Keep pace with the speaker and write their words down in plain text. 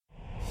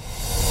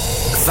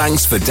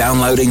Thanks for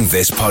downloading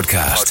this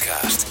podcast.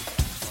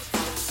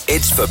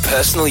 It's for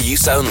personal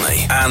use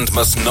only and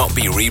must not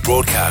be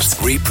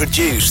rebroadcast,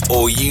 reproduced,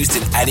 or used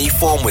in any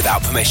form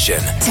without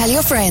permission. Tell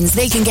your friends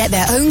they can get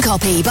their own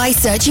copy by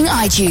searching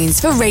iTunes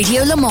for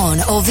Radio Le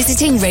Mans or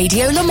visiting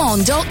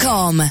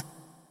radiolemans.com.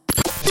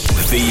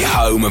 The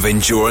home of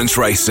endurance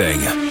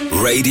racing.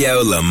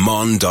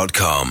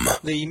 radiolemans.com.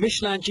 The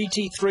Michelin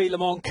GT3 Le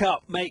Mans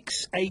Cup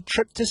makes a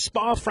trip to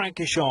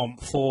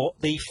Spa-Francorchamps for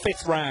the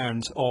fifth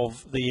round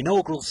of the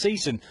inaugural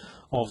season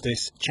of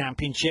this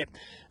championship.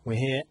 We're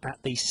here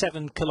at the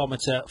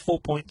 7-kilometre,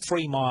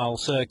 4.3-mile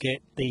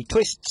circuit, the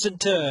twists and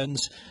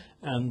turns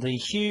and the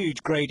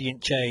huge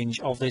gradient change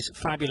of this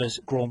fabulous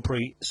Grand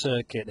Prix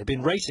circuit. They've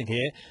been racing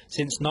here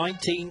since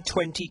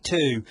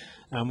 1922,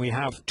 and we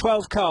have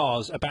 12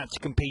 cars about to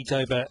compete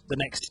over the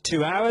next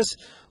 2 hours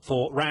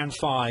for round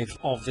 5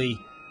 of the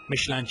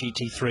Michelin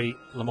GT3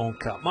 Le Mans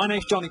Cup. My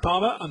name's Johnny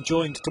Palmer. I'm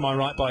joined to my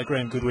right by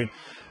Graham Goodwin,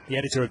 the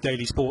editor of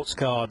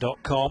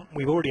dailysportscar.com.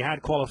 We've already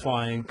had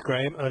qualifying,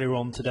 Graham, earlier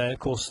on today. Of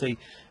course, the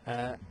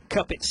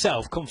Cup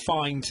itself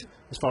confined,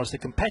 as far as the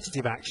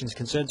competitive action is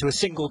concerned, to a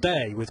single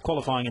day, with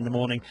qualifying in the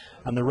morning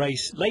and the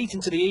race late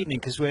into the evening,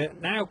 because we're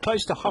now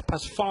close to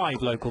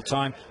 5:30 local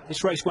time.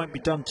 This race won't be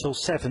done till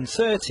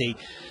 7:30.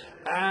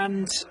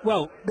 And,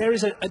 well, there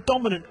is a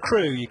dominant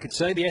crew, you could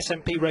say. The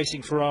SMP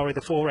Racing Ferrari,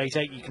 the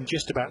 488, you can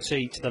just about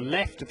see to the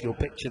left of your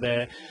picture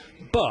there.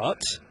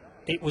 But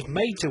it was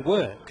made to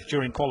work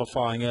during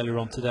qualifying earlier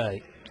on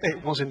today.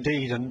 It was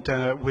indeed, and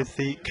with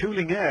the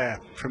cooling air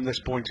from this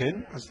point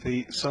in, as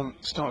the sun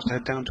starts to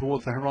head down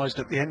towards the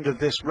horizon at the end of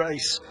this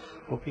race,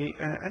 we'll be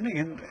ending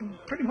in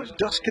pretty much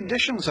dust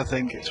conditions, I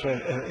think it's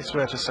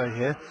fair to say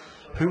here.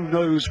 Who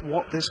knows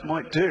what this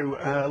might do?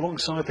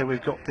 Alongside there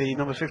we've got the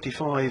number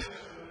 55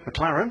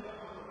 McLaren,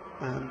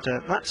 and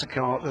that's a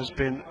car that's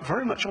been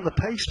very much on the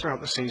pace throughout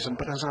the season,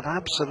 but has had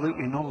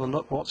absolutely none of the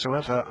luck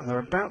whatsoever, and they're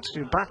about to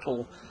do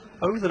battle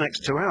over the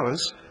next 2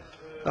 hours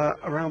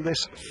around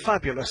this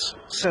fabulous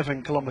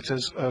 7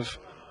 kilometres of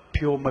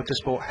pure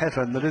motorsport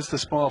heaven that is the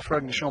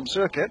Spa-Francorchamps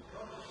circuit.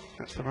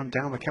 That's the run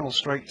down the Camel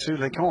Straight to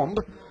Les Combes,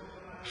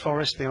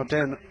 Forest, the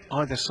Ardennes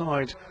either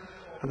side,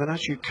 and then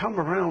as you come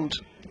around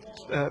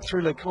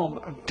through Les Combes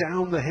and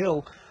down the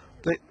hill,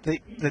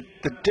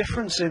 the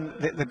difference in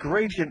the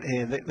gradient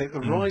here,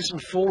 the rise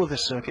and fall of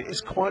this circuit is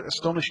quite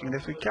astonishing. And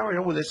if we carry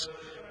on with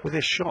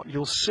this shot,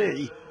 you'll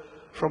see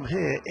from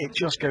here it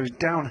just goes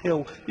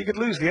downhill. You could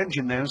lose the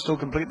engine there and still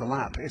complete the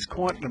lap. It's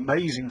quite an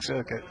amazing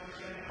circuit,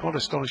 quite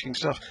astonishing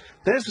stuff.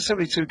 There's the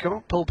 72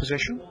 car, pole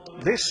position.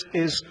 This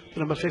is the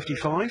number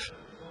 55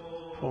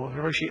 for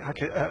Hiroshi,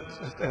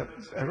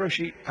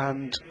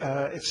 and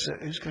it's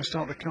who's going to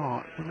start the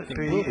car? Will it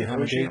be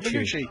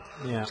Hamaguchi?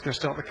 Yeah. It's going to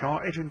start the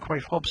car. Adrian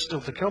Quaife-Hobbs still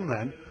to come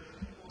then.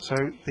 So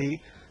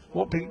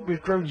what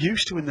we've grown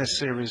used to in this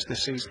series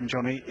this season,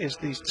 Johnny, is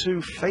these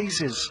two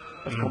phases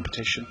of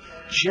competition.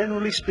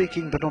 Generally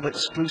speaking, but not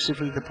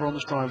exclusively, the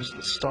bronze drivers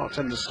that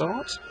tend to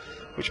start,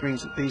 which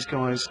means that these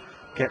guys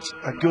get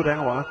a good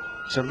hour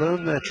to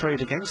learn their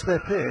trade against their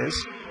peers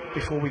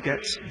before we get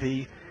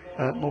the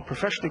more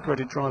professionally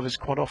graded drivers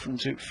quite often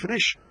to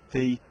finish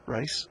the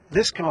race.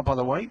 This car, by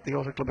the way, the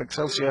Auto Club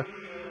Excelsior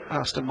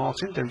Aston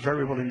Martin, did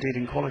very well indeed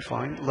in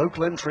qualifying.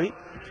 Local entry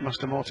from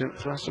Aston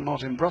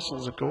Martin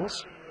Brussels, of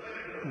course.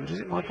 And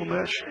is it Michael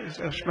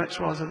Schmetz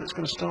rather that's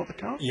going to start the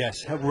car?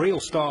 Yes, a real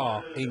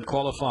star in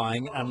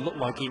qualifying, and looked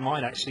like he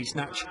might actually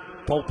snatch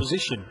pole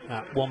position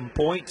at one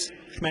point.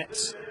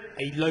 Schmetz,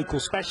 a local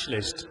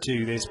specialist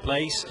to this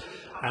place,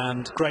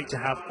 and great to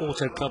have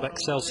Auto Club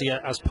Excelsior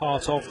as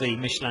part of the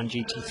Michelin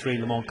GT3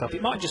 Le Mans Cup.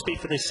 It might just be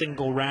for this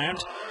single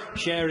round,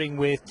 sharing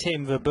with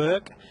Tim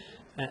Verburg,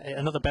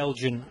 another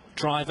Belgian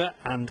driver,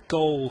 and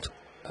gold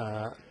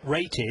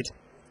rated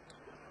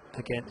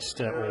against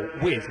or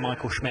with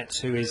Michael Schmetz,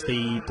 who is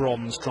the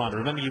bronze driver.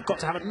 Remember, you've got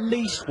to have at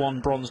least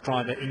one bronze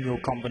driver in your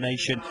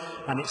combination,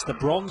 and it's the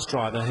bronze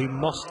driver who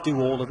must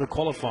do all of the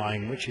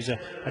qualifying, which is a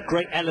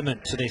great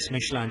element to this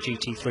Michelin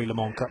GT3 Le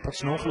Mans Cup.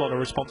 Puts an awful lot of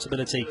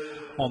responsibility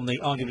on the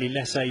arguably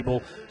less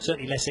able,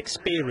 certainly less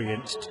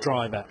experienced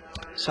driver.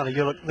 Sally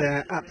Yullock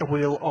there at the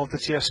wheel of the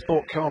TS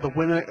Sport car, the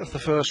winner of the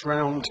first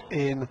round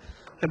in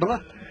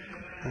Imola,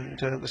 and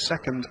the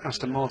second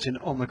Aston Martin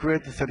on the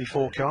grid, the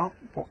 34 car.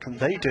 What can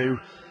they do?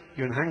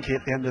 Ewan Hankey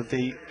at the end of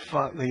the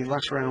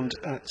last round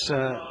at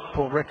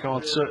Port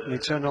Ricard certainly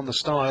turned on the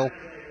style.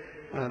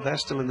 They're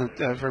still in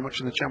very much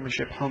in the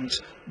championship hunt,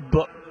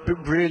 but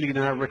really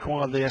now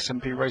require the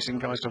SMP Racing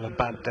guys to have a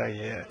bad day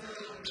here.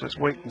 So let's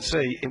wait and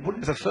see. It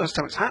wouldn't be the first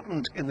time it's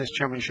happened in this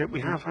championship.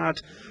 We have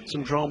had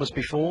some dramas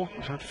before.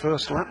 We've had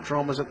first lap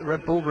dramas at the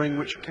Red Bull Ring,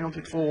 which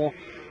accounted for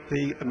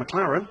the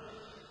McLaren.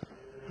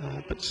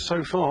 But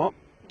so far,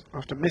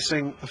 after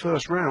missing the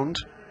first round,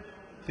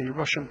 the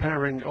Russian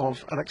pairing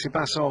of Alexei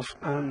Basov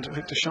and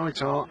Victor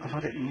Shaitar have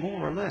had it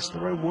more or less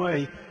their own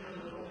way.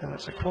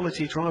 It's a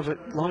quality driver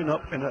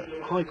lineup in a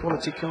high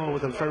quality car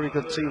with a very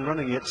good team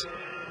running it,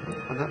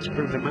 and that's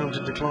proved a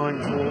mountain to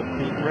climb for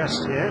the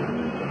rest here.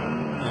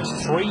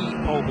 There's 3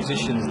 pole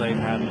positions they've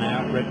had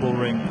now, Red Bull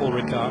Ring, Paul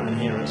Ricard and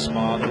here at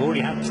Spa. They've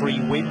already had 3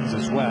 wins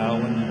as well,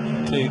 when you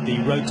include the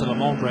Road to Le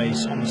Mans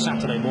race on the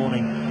Saturday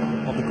morning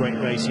of the Great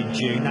Race in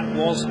June. That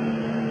was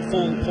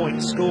full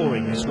point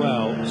scoring as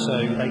well,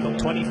 so they got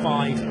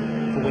 25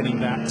 for winning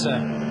that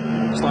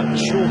slightly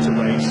shorter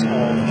race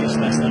of just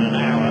less than an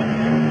hour.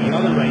 The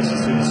other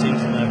races through the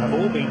season, though, have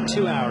all been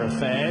 2-hour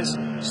affairs,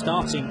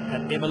 starting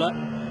at Imola,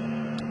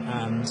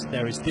 and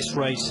there is this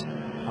race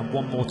and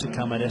 1 more to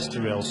come at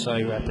Estoril,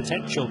 so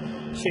potential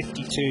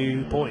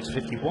 52 points,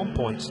 51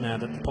 points now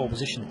that the pole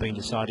position has been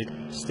decided,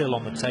 still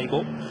on the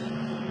table.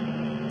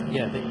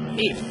 Yeah,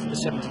 if the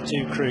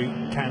 72 crew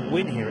can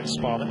win here at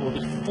Spa, that will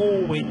be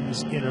 4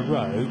 wins in a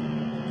row,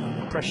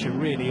 and the pressure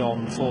really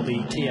on for the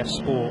TF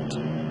Sport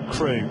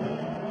crew.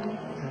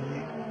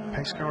 The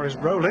pace car is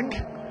rolling.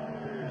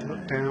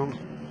 Look down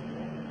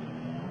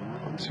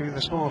onto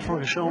the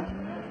Spa-Francorchamps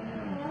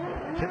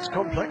pits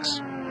complex,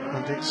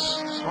 and it's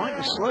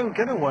slightly slow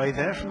getaway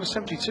there from the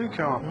 72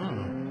 car.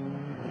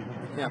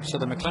 Yeah, so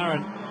the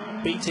McLaren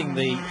beating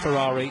the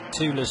Ferrari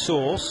to La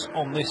Source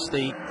on this,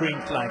 the green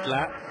flag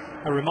lap.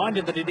 A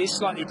reminder that it is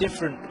slightly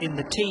different in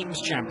the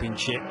Teams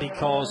Championship,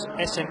 because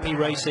SMP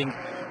Racing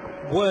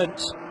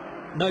weren't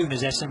known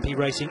as SMP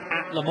Racing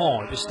at Le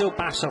Mans. It was still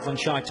Basov and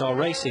Scheitar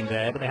Racing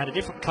there, but they had a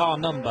different car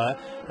number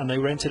and they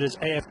were entered as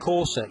AF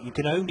Corsa. You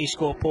can only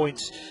score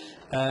points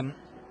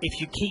if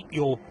you keep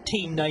your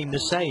team name the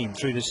same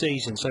through the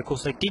season. So of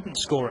course they didn't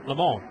score at Le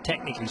Mans,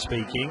 technically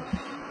speaking.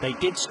 They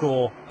did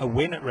score a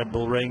win at Red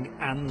Bull Ring,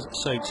 and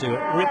so too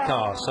at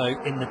Ricard. So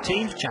in the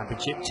Teams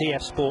Championship,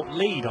 TF Sport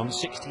lead on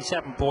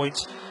 67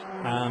 points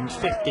and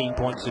 15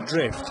 points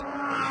adrift.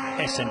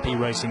 SMP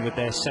Racing with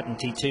their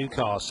 72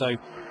 car. So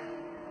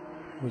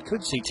we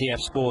could see TF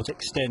Sport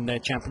extend their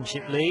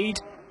championship lead,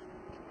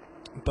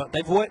 but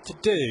they've work to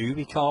do,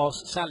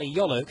 because Sally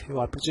Yoluk, who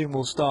I presume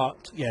will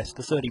start, yes,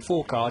 the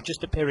 34 car,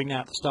 just appearing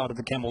now at the start of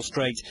the Kemmel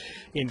Straight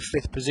in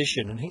 5th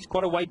position, and he's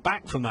quite a way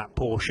back from that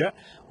Porsche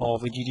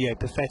of Egidio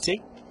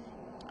Perfetti.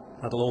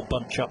 That'll all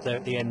bunch up there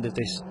at the end of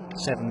this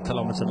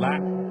 7-kilometre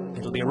lap.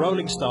 It'll be a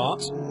rolling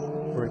start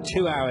for a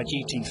 2-hour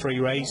GT3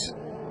 race,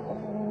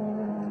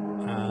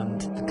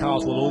 and the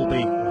cars will all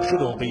be, or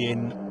should all be,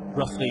 in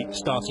roughly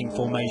starting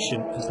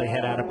formation as they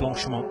head out of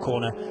Blanchimont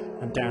corner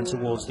and down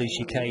towards the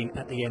chicane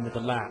at the end of the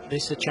lap.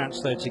 This is a chance,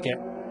 though, to get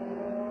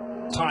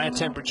tyre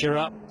temperature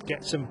up,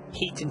 get some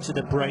heat into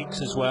the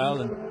brakes as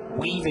well, and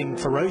weaving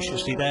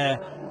ferociously there,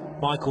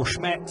 Michael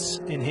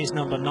Schmetz in his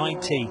number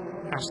 90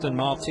 Aston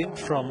Martin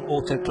from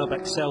Auto Club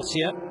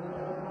Excelsior.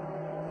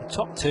 The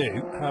top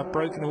 2 have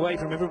broken away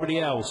from everybody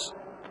else,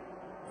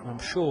 and I'm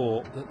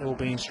sure that there will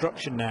be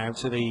instruction now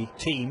to the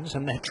teams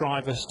and their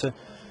drivers to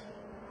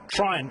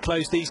try and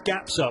close these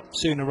gaps up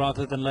sooner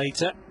rather than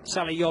later.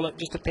 Sally Yoluk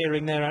just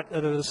appearing there at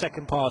the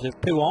second part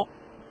of Pouhon.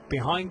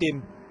 Behind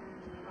him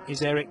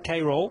is Eric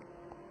Cayrol,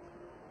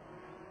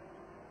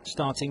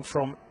 starting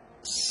from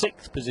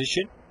 6th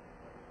position.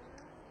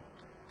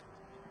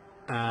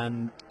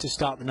 And to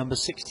start the number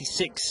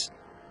 66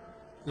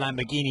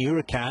 Lamborghini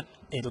Huracan,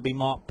 it'll be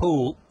Mark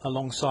Poole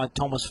alongside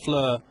Thomas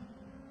Fleur,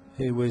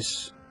 who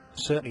was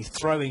certainly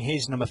throwing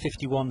his number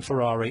 51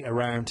 Ferrari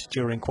around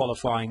during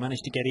qualifying.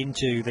 Managed to get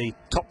into the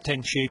top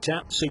 10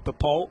 shootout, Super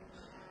Pole,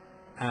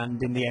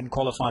 and in the end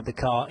qualified the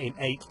car in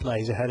 8th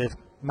place ahead of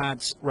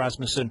Mads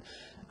Rasmussen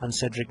and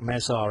Cedric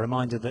Mezar.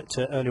 Reminder that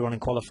earlier on in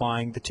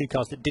qualifying, the 2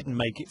 cars that didn't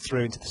make it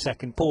through into the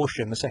second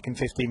portion, the second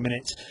 15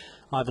 minutes,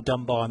 Ivor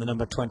Dunbar and the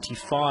number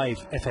 25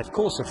 FF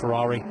Corsa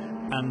Ferrari,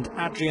 and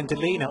Adrian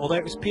Delina, although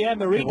it was Pierre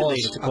Marie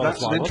Delina to qualify.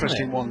 That's an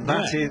interesting one.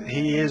 Yeah.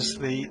 He is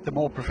the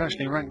more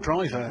professionally ranked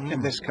driver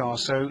in this car.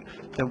 So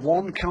the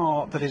one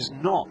car that is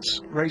not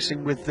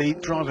racing with the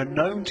driver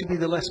known to be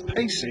the less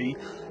pacey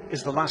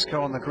is the last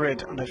car on the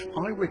grid. And if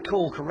I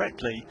recall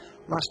correctly,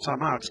 last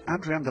time out,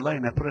 Adrian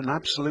Delina put an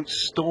absolute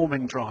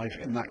storming drive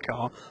in that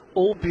car,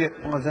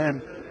 albeit by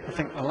then, I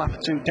think a lap or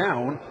 2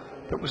 down,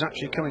 but was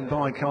actually coming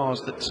by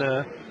cars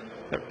that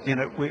you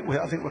know,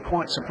 I think we're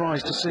quite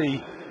surprised to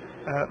see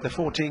the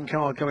 14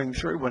 car going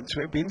through. So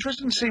it'd be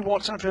interesting to see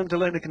what Adrian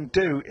Delina can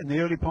do in the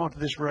early part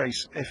of this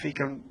race. If he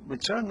can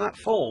return that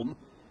form,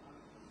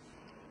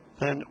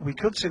 then we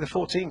could see the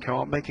 14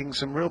 car making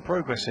some real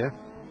progress here.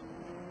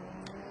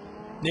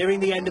 Nearing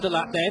the end of the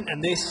lap then,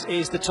 and this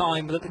is the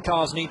time that the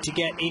cars need to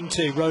get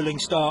into rolling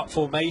start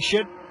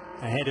formation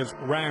ahead of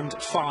round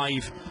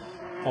 5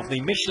 of the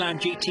Michelin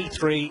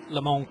GT3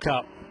 Le Mans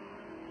Cup.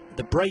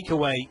 The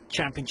breakaway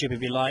championship,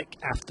 if you like,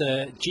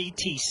 after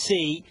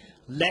GTC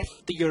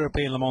left the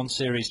European Le Mans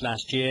Series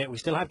last year. We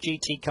still have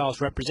GT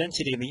cars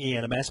represented in the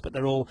ELMS, but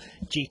they're all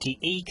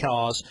GTE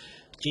cars.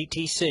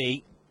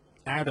 GTC,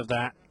 out of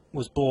that,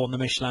 was born the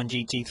Michelin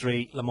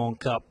GT3 Le Mans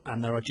Cup,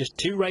 and there are just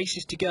 2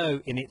 races to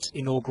go in its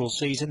inaugural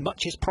season.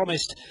 Much is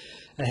promised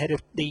ahead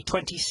of the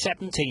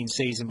 2017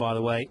 season, by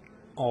the way,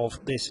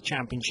 of this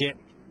championship.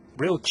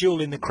 Real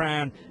jewel in the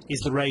crown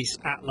is the race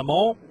at Le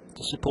Mans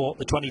to support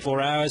the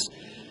 24 hours.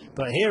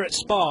 But here at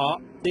Spa,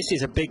 this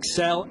is a big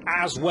sell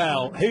as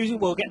well. Who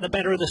will get the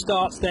better of the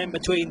starts then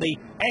between the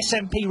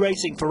SMP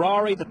Racing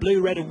Ferrari, the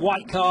blue, red and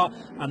white car,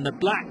 and the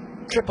black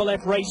Triple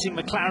F Racing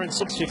McLaren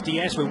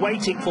 650S? We're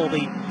waiting for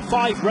the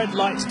 5 red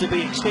lights to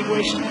be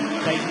extinguished.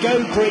 They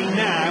go green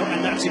now,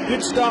 and that's a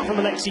good start from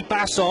Alexei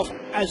Basov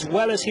as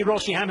well as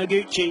Hiroshi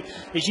Hamaguchi.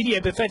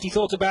 Egidio Buffetti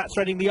thought about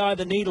threading the eye of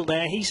the needle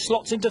there. He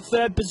slots into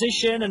 3rd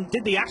position, and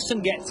did the Aston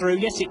get through?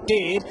 Yes, it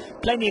did.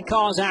 Plenty of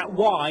cars out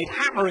wide.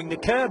 Hammering the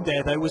curb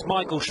there, though, was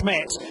Michael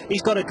Schmetz.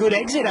 He's got a good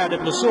exit out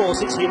of La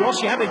Source. It's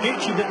Hiroshi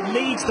Hamaguchi that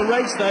leads the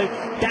race, though,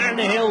 down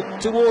the hill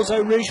towards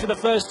Eau Rouge for the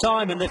first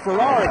time, and the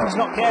Ferrari, if he's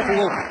not careful,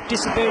 will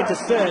disappear into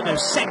 3rd. No,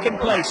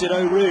 2nd place at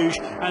Eau Rouge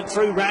and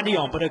through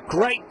Raidillon, but a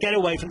great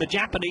getaway from the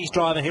Japanese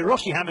driver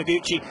Hiroshi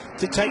Hamaguchi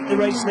to take the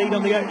race lead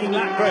on the opening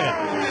lap,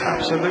 Graham.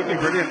 Absolutely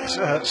brilliant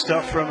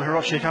stuff from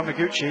Hiroshi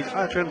Hamaguchi.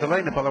 Adrian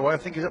Delena, by the way, I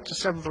think he's up to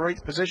 7th or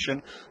 8th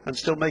position and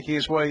still making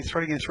his way,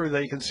 threading through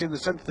there. You can see in the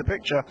centre of the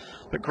picture.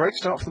 But great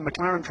start from the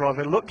McLaren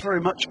driver. It looked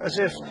very much as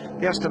if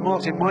the Aston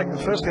Martin might,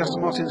 the first the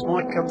Aston Martins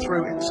might come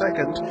through in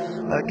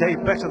 2nd.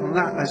 Gave better than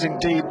that, as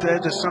indeed there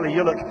does Sally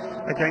Yullock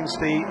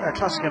against the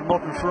classic and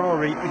modern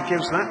Ferrari, and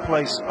gives that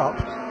place up.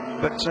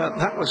 But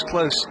that was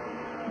close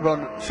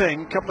run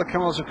thing. Couple of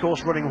cars, of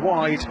course, running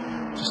wide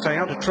to stay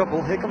out of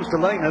trouble. Here comes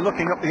Delena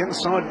looking up the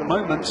inside at the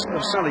moment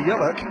of Sally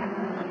Yullock.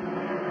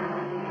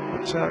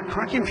 But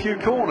cracking few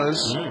corners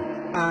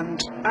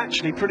and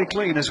actually pretty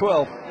clean as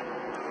well.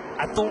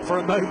 I thought for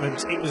a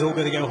moment it was all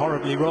going to go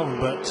horribly wrong,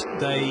 but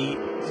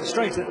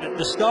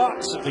the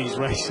starts of these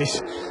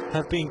races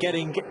have been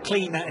getting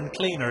cleaner and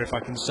cleaner, if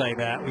I can say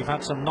that. We've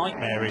had some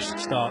nightmarish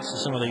starts to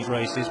some of these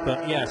races,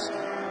 but yes,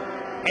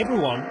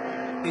 everyone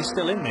is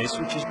still in this,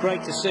 which is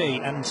great to see.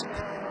 And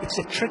it's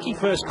a tricky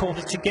first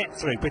corner to get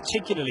through,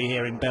 particularly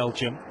here in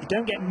Belgium. You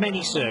don't get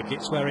many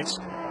circuits where it's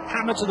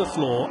hammer to the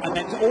floor and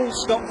then all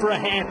stop for a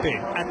hairpin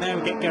and now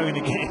get going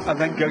again. And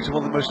then go to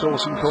one of the most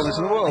awesome corners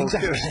in the world.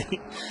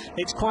 Exactly.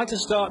 It's quite a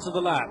start to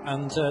the lap,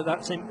 and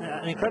that's an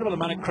incredible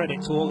amount of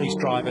credit to all these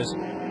drivers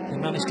who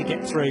managed to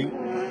get through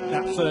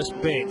that first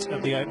bit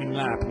of the opening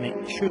lap, and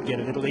it should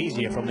get a little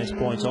easier from this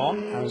point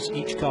on as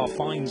each car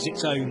finds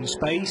its own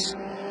space.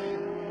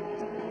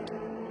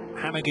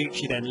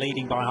 Hamaguchi then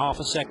leading by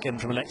half a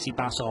second from Alexei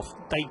Basov.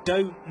 They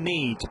don't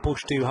need to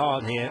push too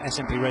hard here,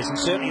 SMP Racing,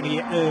 certainly in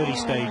the early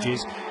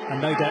stages,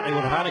 and no doubt they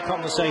would have had a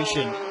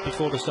conversation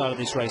before the start of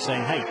this race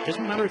saying, hey, it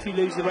doesn't matter if you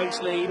lose the race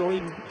lead or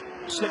even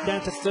slip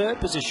down to 3rd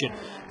position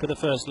for the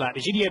first lap.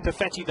 Egidio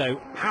Buffetti, though,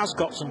 has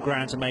got some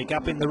ground to make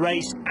up in the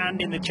race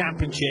and in the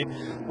championship.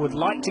 Would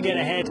like to get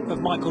ahead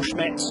of Michael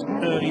Schmetz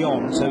early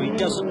on so he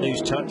doesn't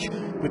lose touch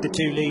with the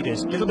 2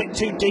 leaders. A little bit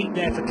too deep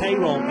there for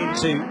K-Roll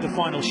into the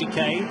final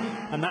chicane,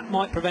 and that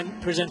might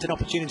present an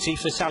opportunity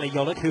for Sally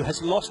Yullock, who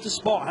has lost a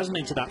spot, hasn't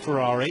he, to that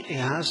Ferrari? He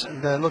has,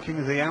 and they're looking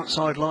at the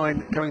outside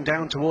line going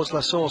down towards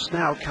La Source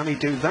now. Can he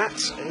do that?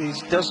 He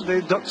doesn't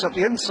do, ducks up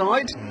the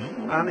inside.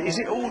 And is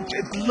it all?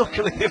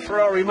 Luckily, the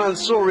Ferrari man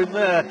saw him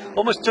there,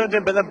 almost turned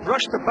in, but then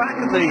brushed the back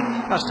of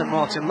the Aston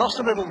Martin, lost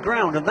a little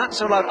ground, and that's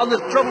allowed. Oh,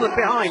 there's trouble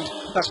behind.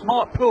 That's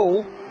Mark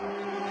Poole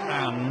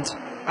and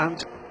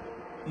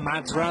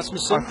Mads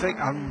Rasmussen. I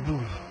think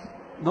I'm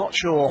not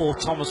sure. Or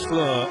Thomas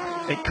Fleur.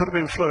 It could have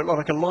been Fleur. It looked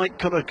like a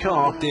light-coloured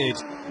car. It did.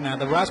 Now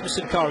the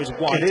Rasmussen car is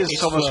white. It is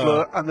Thomas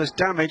Fleur, and there's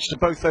damage to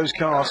both those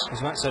cars. I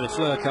was about to say the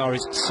Fleur car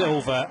is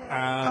silver,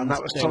 and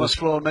that was Thomas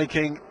Fleur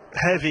making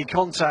heavy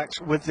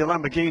contact with the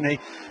Lamborghini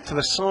to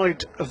the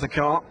side of the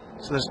car.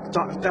 So there's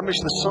damage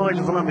to the side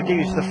of the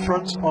Lamborghini to the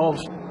front of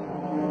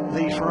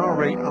the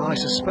Ferrari, and I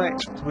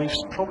suspect we've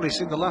probably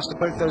seen the last of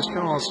both those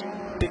cars.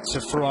 Bits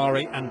of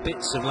Ferrari and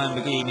bits of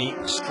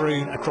Lamborghini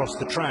strewn across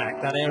the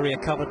track. That area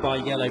covered by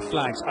yellow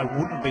flags. I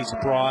wouldn't be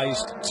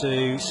surprised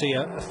to see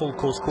a full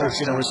course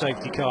caution or a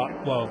safety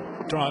car. Well,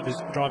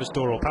 driver's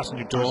door or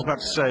passenger door. I was about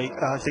to say,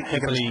 I think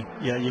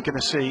you're going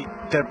to see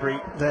debris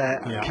there.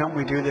 Yeah. Can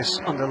we do this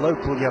under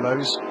local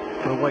yellows?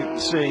 We'll wait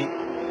and see.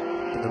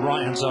 The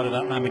right-hand side of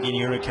that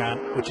Lamborghini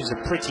Huracan, which is a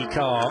pretty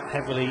car,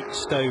 heavily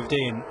stoved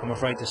in, I'm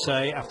afraid to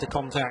say, after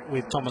contact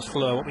with Thomas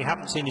Fleur. What we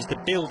haven't seen is the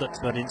build-up to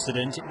that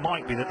incident. It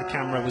might be that the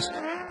camera was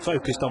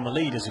focused on the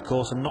leaders, of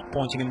course, and not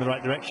pointing in the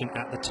right direction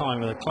at the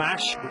time of the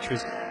clash, which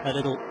was a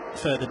little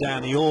further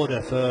down the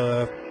order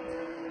for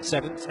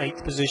 7th,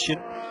 8th position.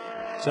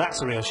 So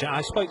that's a real shame.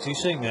 I spoke too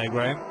soon there,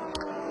 Graham.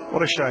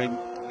 What a shame.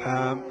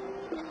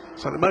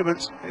 So at the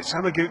moment, it's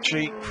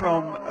Hamaguchi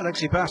from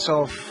Alexei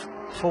Basov,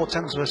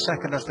 0.4 of a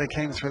second as they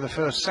came through the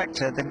first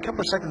sector. Then a couple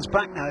of seconds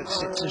back now,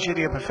 it's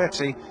Egidio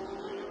Buffetti,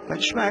 then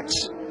Schmetz.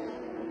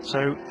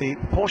 So the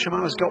Porsche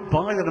man has got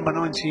by the number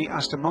 90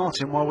 Aston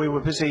Martin while we were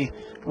busy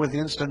with the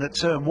incident at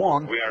turn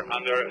 1. We are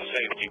under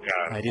safety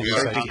car. We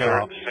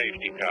are under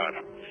safety car.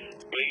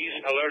 Please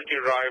alert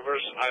your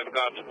drivers. I've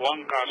got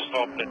one car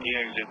stopped at the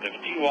exit of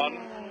T1,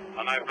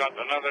 and I've got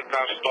another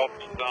car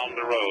stopped down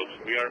the road.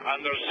 We are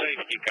under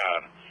safety car.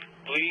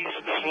 Please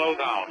slow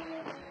down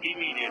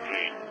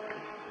immediately.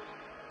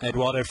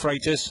 Eduardo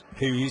Freitas,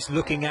 who is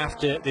looking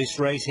after this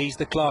race. He's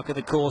the clerk of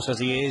the course, as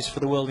he is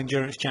for the World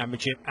Endurance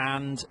Championship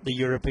and the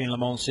European Le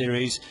Mans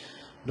Series,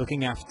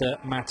 looking after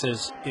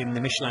matters in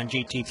the Michelin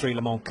GT3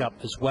 Le Mans Cup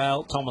as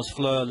well. Thomas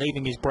Fleur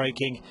leaving his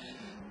braking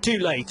too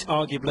late,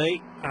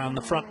 arguably, and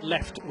the front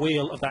left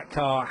wheel of that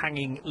car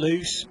hanging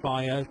loose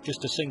by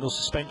just a single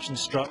suspension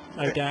strut,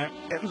 no doubt.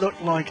 It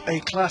looked like a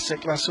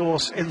classic La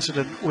Source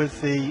incident with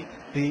the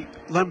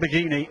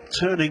Lamborghini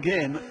turning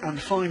in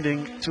and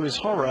finding, to his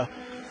horror,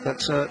 that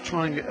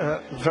trying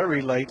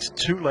very late,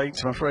 too late,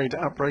 I'm afraid,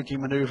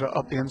 outbraking manoeuvre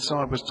up the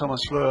inside was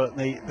Thomas Fleur.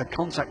 The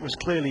contact was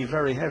clearly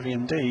very heavy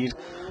indeed.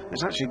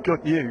 It's actually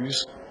good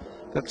news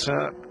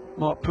that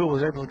Mark Poole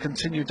was able to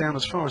continue down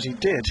as far as he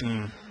did.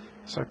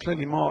 So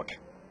clearly Mark...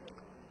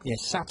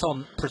 Yes, sat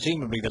on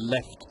presumably the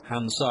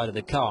left-hand side of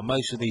the car.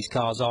 Most of these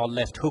cars are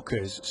left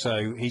hookers,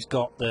 so he's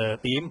got the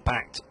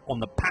impact on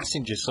the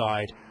passenger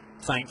side,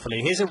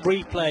 thankfully. Here's a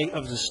replay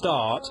of the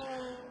start,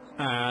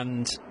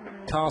 and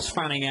cars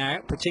fanning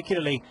out,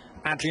 particularly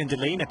Adrian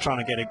Delina trying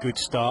to get a good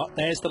start.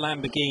 There's the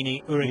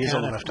Lamborghini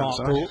Huracan of Mark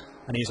Poole,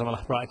 and he's on the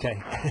left. Right,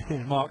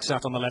 okay. Mark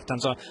sat on the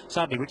left-hand side.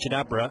 Sadly, Richard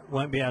Abra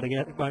won't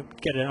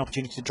get an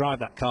opportunity to drive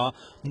that car,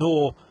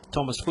 nor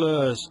Thomas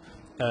Fleur's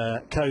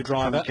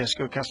co-driver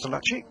Francesco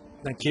Castellacci.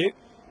 Thank you.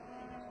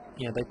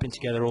 Yeah, they've been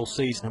together all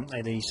season, haven't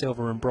they, the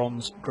silver and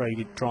bronze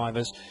graded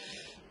drivers.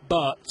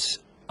 But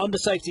under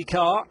safety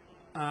car,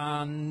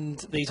 and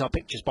these are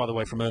pictures, by the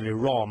way, from earlier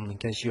on, in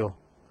case you're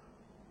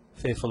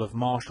fearful of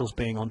marshals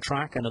being on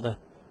track and other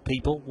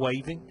people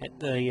waving at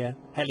the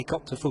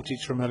helicopter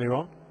footage from earlier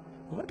on.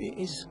 Well, maybe it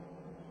is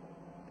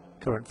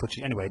current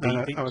footage. Anyway,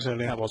 that was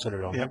earlier. That was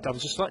earlier on. Yep. I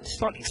was just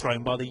slightly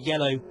thrown by the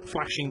yellow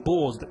flashing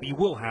boards that you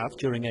will have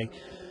during a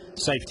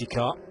safety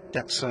car.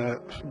 That's a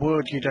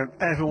word you don't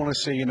ever want to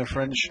see in a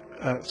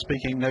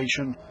French-speaking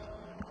nation.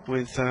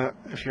 With,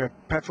 if you're a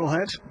petrol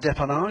head,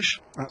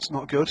 dépannage, that's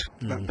not good.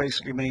 That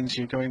basically means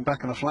you're going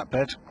back on a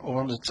flatbed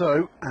or on the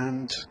tow,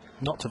 and...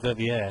 Not to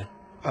Verviers.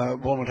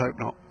 One would hope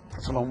not.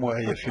 That's a long way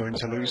if you're in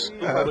Toulouse.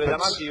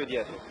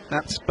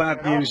 That's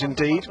bad news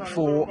indeed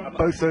for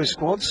both those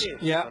squads.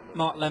 Yeah,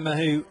 Mark Lemmer,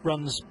 who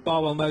runs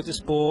Barwell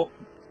Motorsport,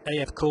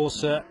 AF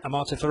Corsa,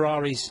 Amato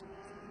Ferrari's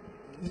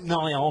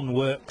nigh-on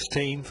works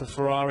team for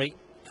Ferrari,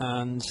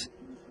 and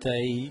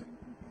they,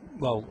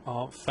 well,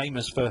 are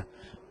famous for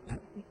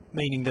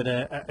meaning that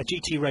a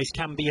GT race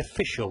can be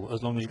official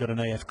as long as you've got an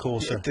AF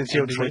Corsa.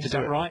 Yeah, is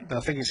that right?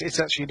 I think it's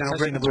actually now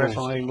written into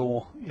FIA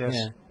law. Yes.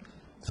 Yeah,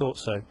 thought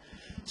so.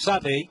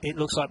 Sadly, it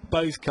looks like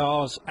both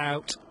cars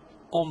out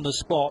on the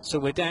spot, so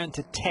we're down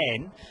to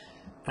 10,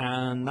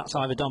 and that's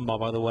Ivor Dunbar,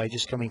 by the way,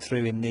 just coming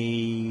through in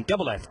the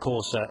double F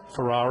Corsa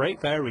Ferrari.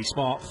 Very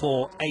smart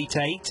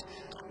 488.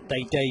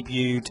 They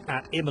debuted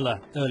at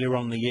Imola earlier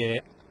on in the year.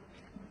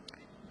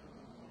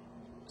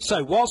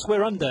 So, whilst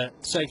we're under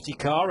safety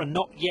car and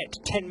not yet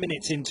 10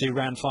 minutes into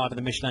round 5 of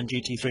the Michelin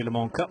GT3 Le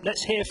Mans Cup,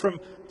 let's hear from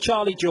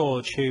Charlie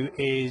George, who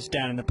is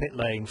down in the pit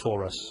lane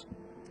for us.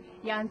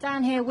 Yeah, I'm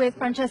down here with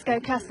Francesco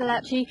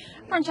Castellacci.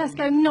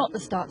 Francesco, not the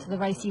start to the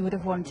race you would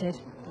have wanted.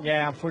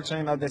 Yeah,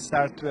 unfortunately not the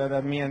start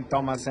that me and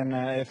Thomas and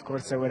of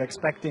course were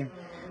expecting,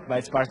 but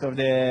it's part of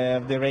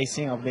the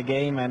racing, of the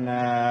game, and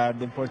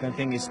the important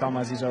thing is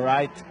Thomas is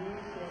alright.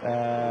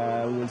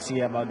 We will see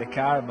about the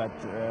car, but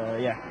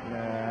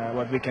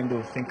what we can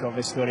do, think of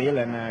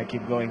Estoril and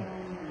keep going.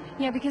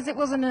 Yeah, because it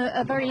wasn't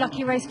a very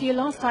lucky race for you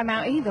last time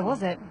out either,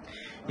 was it?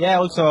 Yeah,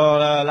 also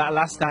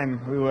last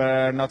time we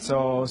were not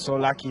so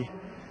lucky.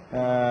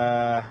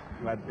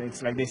 But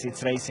it's like this,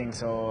 it's racing,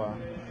 so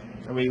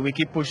we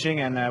keep pushing,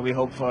 and we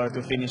hope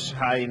to finish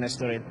high in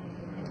Estoril.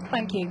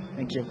 Thank you.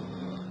 Thank you.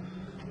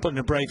 Putting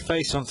a brave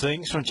face on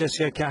things,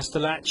 Francesco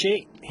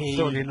Castellacci.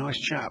 Thoroughly nice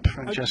chap,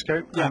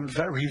 Francesco, and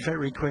very,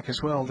 very quick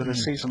as well. Did a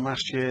season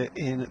last year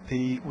in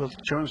the World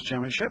Endurance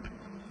Championship.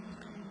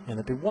 And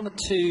there've been one or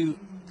too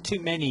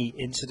many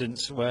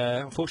incidents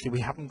where, unfortunately,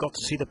 we haven't got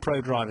to see the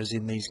pro drivers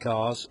in these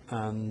cars,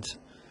 and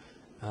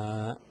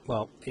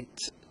well, it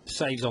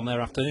saves on their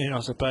afternoon,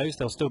 I suppose.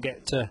 They'll still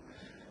get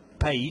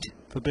paid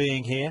for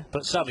being here,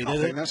 but sadly, I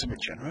think that's a bit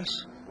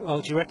generous.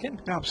 Well, do you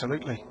reckon?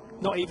 Absolutely.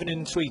 Not even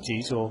in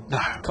sweeties or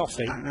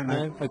coffee?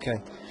 No. Okay.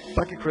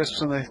 Bucket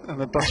crisps and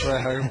the bus fare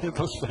home. The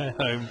bus fare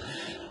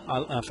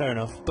home. Fair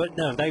enough. But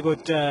no,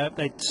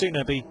 they'd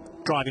sooner be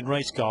driving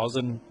race cars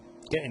than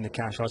getting the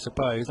cash, I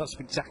suppose. That's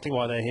exactly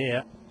why they're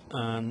here,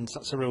 and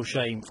that's a real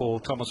shame for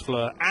Thomas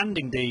Fleur, and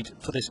indeed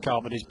for this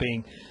car that is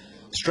being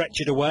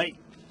stretchered away.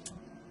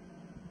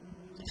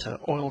 So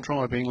oil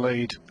dry being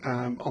laid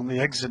on the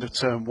exit of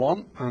turn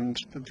 1, and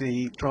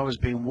the drivers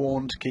being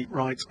warned to keep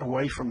right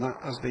away from that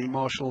as the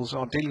marshals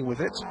are dealing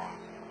with it.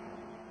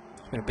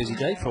 It's been a busy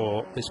day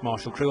for this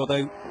marshal crew,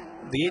 although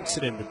the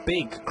incident, the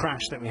big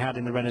crash that we had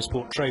in the Renault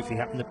Sport Trophy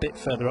happened a bit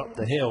further up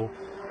the hill,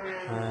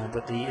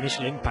 but the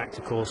initial impact,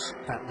 of course,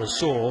 at the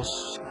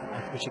source,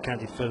 which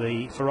accounted for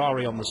the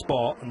Ferrari on the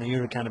spot and the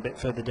Huracan a bit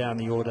further down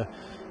the order,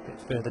 a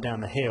bit further down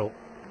the hill,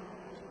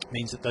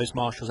 means that those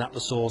marshals at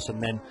the source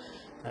and then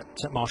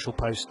at marshal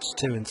posts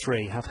 2 and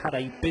 3 have had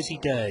a busy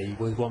day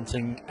with one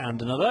thing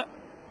and another.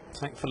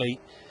 Thankfully,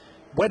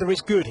 weather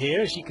is good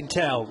here, as you can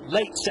tell.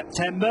 Late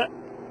September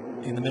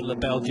in the middle of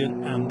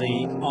Belgium and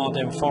the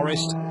Ardennes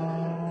Forest.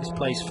 This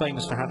place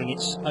famous for having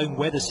its own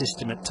weather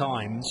system at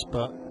times,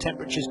 but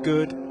temperature's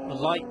good, a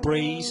light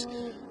breeze,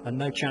 and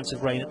no chance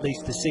of rain, at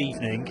least this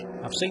evening.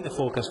 I've seen the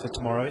forecast for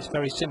tomorrow. It's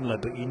very similar,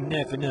 but you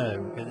never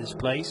know at this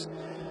place,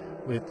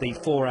 with the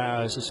 4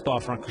 hours of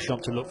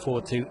Spa-Francorchamps to look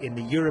forward to in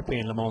the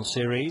European Le Mans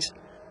Series.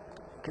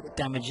 Look at the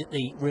damage at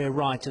the rear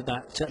right of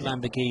that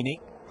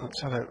Lamborghini.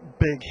 That's had a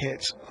big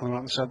hit on the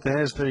right side.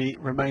 There's the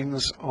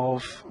remains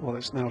of, well,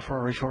 it's now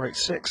Ferrari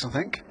 486, I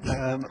think.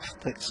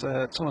 It's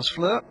Thomas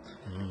Fleur.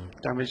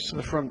 Damage to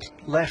the front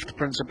left,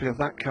 principally, of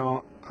that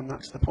car, and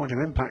that's the point of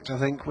impact, I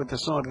think, with the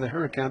side of the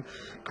Huracan.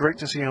 Great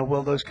to see how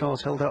well those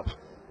cars held up.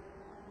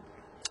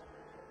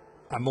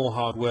 And more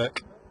hard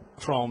work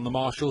from the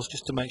marshals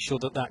just to make sure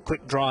that that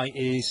quick dry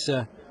is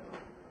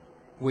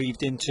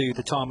weaved into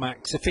the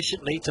tarmac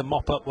sufficiently to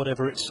mop up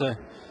whatever it's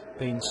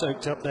been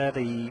soaked up there,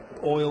 the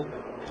oil,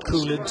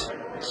 coolant.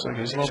 So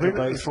here's Lovin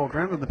in the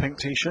foreground in the pink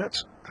t-shirt,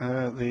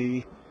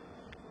 the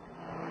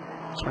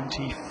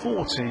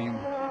 2014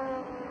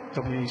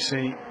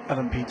 WEC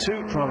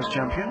LMP2 Drivers'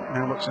 Champion,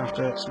 now looks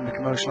after some of the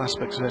commercial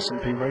aspects of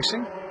SMP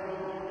Racing.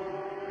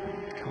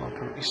 Car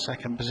currently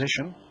second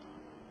position.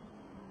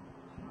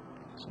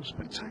 Some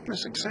spectacular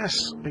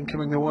success been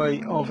coming the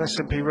way of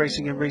SMP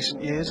Racing in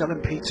recent years.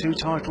 LMP2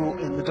 title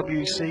in the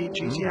WEC,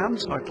 GTM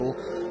title,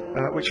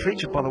 which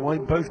featured, by the way,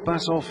 both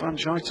Basov and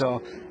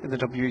Chaitar in the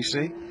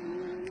WEC,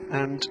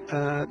 and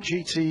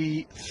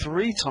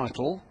GT3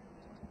 title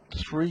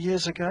 3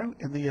 years ago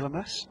in the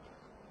LMS.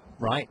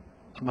 Right.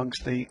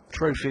 Amongst the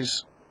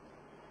trophies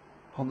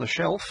on the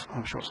shelf.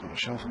 I'm sure it's not a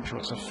shelf, I'm sure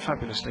it's a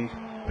fabulously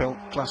built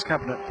glass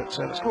cabinet, but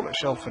let's call it a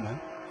shelf for now.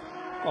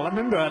 Well, I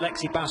remember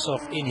Alexei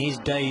Basov in his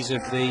days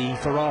of the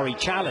Ferrari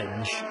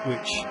Challenge,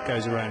 which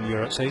goes around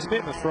Europe. So he's a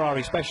bit of a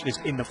Ferrari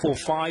specialist in the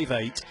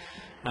 458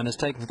 and has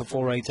taken to the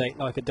 488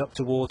 like a duck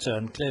to water.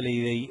 And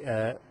clearly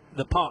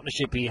the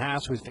partnership he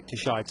has with Victor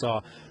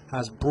Chaitar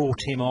has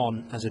brought him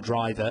on as a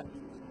driver.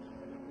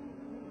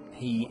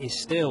 He is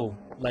still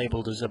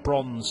labelled as a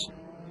bronze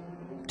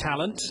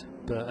talent,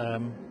 but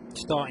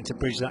starting to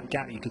bridge that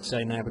gap, you could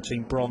say, now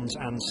between bronze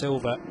and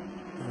silver.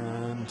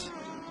 And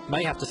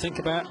may have to think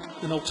about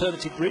an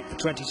alternative route for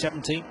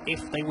 2017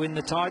 if they win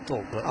the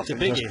title. But it's a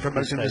big if.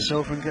 Promoting the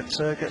silver and get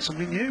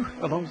something new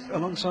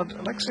alongside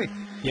Alexei.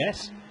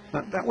 Yes.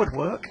 That would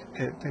work.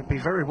 It'd be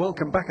very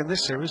welcome back in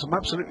this series. I'm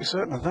absolutely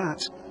certain of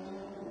that.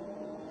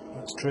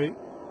 That's true.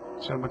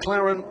 So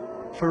McLaren,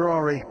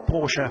 Ferrari,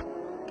 Porsche,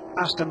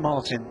 Aston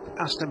Martin,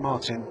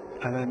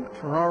 and then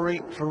Ferrari.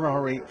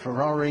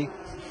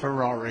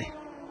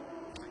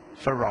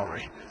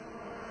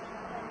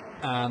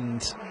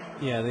 And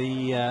yeah,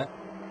 the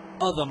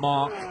other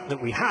mark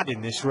that we had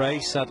in this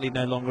race, sadly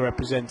no longer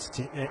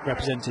represented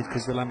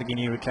because the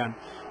Lamborghini Huracan,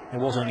 there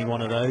was only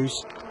one of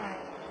those.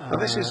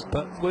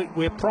 But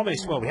we're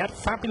promised, well, we had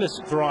fabulous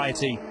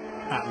variety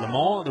at Le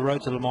Mans, the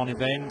Road to Le Mans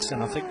event,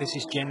 and I think this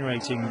is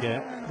generating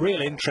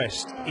real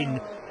interest in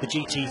the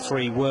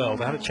GT3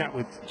 world. I had a chat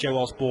with Joe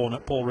Osborne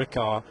at Paul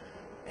Ricard.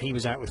 He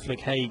was out with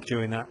Flick Haig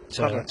during that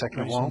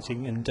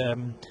meeting, and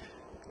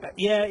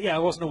I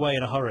wasn't away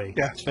in a hurry.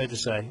 Yeah, it's fair to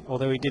say.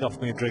 Although he did offer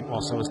me a drink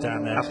whilst I was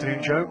down there.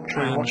 Afternoon, Joe.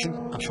 Sure you're watching.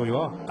 I'm sure you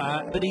are.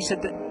 But he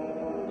said that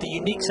the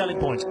unique selling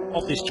point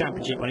of this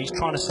championship, when he's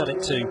trying to sell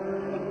it to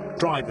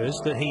drivers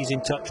that he's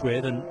in touch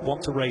with and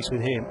want to race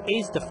with him,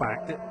 is the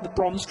fact that the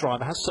bronze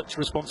driver has such a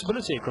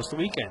responsibility across the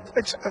weekend.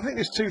 I think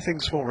there's two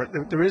things for it.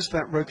 There is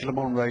that Road to Le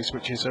Mans race,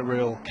 which is a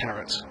real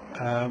carrot.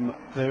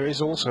 There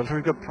is also a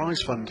very good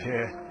prize fund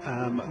here.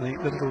 The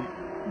little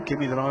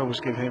gimme that I always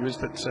give here is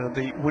that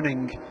the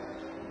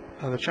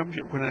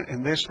championship winner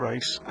in this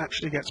race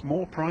actually gets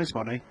more prize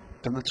money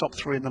than the top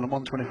three in the Le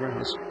Mans 24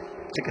 Hours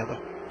together.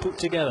 Put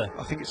together?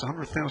 I think it's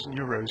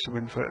 €100,000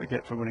 to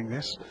get for winning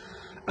this.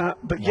 But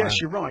wow.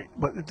 Yes, you're right.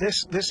 But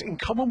this, in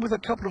common with a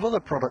couple of other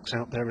products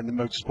out there in the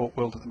motorsport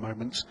world at the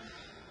moment,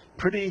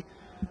 pretty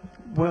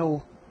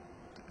well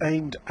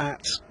aimed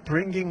at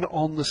bringing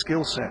on the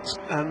skill sets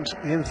and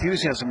the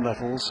enthusiasm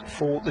levels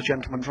for the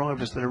gentleman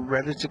drivers that are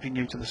relatively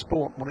new to the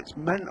sport. What it's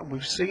meant, and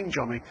we've seen,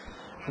 Johnny,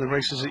 for the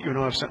races that you and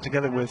I have sat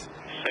together with,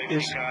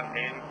 safety car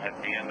in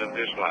at the end of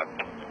this lap.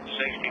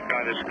 Safety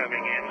car is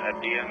coming in at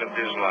the end of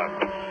this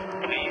lap.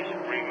 Please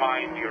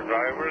remind your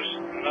drivers,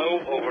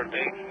 no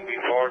overtaking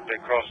before they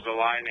cross the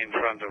line in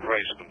front of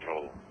race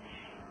control.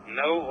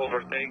 No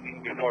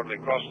overtaking before they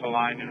cross the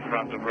line in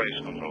front of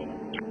race control.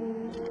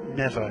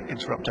 Never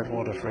interrupt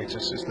Eduardo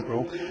Freitas is the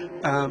rule.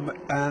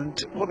 And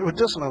what it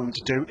does allow them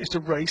to do is to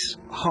race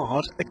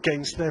hard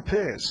against their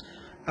peers.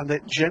 And they're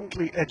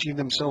gently edging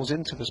themselves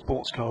into the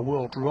sports car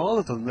world,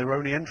 rather than their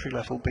only entry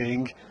level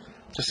being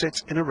to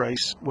sit in a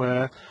race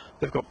where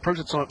they've got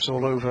prototypes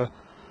all over,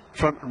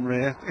 front and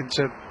rear,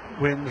 into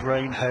wind,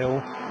 rain,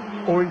 hail,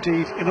 or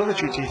indeed in other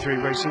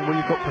GT3 racing where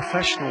you've got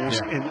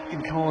professionals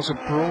in cars of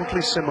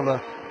broadly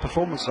similar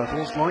performance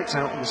levels, lights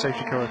out in the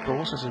safety car, of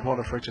course, as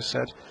Waterford just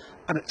said,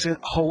 and it's a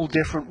whole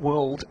different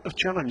world of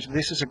challenge.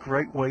 This is a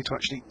great way to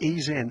actually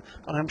ease in,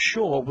 and I'm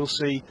sure we'll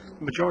see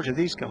the majority of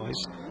these guys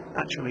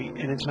actually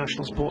in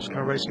international sports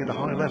car racing at a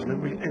higher level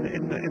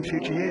in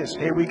future years.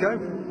 Here we go.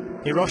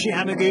 Hiroshi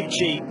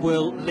Hamaguchi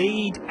will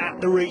lead at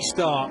the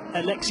restart.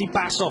 Alexei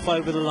Basov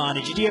over the line.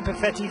 Egidio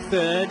Perfetti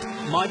third.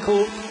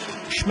 Michael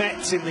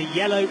Schmetz in the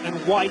yellow and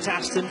white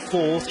Aston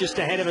fourth, just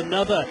ahead of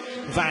another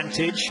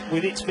Vantage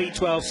with its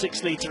V12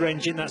 6-litre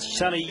engine. That's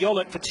Sally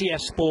Yolok for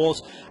TF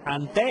Sport.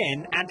 And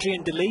then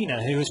Adrian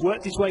Delina, who has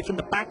worked his way from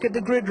the back of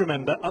the grid,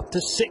 remember, up to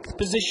 6th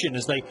position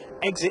as they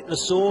exit La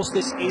Source.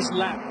 This is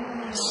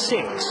lap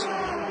 6.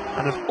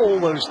 And of all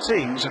those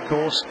teams, of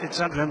course, it's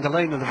Adrian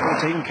Delana, the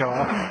 14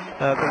 car,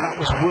 that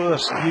was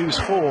worse news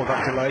for,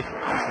 that delay.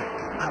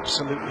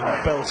 Absolutely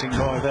belting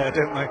by there,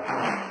 don't they?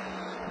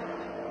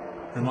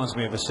 Reminds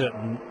me of a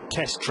certain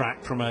test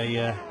track from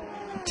a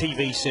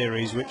TV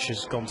series which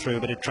has gone through a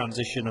bit of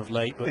transition of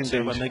late, but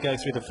when they go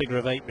through the figure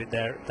of 8 bit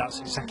there, that's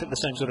exactly the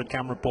same sort of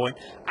camera point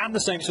and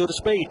the same sort of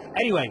speed.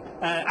 Anyway,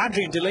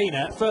 Adrian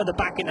Delina further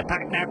back in the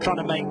pack now, trying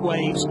to make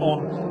waves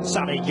on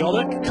Sally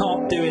Yolok.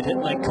 Can't do it at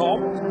Les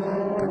Combes.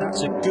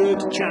 That's a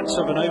good chance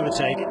of an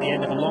overtake at the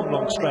end of a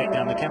long straight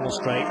down the Kemmel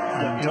Straight,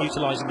 and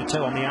utilising the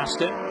toe on the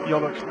Aston.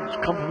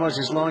 Yolok compromised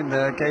his line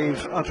there, gave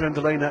Adrian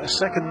Delana a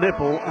second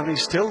nibble, and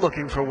he's still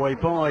looking for a way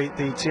by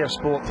the TF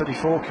Sport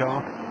 34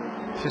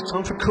 car. So it's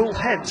time for cool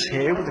heads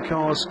here, with the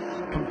cars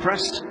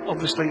compressed,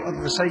 obviously,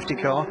 under the safety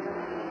car.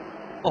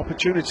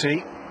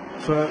 Opportunity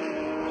for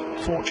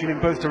fortune in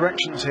both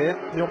directions here.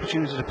 The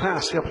opportunity to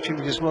pass, the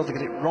opportunity as well to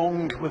get it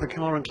wrong with the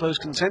car in close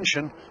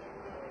contention.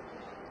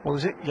 What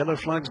is it? Yellow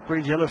flags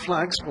breed yellow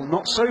flags. Well,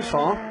 not so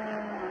far.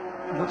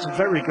 And that's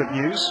very good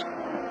news.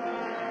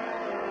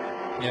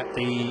 Yeah,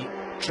 the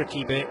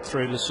tricky bit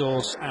through La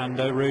Source and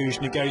Eau Rouge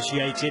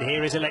negotiated.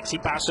 Here is Alexei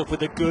Basov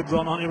with a good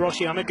run on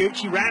Hiroshi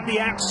Hamaguchi. Round the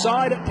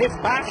outside at Piff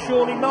Paff,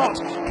 surely not.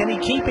 Can he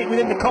keep it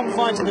within the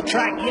confines of the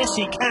track? Yes,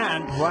 he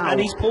can. Wow. And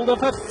he's pulled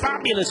off a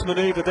fabulous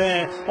manoeuvre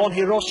there on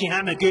Hiroshi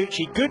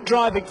Hamaguchi. Good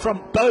driving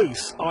from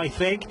both, I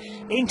think.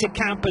 Into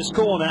Campus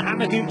Corner.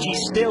 Hamaguchi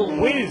still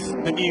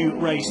with the new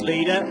race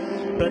leader.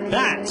 But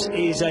that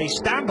is a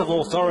stamp of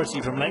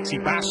authority from Alexei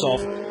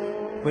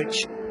Basov,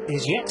 which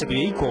is yet to be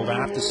equalled, I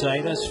have to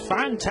say. That's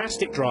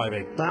fantastic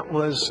driving. That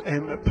was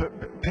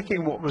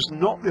picking what was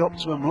not the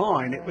optimum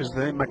line. It was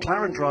the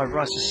McLaren driver,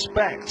 I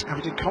suspect,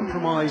 having to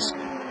compromise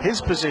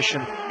his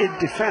position in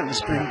defence,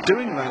 but in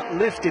doing that,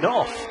 lifted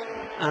off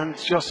and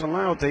just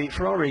allowed the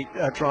Ferrari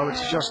driver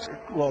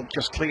to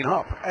just clean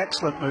up.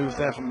 Excellent move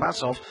there from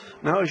Basov.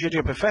 Now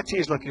Egidio Perfetti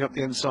is looking up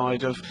the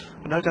inside of,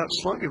 no doubt,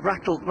 slightly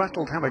rattled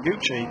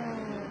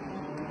Hamaguchi.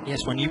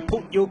 Yes, when you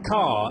put your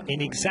car in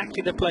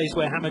exactly the place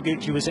where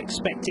Hamaguchi was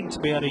expecting to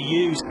be able to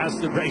use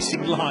as the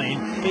racing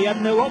line, he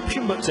had no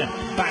option but to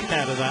back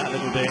out of that a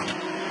little bit.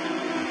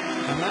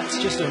 And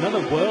that's just another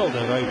world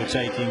of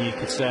overtaking, you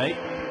could say.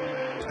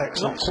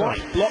 Excellent. Not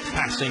quite block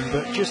passing,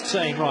 but just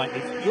saying, right,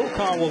 if your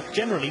car will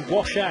generally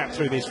wash out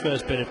through this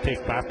first bit of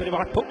Piff Paff, but if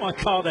I put my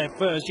car there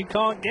first, you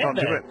can't get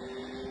there.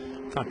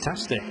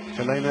 Fantastic.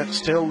 Delana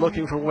still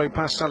looking for a way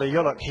past Sally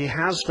Yolok. He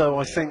has, though,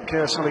 I think,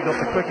 Sally got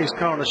the quickest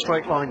car in a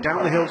straight line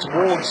down the hill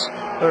towards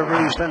Eau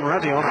Rouge, then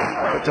Raidillon.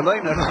 But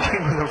Delana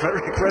looking with a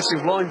very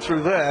aggressive line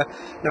through there.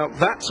 Now,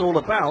 that's all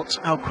about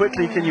how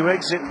quickly can you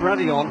exit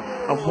Raidillon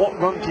and what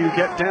run do you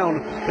get down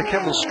the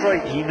Kemmel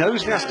Straight. He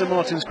knows the Aston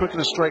Martin's quick in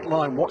a straight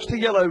line. Watch the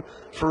yellow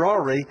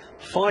Ferrari,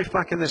 5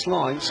 back in this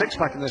line, 6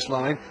 back in this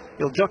line.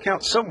 He'll duck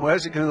out somewhere.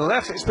 Is it going to the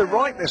left? It's the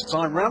right this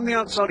time. Round the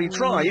outside he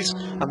tries,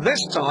 and this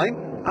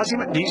time,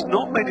 he's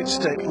not made it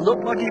stick.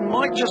 Looked like he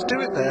might just do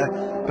it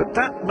there, but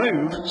that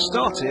move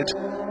started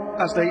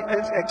as they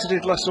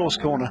exited La Source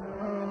corner.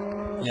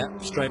 Yeah,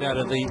 straight out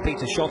of the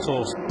Peter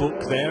Schottor's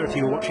book there, if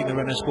you were watching the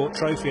Renault Sport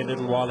Trophy a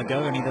little while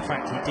ago, only the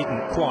fact he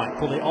didn't quite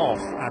pull it off,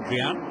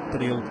 Adrian,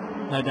 but he'll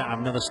no doubt have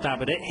another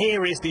stab at it.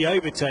 Here is the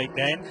overtake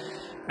then,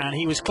 and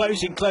he was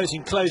closing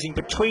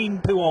between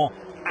Pouhon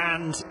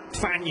and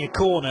Fagnes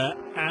corner,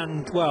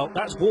 and well,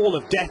 that's wall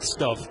of death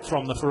stuff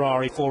from the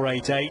Ferrari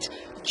 488.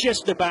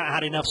 Just about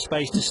had enough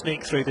space to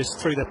sneak through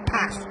the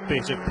path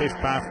bit of Piff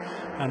Paff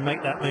and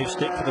make that move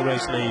stick for the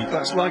race lead.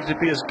 That's likely to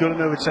be as good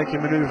an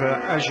overtaking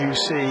manoeuvre as you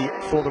see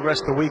for the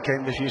rest of the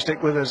weekend if you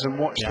stick with us and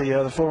watch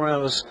the 4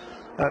 hours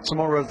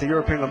tomorrow of the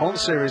European Le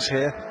Mans Series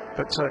here.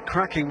 But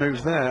cracking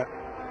move there.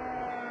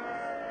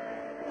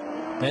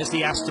 There's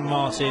the Aston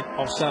Martin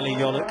of Sally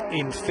Yolok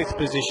in 5th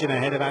position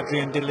ahead of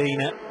Adrian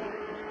Delina.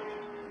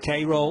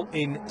 K-Roll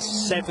in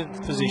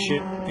 7th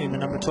position in the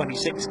number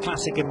 26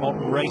 Classic and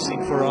Modern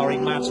Racing Ferrari.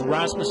 Mads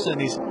Rasmussen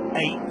is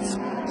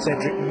 8th.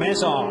 Cedric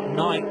Mezar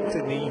 9th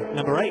in the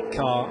number 8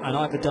 car, and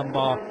Ivor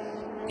Dunbar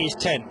is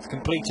 10th,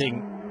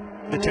 completing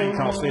the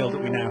 10-car field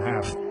that we now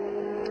have.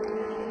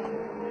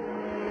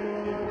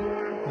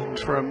 And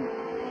from,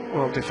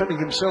 well, defending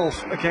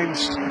himself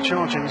against a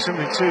charging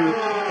 72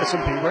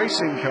 SMP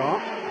racing car,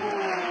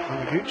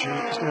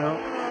 Hamaguchi is now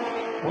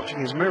watching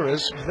his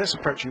mirrors. This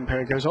approaching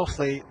pair goes off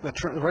the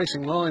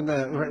racing line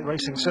there, the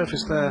racing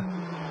surface there,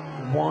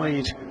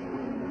 wide.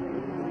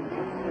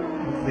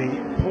 The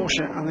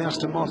Porsche and the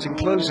Aston Martin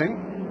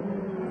closing.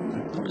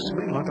 It looks to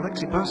me like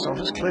Alexei Basov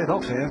has cleared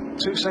off here.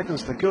 2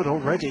 seconds to good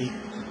already.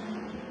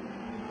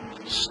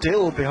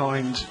 Still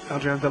behind,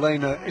 Adrian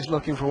Delena is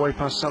looking for a way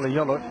past Sally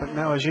Yolok, but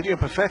now Egidio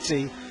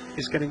Perfetti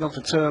is getting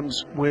onto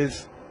terms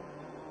with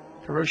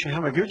Hiroshi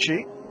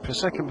Hamaguchi for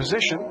second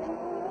position.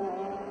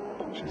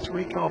 It's a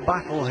 3-car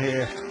battle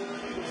here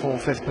for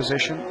 5th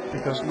position,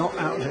 because not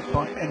out of it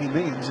by any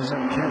means is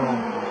Ed Carroll.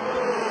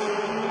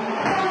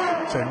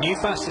 So new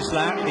fastest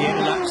lap, the end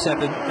of lap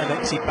 7,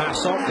 Alexei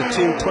Basov, the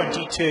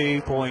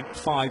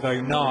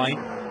 2:22.509,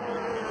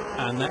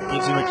 and that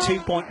gives him a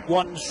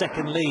 2.1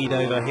 second lead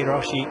over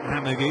Hiroshi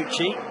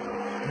Hamaguchi.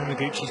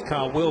 Hamaguchi's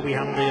car will be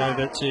handed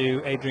over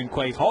to Adrian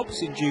Quaive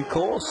Hobbs in due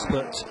course,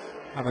 but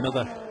have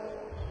another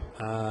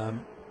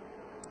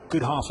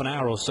good half an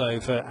hour or so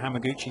for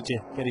Hamaguchi to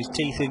get his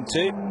teeth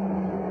into.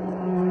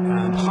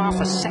 And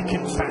half a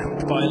second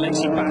found by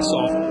Alexei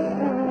Basov.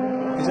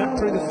 Is that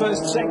through the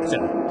first sector?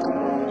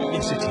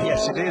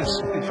 Yes, it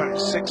is. In fact,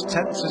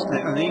 6/10, isn't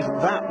it? And even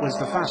that was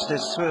the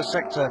fastest first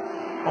sector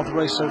of the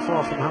race so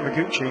far from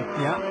Hamaguchi.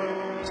 Yeah.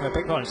 So a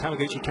big one. It's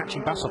Hamaguchi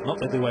catching Basov, not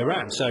the other way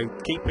around. So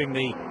keeping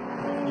the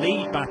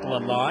lead battle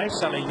alive.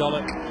 Sally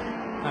Yolok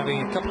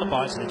having a couple of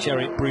bites of the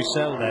cherry at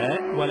Bruxelles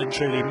there, well and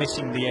truly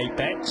missing the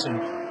apex,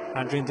 and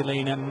Adrian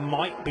Delena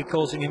might be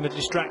causing him a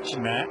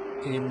distraction there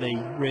in the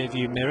rear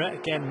view mirror.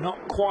 Again, not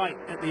quite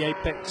at the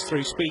apex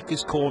through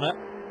Speaker's Corner.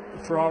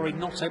 Ferrari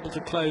not able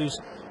to close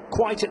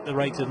quite at the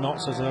rate of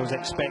knots as I was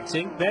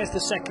expecting. There's the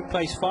second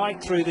place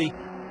fight through the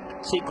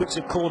sequence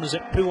of corners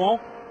at Pouhon,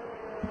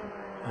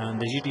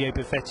 and Egidio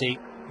Perfetti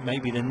may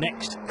be the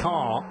next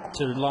car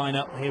to line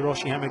up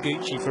Hiroshi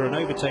Hamaguchi for an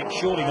overtake,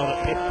 surely not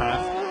at pit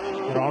path.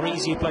 There are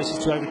easier places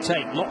to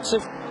overtake. Lots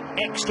of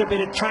extra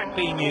bit of track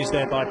being used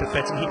there by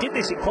Perfetti. He did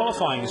this in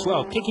qualifying as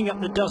well, kicking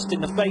up the dust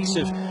in the face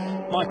of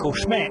Michael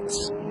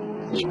Schmetz.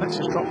 Schmetz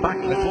has dropped back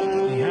a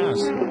little. He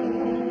has.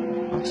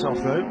 That's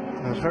off though.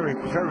 A very,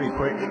 very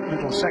quick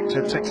middle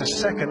sector. Takes a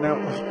second out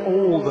of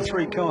all the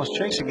 3 cars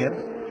chasing him.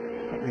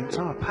 The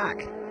entire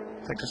pack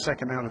takes a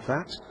second out of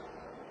that.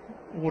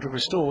 Order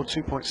restored,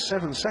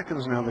 2.7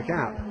 seconds now the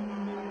gap.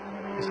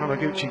 As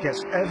Hamaguchi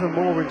gets ever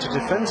more into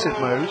defensive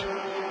mode.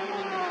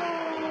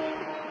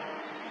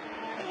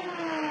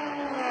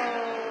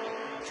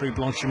 Through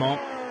Blanchimont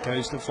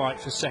goes the fight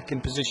for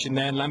second position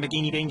there.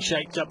 Lamborghini being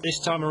shaped up this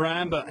time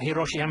around, but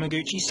Hiroshi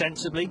Hamaguchi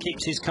sensibly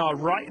keeps his car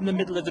right in the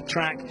middle of the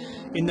track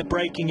in the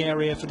braking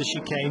area for the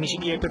chicane.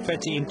 Egidio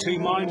Perfetti in 2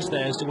 minds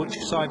there as to which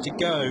side to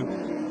go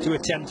to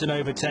attempt an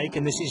overtake,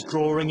 and this is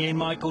drawing in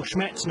Michael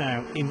Schmetz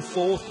now in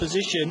 4th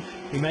position.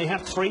 We may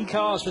have 3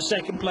 cars for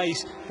second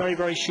place very,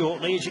 very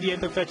shortly. Egidio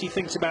Perfetti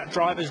thinks about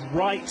drivers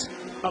right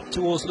up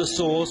towards La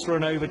Source for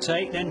an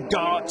overtake, then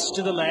darts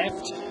to the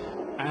left.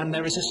 And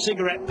there is a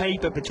cigarette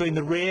paper between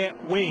the rear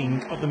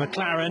wing of the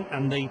McLaren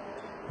and the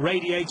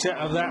radiator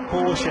of that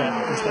Porsche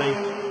as they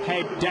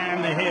head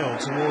down the hill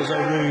towards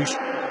Eau Rouge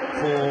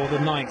for the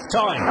 9th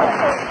time.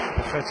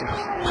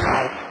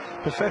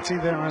 Perfetti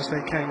there as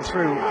they came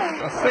through,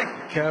 I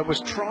think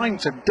was trying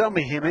to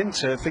dummy him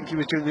into, I think he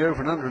was doing the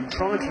over and under, and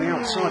tried from the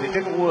outside. It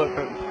didn't work,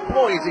 but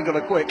boy, has he got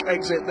a quick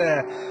exit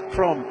there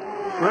from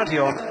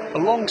Raidillon.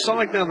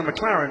 Alongside now the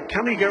McLaren.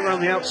 Can he go around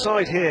the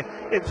outside here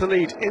into the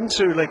lead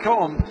into Les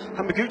Combes?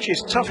 Hamaguchi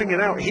is toughing it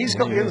out. He's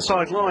got the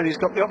inside line, he's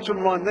got the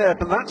optimum line there,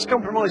 but that's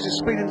compromised his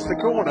speed into the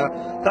corner.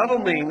 That'll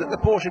mean that the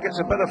Porsche gets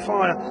a better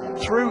fire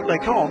through Les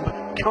Combes.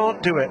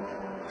 Can't do it.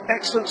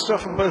 Excellent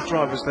stuff from both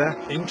drivers there.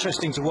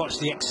 Interesting to watch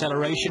the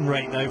acceleration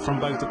rate though from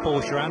both the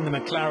Porsche and the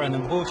McLaren,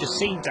 and Porsche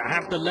seemed to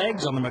have the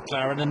legs on the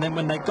McLaren, and then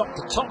when they got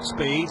to top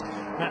speed,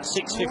 that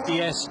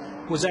 650S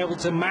was able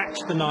to match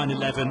the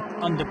 911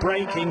 under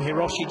braking.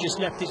 Hiroshi just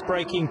left his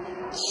braking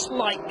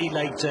slightly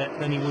later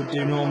than he would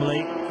do normally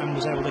and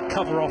was able to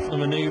cover off the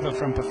manoeuvre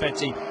from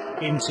Perfetti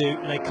into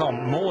Les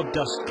Combes. More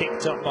dust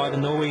kicked up by the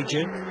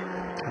Norwegian.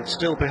 And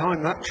still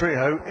behind that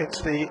trio,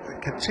 it's the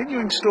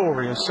continuing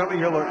story of Sally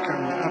Yolok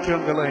and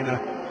Adrian Delena.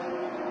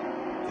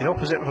 The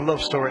opposite of a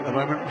love story at the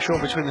moment, I'm sure,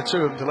 between the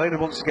two of them. Delena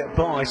wants to get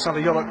by,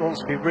 Sally Yolok wants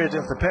to be rid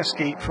of the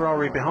pesky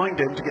Ferrari behind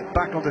him to get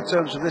back onto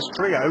terms with this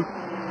trio.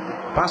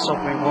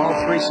 Basov, meanwhile,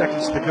 3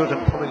 seconds to good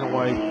and pulling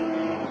away.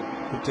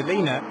 With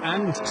Delena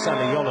and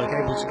Sally Yolok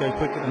able to go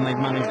quicker than they've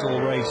managed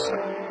all race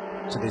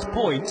to this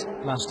point.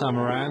 Last time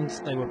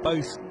around, they were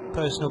both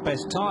personal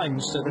best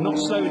times, so they're not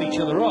slowing each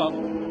other up.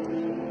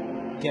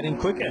 Getting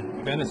quicker,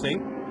 if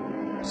anything.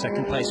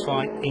 Second place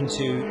fight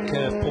into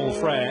Curve Paul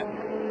Frere.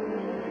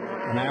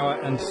 1 hour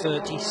and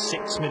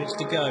 36 minutes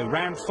to go.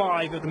 Round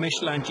 5 of the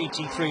Michelin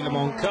GT3 Le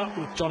Mans Cup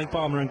with Johnny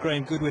Palmer and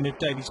Graham Goodwin of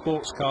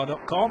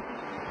dailysportscar.com.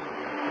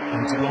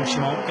 And to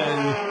Blanchimont go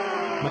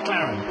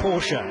McLaren,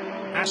 Porsche,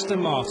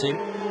 Aston Martin,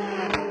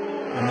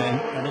 and then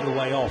a little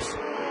way off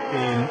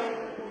in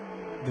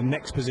the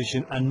next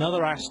position,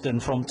 another Aston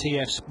from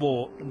TF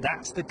Sport.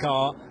 That's the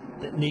car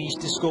that needs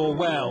to score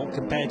well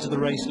compared to the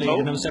race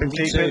leader, number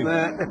 72. Deep in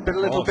there. They've been a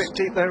little bit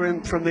deep there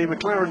from the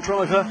McLaren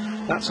driver.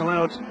 That's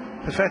allowed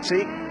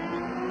Perfetti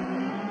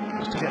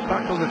just to get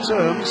back on the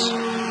terms.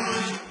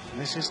 And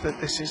this is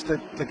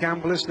the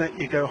gamble, isn't it?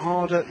 You go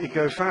harder, you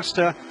go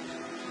faster.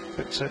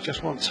 But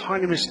just one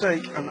tiny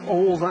mistake and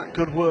all that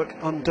good work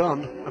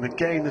undone. And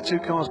again, the two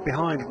cars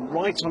behind,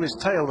 right on his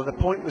tail at the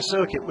point in the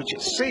circuit, which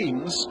it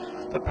seems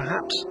that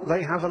perhaps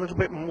they have a little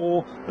bit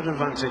more of an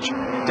advantage.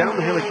 Down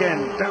the hill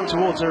again, down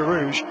towards Eau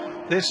Rouge.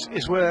 This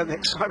is where the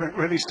excitement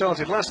really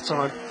started last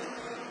time.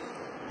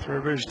 Through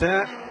Eau Rouge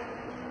there.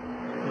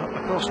 Up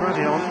across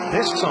Raidillon.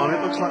 This time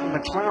it looks like the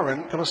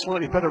McLaren got a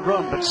slightly better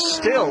run, but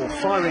still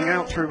firing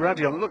out through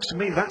Raidillon. It looks to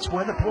me that's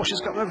where the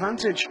Porsche's got an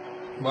advantage.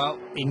 Well,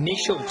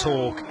 initial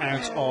talk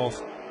out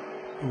of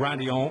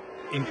Raidillon,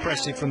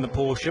 impressive from the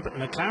Porsche, but the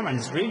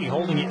McLaren's really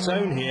holding its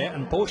own here,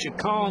 and Porsche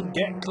can't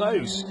get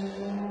close.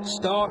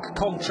 Stark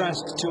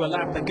contrast to a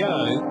lap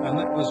ago, and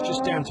that was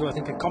just down to, I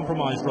think, a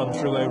compromise run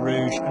through Eau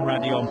Rouge and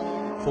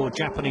Raidillon for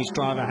Japanese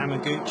driver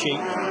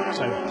Hamaguchi.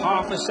 So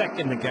half a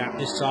second the gap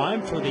this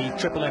time for the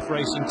Triple F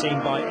Racing team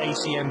by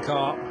ACM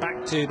car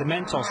back to the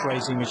Mentos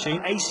Racing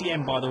machine.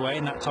 ACM, by the way,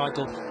 in that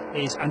title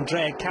is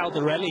Andrea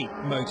Caldarelli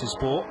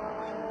Motorsport,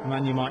 a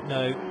man you might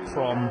know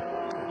from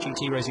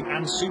GT Racing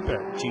and Super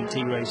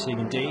GT Racing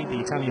indeed.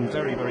 The Italian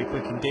very, very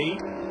quick indeed.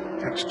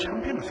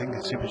 Ex-champion, I think,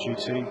 at Super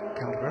GT,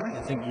 Caldarelli.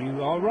 I think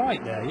you are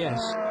right there,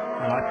 yes.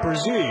 And I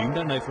presume,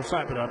 don't know for a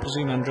fact, but I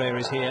presume Andrea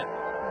is here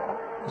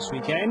this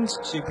weekend.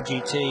 Super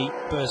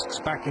GT bursts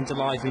back into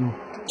life in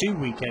 2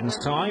 weekends'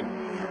 time.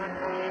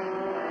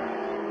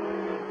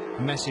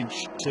 A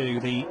message to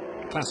the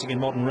classic and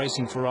modern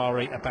racing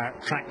Ferrari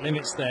about track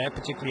limits there,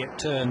 particularly at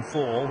turn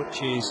 4,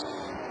 which is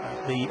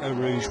the Eau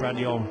Rouge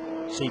Raidillon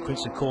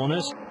sequence of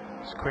corners.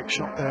 It's a quick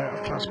shot there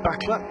of Klaus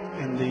Bachler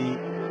in the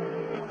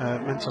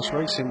Mentos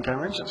Racing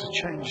garage. That's a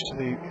change to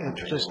the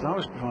list I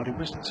was provided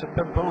with. It said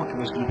Ben Barker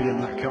was going to be in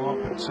that car,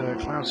 but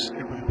Klaus,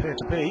 it would appear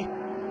to be.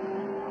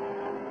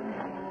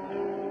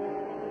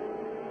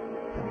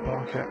 Ben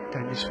Barker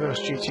getting his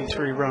first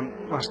GT3 run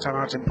last time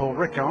out in Paul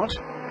Ricard.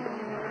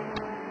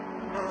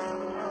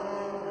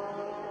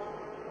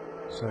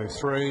 So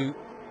through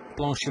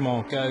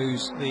Blanchimont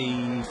goes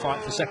the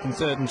fight for second,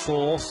 third and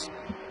fourth.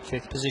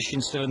 Fifth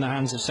position still in the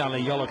hands of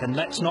Sally Yolok. And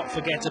let's not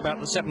forget about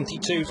the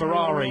 72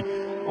 Ferrari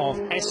of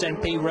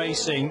SMP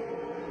Racing.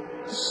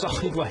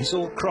 Sideways,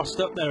 all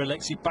crossed up there,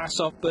 Alexei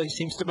Basov, but he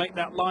seems to make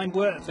that line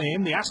work for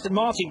him. The Aston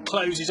Martin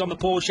closes on the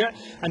Porsche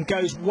and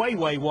goes way,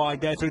 way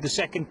wide there through the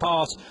second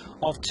part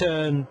of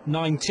turn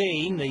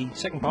 19, the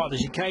second part of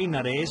the chicane,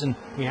 that is. And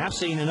we have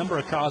seen a number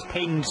of cars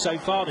pinged so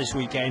far this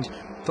weekend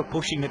for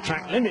pushing the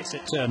track limits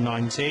at turn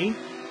 19.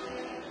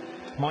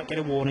 Might get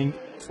a warning,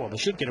 well, they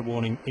should get a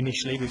warning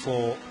initially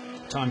before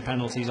time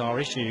penalties are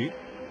issued.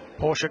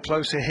 Porsche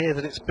closer here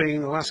than it's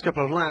been the last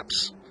couple of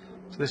laps.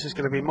 So this is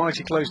going to be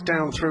mighty close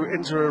down through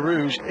into Eau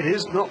Rouge.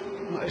 It's not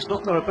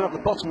about the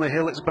bottom of the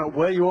hill, it's about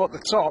where you are at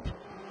the top.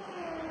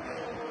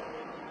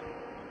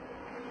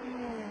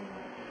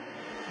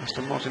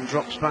 Aston Martin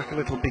drops back a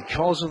little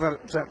because of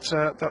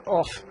that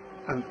off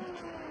and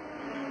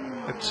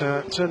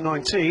at turn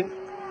 19.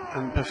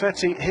 And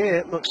Perfetti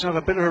here looks to have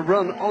a bit of a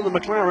run on the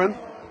McLaren.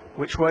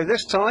 Which way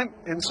this time?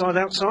 Inside,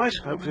 outside?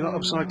 Hopefully not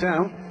upside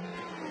down.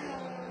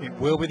 It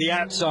will be the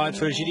outside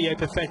for Egidio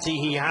Perfetti.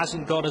 He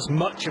hasn't got as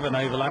much of an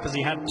overlap as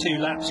he had 2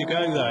 laps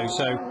ago, though.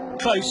 So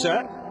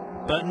closer,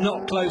 but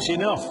not close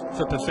enough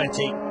for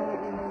Perfetti.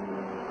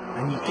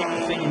 And you get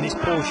the feeling this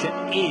Porsche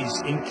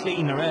is in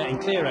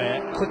clear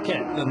air,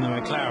 quicker than the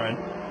McLaren.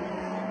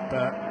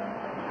 But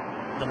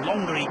the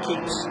longer he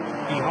keeps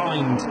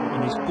behind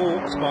and is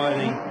balked by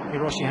the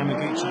Hiroshi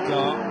Hamaguchi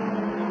car,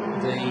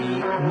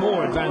 the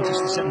more advantage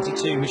the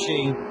 72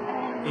 machine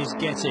is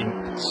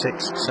getting.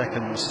 6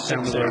 seconds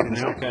down the road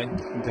now. Okay.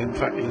 And in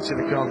fact, you can see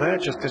the car there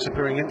just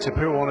disappearing into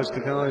Pouhon as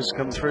the guys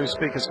come through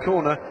Speaker's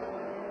Corner.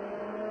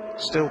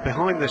 Still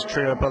behind this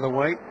trio, by the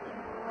way.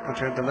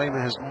 Adrian De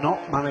Lema has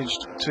not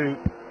managed to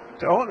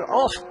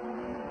off.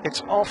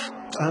 It's off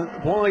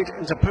and wide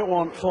into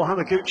Pouhon for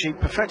Hamaguchi.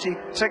 Perfetti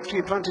takes the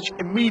advantage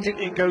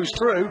immediately and goes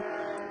through.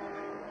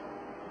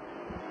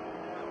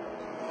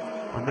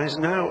 And there's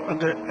now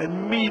under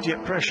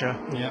immediate pressure,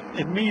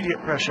 immediate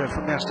pressure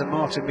from the Aston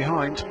Martin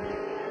behind.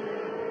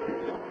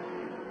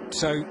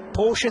 So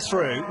Porsche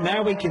through.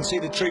 Now we can see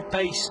the true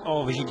pace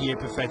of Egidio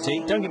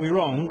Perfetti. Don't get me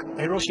wrong,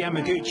 Hiroshi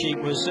Hamaguchi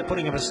was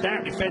putting up a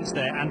stout defence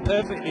there and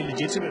perfectly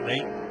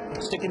legitimately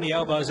sticking the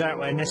elbows out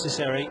where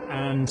necessary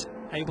and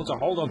able to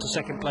hold on to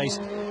second place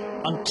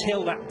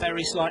until that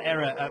very slight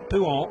error at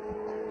Pouhon.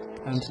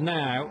 And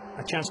now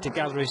a chance to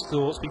gather his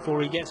thoughts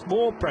before he gets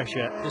more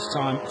pressure, this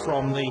time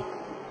from the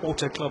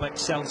Auto Club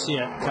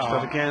Excelsior car.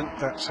 But again,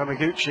 that's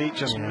Hamaguchi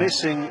just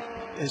missing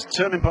his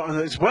turning point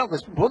as well. I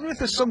wonder if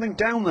there's something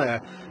down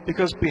there,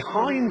 because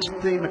behind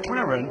the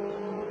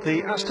McLaren,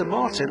 the Aston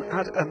Martin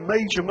had a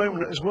major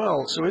moment as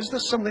well. So is there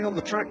something on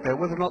the track there,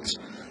 whether or not it's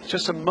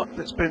just a muck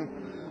that's been...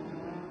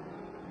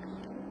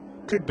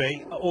 Could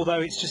be, although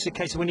it's just a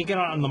case of when you get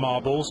out on the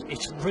marbles,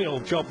 it's a real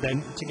job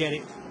then to get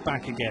it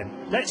back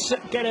again. Let's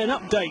get an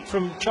update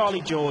from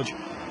Charlie George,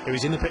 who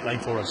is in the pit lane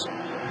for us.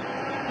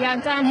 Yeah,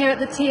 I'm down here at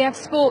the TF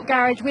Sport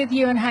Garage with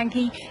Ewan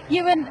Hankey.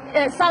 Ewan,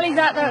 Sally's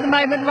out there at the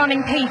moment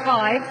running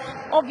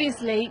P5.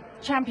 Obviously,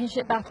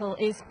 championship battle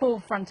is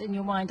forefront in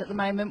your mind at the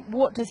moment.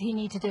 What does he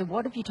need to do?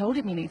 What have you told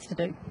him he needs to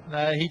do?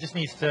 He just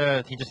needs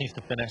to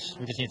finish.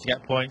 We just need to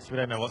get points. We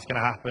don't know what's going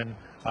to happen.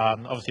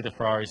 Obviously, the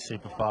Ferrari's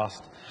super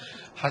fast.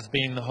 Has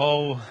been the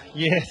whole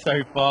year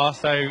so far.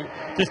 So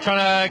just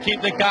trying to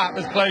keep the gap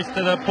as close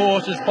to the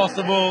Porsche as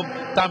possible.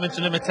 Damage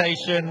and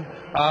limitation.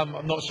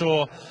 I'm not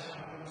sure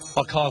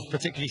our car's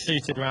particularly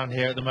suited around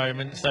here at the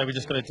moment. So we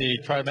just got to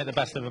try to make the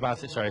best of a bad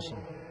situation.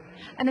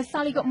 And has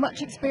Sally got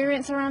much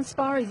experience around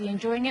Spa? Is he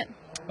enjoying it?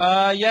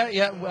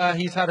 Yeah.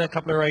 He's had a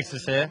couple of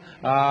races here.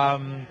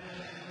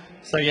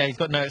 So yeah, he's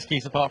got no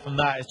excuse apart from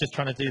that. It's just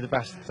trying to do the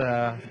best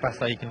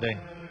that he can do.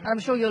 I'm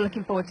sure you're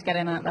looking forward to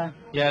getting out there.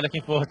 Yeah,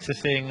 looking forward to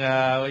seeing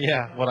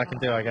what I can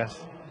do, I guess.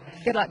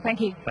 Good luck.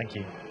 Thank you. Thank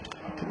you.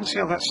 Didn't see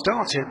how that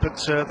started, but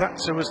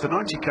that was the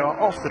 90 car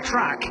off the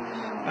track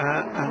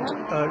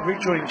and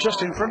rejoining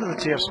just in front of the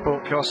TF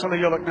Sport car. Sally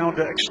Yolok now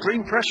under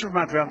extreme pressure from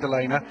Adrian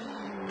Delena.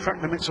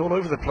 Track limits all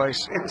over the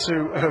place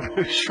into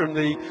Rouge from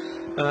the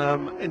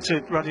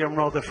into Radeon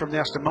rather from the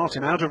Aston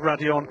Martin, out of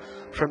Radeon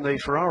from the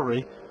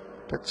Ferrari.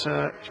 But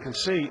you can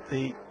see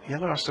the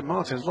yellow Aston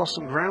Martin has lost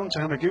some ground to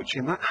Hamaguchi,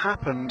 and that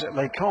happened at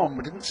Les Combes.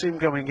 I didn't see him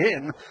going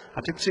in.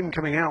 I did see him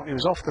coming out. He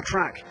was off the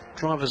track.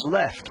 Drivers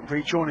left,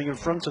 rejoining in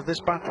front of this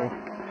battle.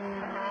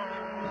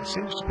 It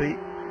seems to be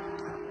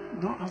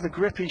not have the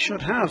grip he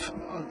should have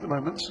at the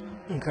moment.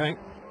 Okay.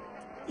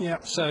 Yeah,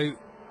 so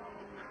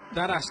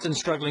that Aston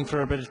struggling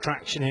for a bit of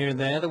traction here and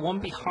there. The one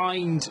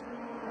behind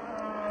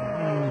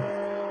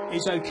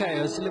is okay.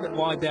 It's a little bit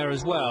wide there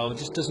as well. It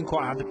just doesn't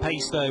quite have the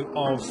pace, though,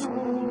 of,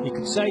 you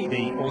could say,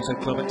 the Auto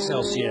Club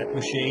Excelsior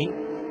machine.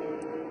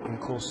 And, of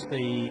course,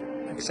 the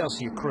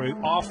Excelsior crew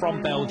are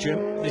from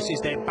Belgium. This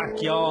is their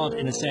backyard,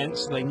 in a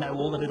sense. They know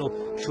all the little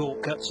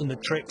shortcuts and the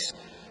tricks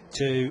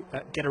to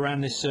get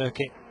around this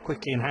circuit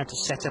quickly and how to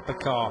set up a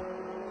car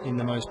in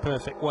the most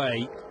perfect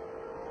way.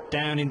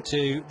 Down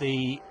into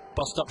the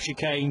bus-stop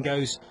chicane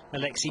goes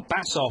Alexei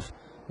Basov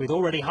with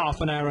already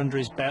half an hour under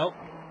his belt.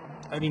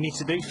 Only needs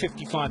to do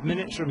 55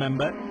 minutes,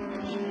 remember,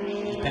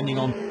 depending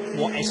on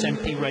what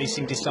SMP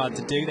Racing decide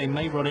to do. They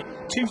may run it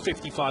to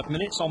 55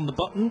 minutes on the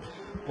button,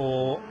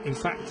 or in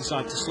fact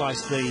decide to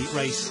slice the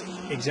race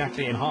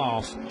exactly in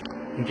half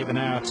and give an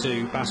hour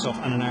to Basov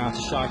and an hour to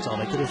Scheitel.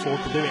 They could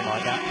afford to do it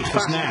like that,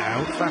 because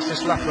now the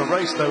fastest lap of the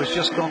race, though, has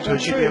just gone to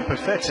Giulio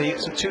Perfetti.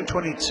 It's a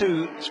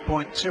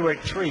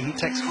 2:22.283. He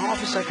takes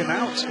half a second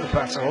out of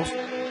Basov,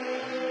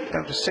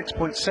 down to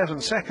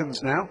 6.7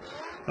 seconds now.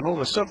 And all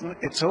of a sudden,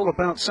 it's all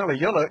about Sally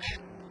Yolok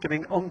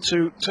getting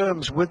onto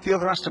terms with the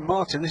other Aston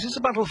Martin. This is a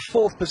battle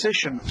for 4th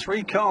position.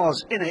 3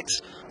 cars in it,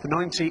 the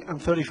 90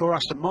 and 34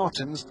 Aston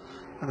Martins,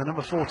 and the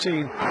number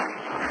 14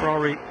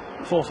 Ferrari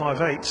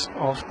 458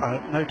 of,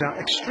 no doubt,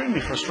 extremely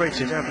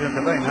frustrated Adrian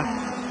Delena.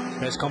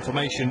 There's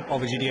confirmation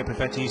of Egidio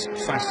Perfetti's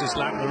fastest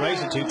lap of the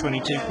race at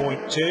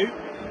 2:22.2.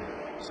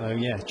 So,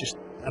 yeah, just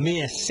a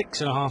mere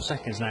 6.5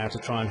 seconds now to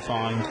try and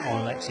find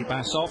on Alexei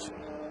Basov,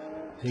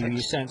 who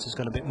you sense has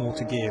got a bit more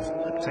to give.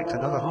 Takes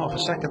another half a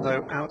second,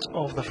 though, out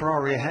of the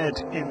Ferrari ahead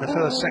in the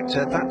first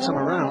sector that time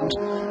around.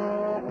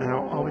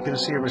 Now, are we going to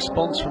see a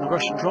response from the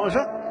Russian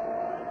driver?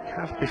 We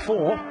have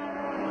before,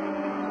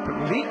 but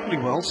we've equally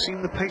well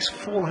seen the pace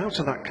fall out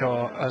of that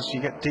car as you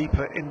get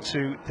deeper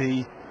into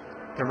the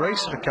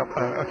race at a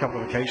couple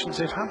of occasions.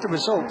 They've had the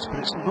results, but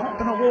it's not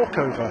been a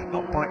walkover,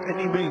 not by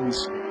any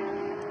means.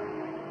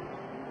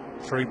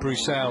 Through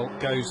Bruxelles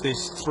goes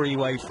this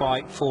three-way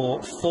fight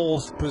for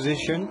 4th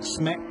position.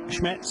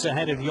 Schmetz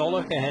ahead of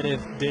Yolok, ahead of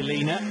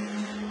Delena.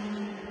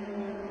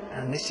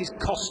 And this is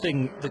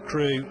costing the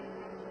crew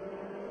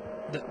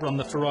that run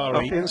the Ferrari.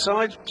 Up the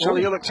inside,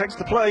 Charlie Yolok takes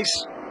the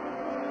place.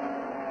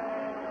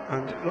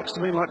 And it looks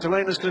to me like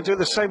Delena's going to do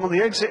the same on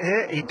the exit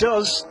here. He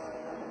does.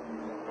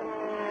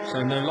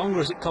 So no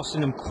longer is it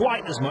costing them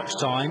quite as much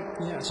time.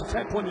 Yeah, it's a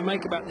fair point you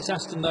make about this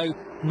Aston, though,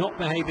 not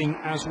behaving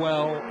as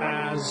well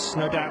as,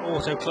 no doubt,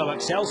 Auto Club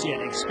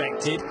Excelsior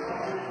expected.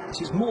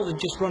 Which is more than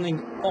just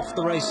running off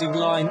the racing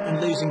line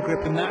and losing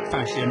grip in that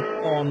fashion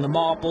on the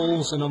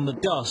marbles and on the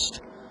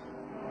dust.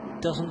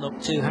 Doesn't look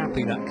too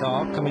happy, that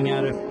car, coming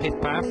out of pit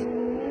path.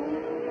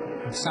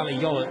 And Sally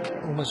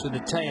Yolok, almost with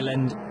the tail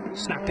end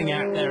snapping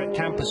out there at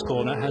Campus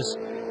Corner, has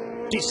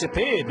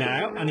disappeared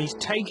now, and he's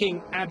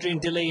taking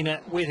Adrian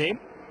Delena with him.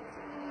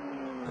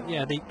 But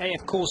yeah, the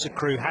AF Corsa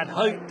crew had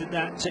hoped that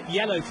that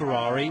yellow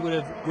Ferrari would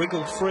have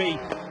wriggled free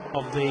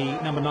of the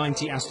number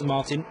 90 Aston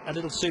Martin a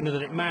little sooner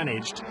than it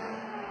managed.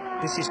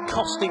 This is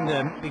costing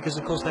them because,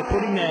 of course, they're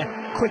putting their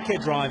quicker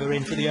driver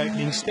in for the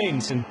opening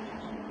stint, and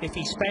if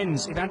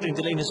Adrian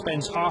Delena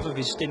spends half of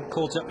his stint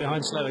caught up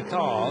behind slower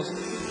cars,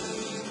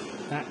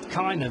 that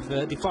kind of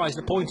defies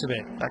the point of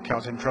it. That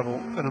car's in trouble.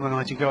 The number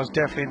 90 car's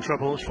definitely in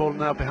trouble. It's fallen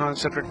now behind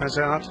Cedric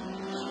Mazard.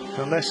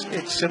 Unless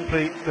it's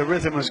simply the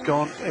rhythm has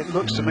gone, it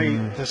looks to me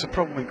there's a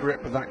problem with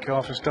grip with that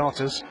car for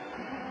starters.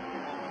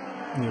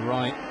 You're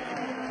right.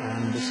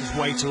 And this is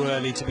way too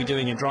early to be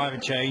doing a driver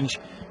change.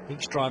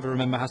 Each driver,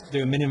 remember, has to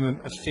do a minimum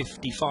of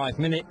 55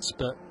 minutes,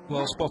 but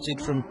well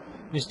spotted from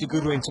Mr.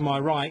 Goodwin to my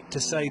right to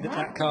say that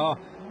that car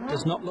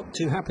does not look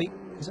too happy.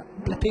 Is that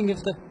blipping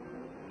of the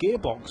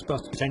gearbox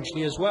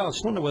potentially as well? I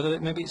just wonder whether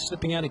maybe it's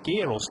slipping out of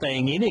gear or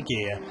staying in a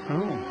gear.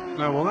 Oh,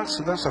 no, well, that's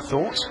a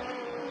thought.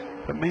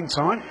 But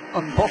meantime,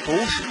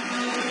 unbottled.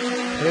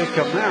 Here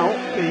come now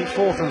the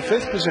 4th and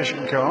 5th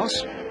position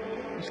cars.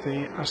 As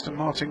the Aston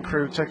Martin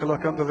crew take a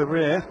look under the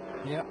rear.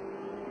 Yep.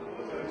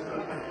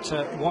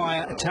 That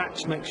wire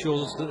attached makes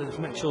sure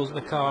that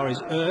the car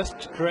is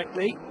earthed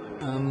correctly.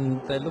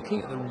 They're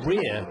looking at the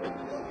rear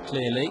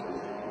clearly.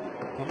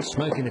 Not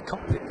smoke in the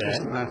cockpit there.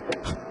 Isn't there?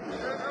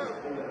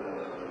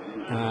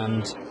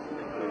 And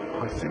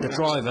I think the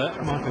driver,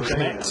 Michael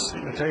Schmetz.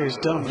 The day is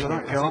done for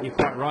that I car. think you're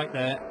quite right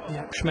there.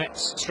 Yeah,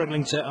 Schmetz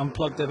struggling to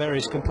unplug the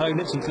various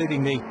components,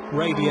 including the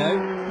radio,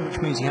 which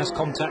means he has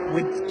contact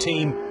with the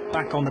team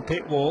back on the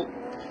pit wall.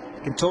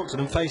 He can talk to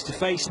them face to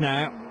face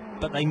now,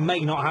 but they may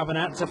not have an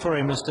answer for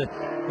him as to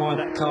why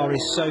that car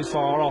is so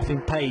far off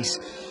in pace.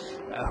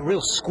 A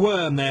real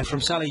squirm there from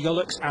Sally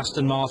Yoluk's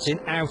Aston Martin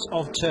out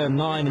of turn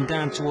 9 and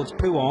down towards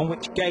Pouhon,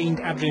 which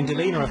gained Adrian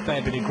Delina a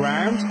fair bit of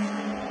ground.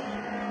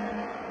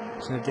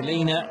 So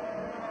Delina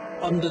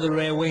under the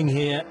rear wing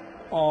here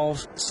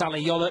of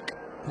Sally Yoluk.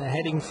 They're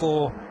heading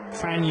for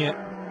Fagnes.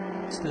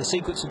 It's the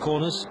sequence of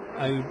corners,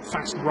 a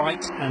fast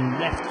right and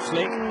left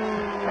flick.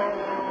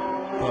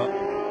 But,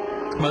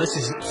 well, this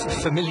is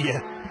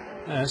familiar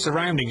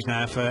surroundings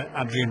now for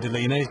Adrian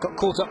Delina. He's got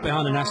caught up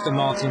behind an Aston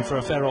Martin for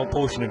a fair old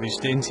portion of his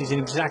stint. He's in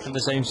exactly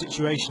the same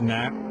situation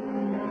now,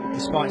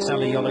 despite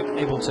Sally Yoluk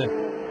able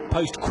to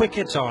post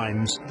quicker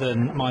times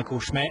than Michael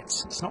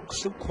Schmetz. It's not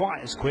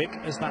quite as quick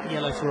as that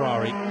yellow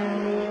Ferrari.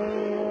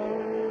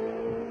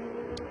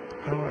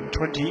 Oh, and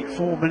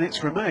 24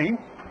 minutes remain.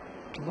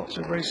 Lots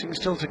of racing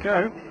still to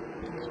go.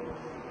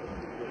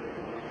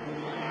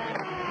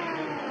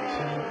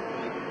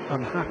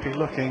 Unhappy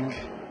looking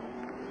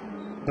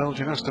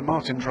Belgian Aston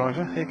Martin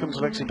driver. Here comes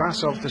Alexei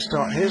Basov to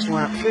start his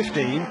lap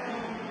 15.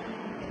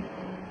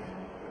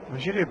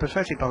 Giulio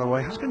Perfetti, by the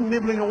way, has been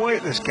nibbling away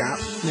at this gap.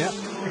 Yeah.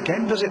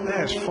 Again does it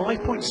there. It's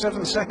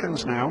 5.7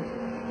 seconds now.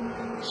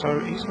 So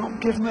he's not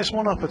given this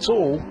one up at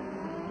all.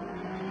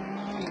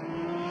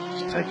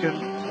 He's taken,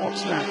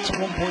 what's that,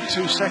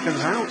 1.2 seconds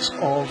out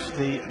of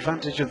the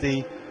advantage of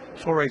the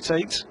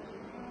 488.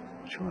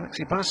 Sure,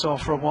 Alexei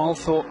Basov for a while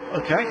thought,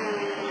 okay,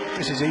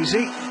 this is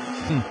easy.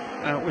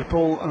 We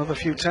pull another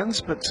few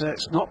tenths, but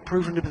it's not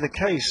proven to be the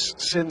case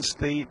since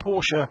the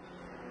Porsche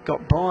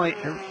got by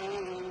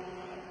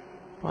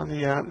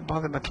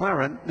the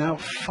McLaren. Now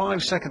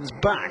 5 seconds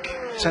back,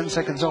 10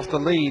 seconds off the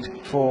lead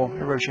for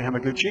Hiroshi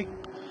Hamaguchi.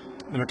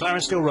 The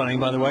McLaren's still running,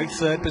 by the way.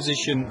 3rd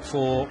position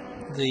for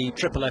the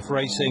Triple F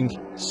Racing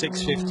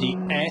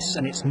 650S,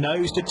 and it's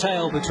nose to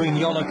tail between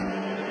Yoluk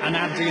and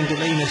Adrian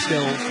Delina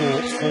still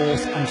for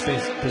 4th and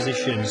 5th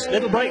positions.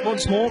 Little break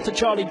once more to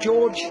Charlie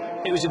George.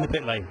 It was in the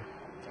pit lane.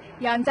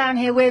 Yeah, I'm down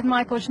here with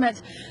Michael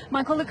Schmetz.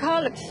 Michael, the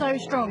car looked so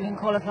strong in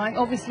qualifying.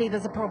 Obviously,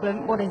 there's a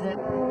problem. What is it?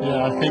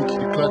 Yeah, I think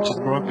the clutch is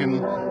broken.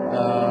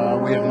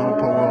 We have no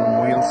power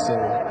on wheels, so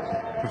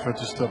prefer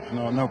to stop.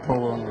 No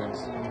power on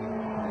wheels.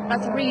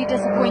 That's really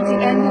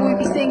disappointing. And will we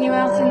be seeing you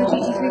out in the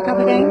GT3 Cup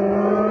again?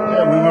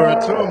 Yeah, we were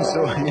at home,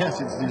 so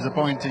yes, it's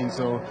disappointing.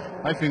 So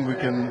I think we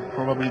can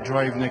probably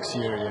drive next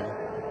year.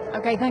 Yeah.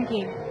 Okay, thank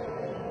you.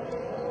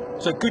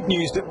 So good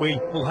news that we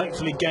will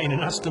hopefully gain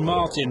an Aston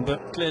Martin,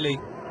 but clearly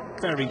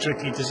very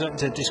tricky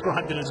to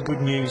describe it as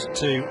good news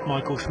to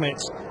Michael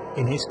Schmetz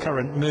in his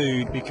current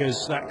mood,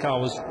 because that car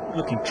was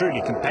looking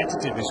truly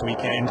competitive this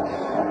weekend.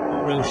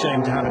 A real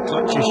shame to have a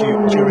clutch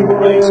issue during the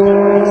race, but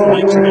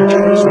it's the nature of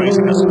endurance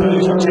racing, I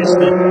suppose. You test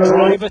the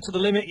driver to the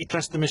limit, you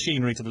test the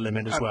machinery to the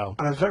limit as well.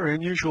 And a very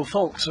unusual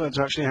fault to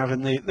actually have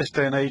in this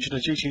day and age in a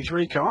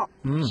GT3 car.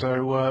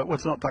 So whether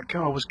or not that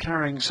car was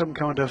carrying some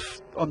kind of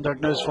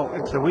undiagnosed fault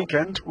into the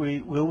weekend,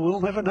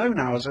 we'll never know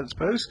now, as I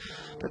suppose.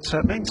 But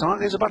meantime,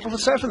 there's a battle for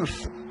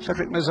 7th.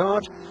 Cedric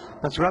Mazard,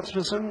 that's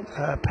Rasmussen,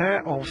 a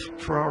pair of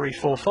Ferrari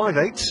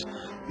 458s,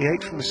 the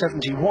 8 from the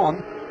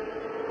 71.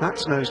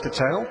 That's nose to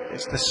tail.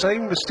 It's the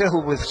same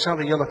still with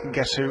Sally Yoluk and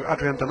guess who,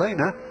 Adrian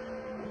Delina.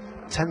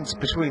 Tenths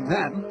between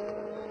them.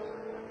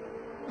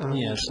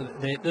 Yes,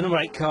 the number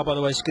 8 car, by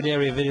the way,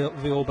 Scuderia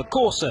Villorba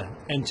Corsa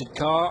entered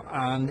car,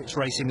 and it's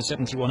racing the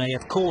 71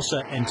 AF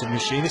Corsa entered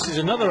machine. This is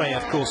another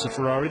AF Corsa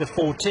Ferrari, the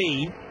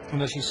 14,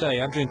 and as you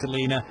say, Adrian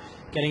Delina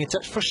getting a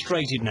touch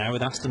frustrated now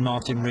with Aston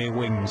Martin rear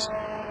wings.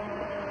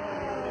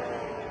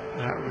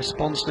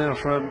 Response now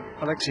from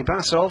Alexei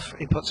Basov.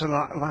 He puts a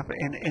lap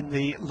in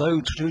the low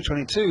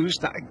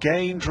 222s. That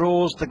again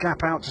draws the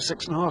gap out to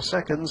 6.5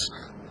 seconds.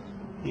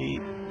 He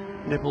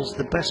nibbles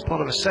the best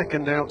part of a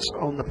second out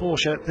on the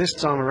Porsche this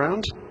time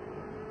around.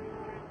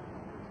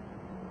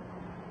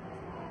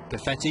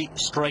 Perfetti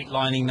straight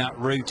lining that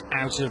route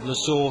out of La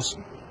Source,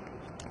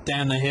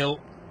 down the hill,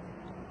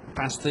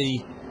 past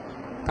the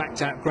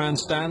packed out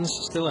grandstands.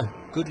 Still a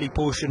goodly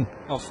portion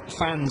of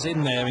fans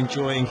in there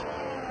enjoying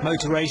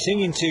motor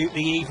racing into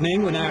the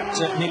evening. We're now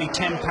at nearly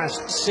 10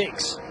 past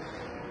 6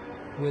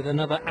 with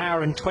another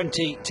hour and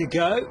 20 to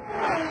go.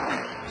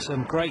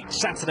 Some great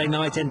Saturday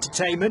night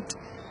entertainment,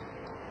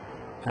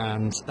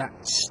 and that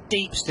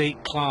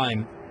steep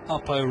climb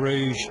up Eau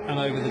Rouge and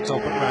over the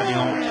top at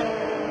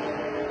Radiant.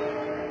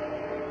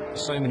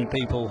 So many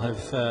people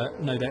have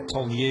no doubt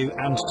told you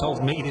and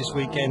told me this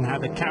weekend how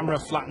the camera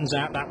flattens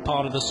out that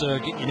part of the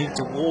circuit. You need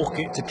to walk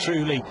it to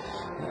truly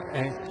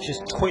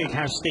just twig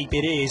how steep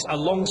it is.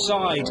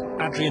 Alongside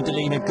Adrian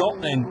Delina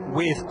got then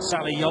with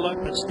Sally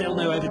Yolok, but still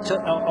no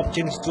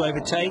opportunity to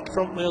overtake.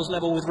 Front wheels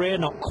level with rear,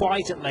 not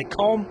quite at Les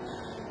Combes.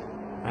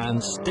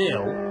 And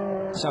still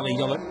Sally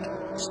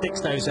Yolok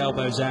sticks those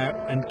elbows out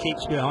and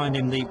keeps behind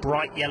him the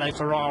bright yellow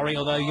Ferrari,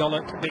 although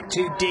Yolok a bit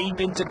too deep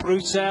into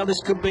Bruxelles.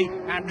 This could be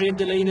Adrian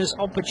Delina's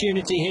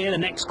opportunity here. The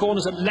next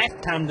corner's a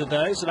left-hander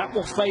though, so that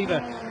will favour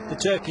the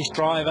Turkish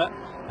driver,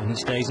 and he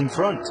stays in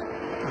front.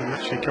 And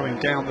actually coming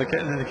down the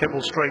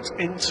Kemmel Straight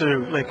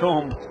into Les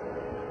Combes,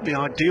 the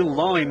ideal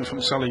line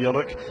from Sally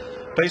Yolok.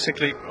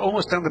 Basically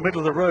almost down the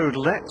middle of the road,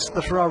 lets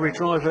the Ferrari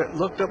driver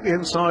look up the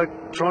inside,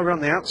 drive around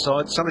the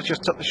outside. Sally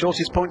just took the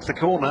shortest point to the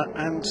corner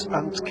and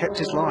kept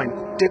his line.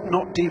 Did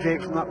not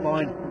deviate from that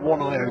line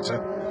one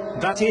iota.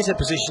 That is a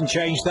position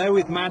change though,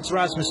 with Mads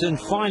Rasmussen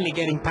finally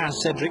getting past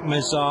Cedric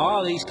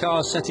Mazar. These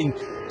cars setting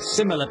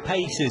similar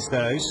paces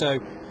though, so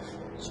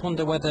just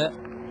wonder whether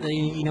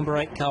the number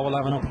 8 car will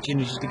have an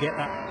opportunity to get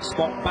that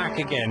spot back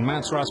again.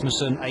 Mads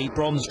Rasmussen, a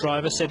bronze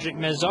driver, Cedric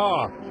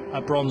Mazar,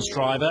 a bronze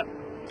driver.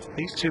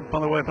 These two,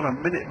 by the way, about a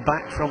minute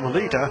back from the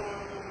leader.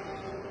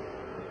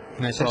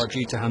 Mazar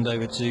due to hand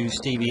over to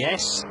Stevie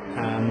S,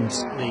 and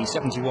the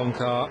 71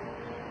 car.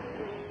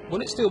 Will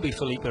it still be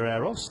Felipe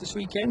Barreros this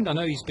weekend? I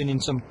know he's been in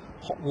some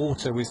hot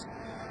water with,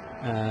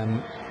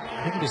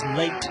 I think he was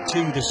late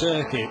to the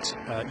circuit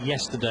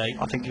yesterday.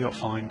 I think he got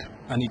fined.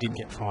 And he did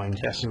get fined,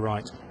 yes, you're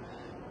right.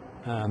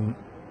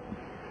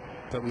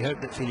 But we hope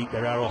that Felipe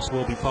Barreros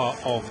will be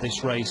part of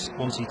this race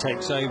once he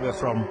takes over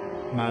from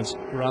Mads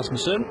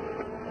Rasmussen.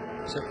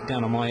 Certainly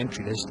down on my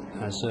entry list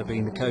as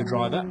being the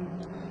co-driver.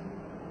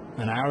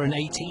 An hour and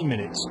 18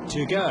 minutes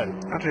to go.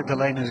 Adrian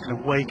Delana is going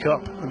to wake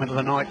up in the middle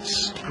of the night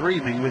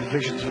screaming with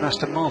visions of an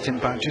Aston Martin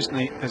badge, isn't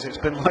he? As it's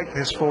been like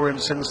this for him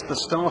since the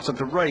start of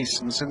the race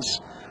and since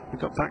we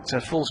got back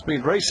to full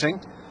speed racing.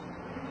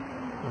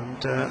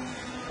 And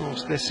of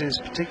course this is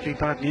particularly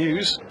bad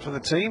news for the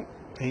team.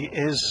 He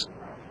is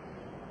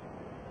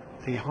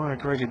the higher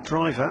graded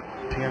driver.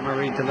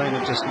 Pierre-Marie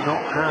Delana does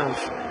not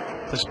have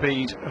the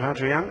speed of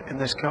Adrian in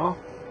this car,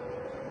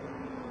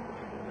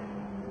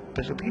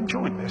 but he'll be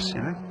enjoying this, you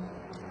know.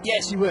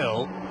 Yes, he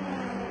will,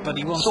 but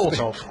he wants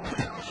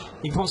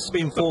he wants to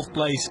be in 4th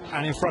place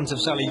and in front of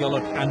Sally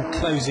Yolok and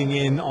closing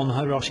in on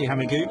Hiroshi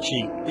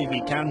Hamaguchi if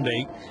he can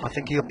be. I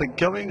think he'll be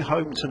going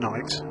home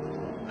tonight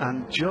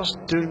and just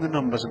doing the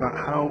numbers about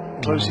how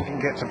close he can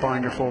get to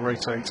buying a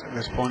 488 at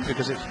this point,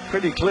 because it's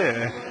pretty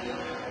clear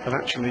that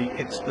actually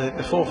it's the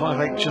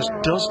 458 just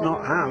does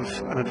not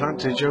have an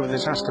advantage over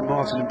this Aston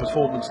Martin in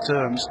performance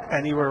terms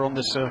anywhere on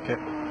this circuit.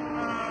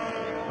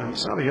 And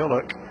Sally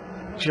Yolok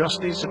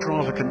just needs to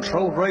drive a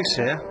controlled race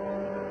here.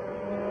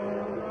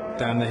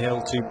 Down the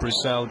hill to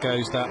Bruxelles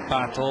goes that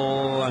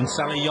battle, and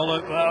Sally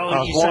Yolok,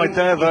 well, wide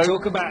there though. You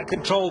talk about a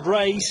controlled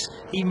race,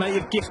 he may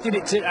have gifted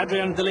it to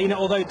Adrian Delina,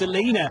 although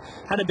Delina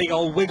had a big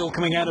old wiggle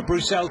coming out of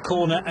Bruxelles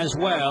corner as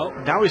well.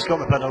 Now he's got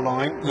the better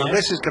line. Yes. Now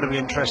this is going to be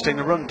interesting.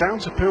 The run down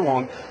to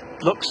Pouon,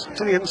 looks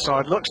to the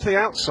inside, looks to the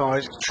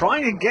outside,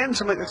 trying again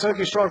to make the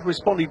Turkish driver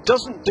respond. He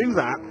doesn't do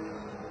that.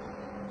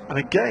 And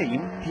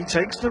again, he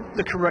takes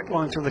the correct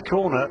line through the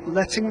corner,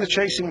 letting the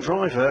chasing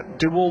driver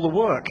do all the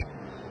work.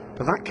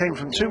 But that came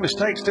from two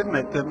mistakes, didn't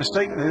it? The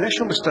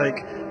initial mistake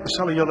was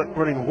Sally Yolok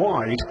running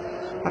wide.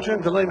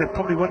 Adrian Delana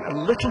probably went a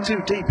little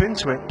too deep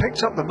into it,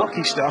 picked up the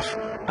mucky stuff,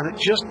 and it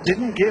just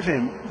didn't give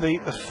him the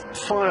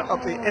fire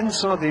up the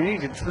inside that he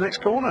needed to the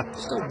next corner.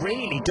 Still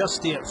really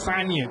dusty at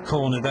Fagnes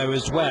corner though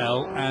as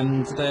well,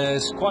 and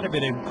there's quite a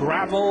bit of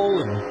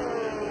gravel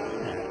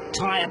and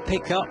tyre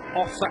pickup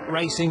off that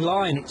racing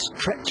line. It's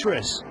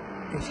treacherous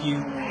if you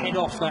head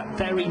off that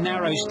very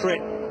narrow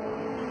strip,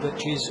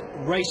 which is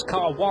race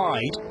car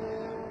wide.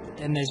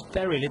 And there's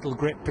very little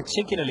grip,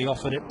 particularly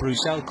offered at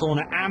Bruxelles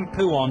corner and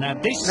Pouon. Now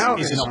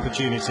this is an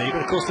opportunity,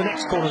 but of course the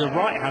next corner, the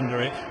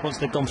right-hander, once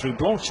they've gone through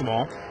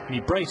Blanchimont, and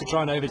you're brave to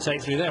try and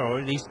overtake through there, or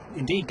at least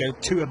indeed go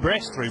two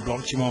abreast through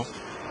Blanchimont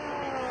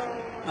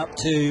up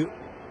to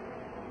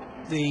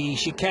the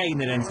chicane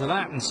that ends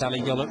that, and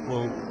Sally Yolok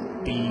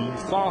will be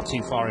far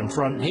too far in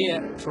front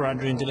here for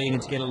Adrian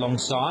Delina to get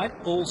alongside.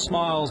 All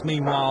smiles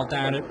meanwhile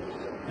down at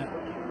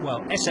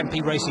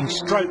SMP Racing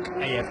stroke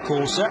AF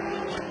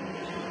Corsa,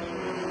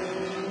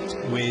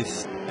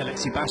 with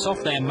Alexei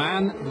Basov, their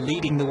man,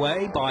 leading the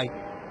way by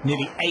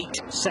nearly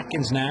 8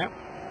 seconds now.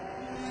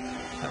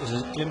 That was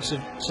a glimpse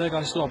of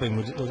Sergei Slobin,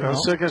 was it not?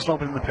 Sergei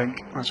Slobin in the pink,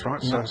 that's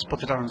right. So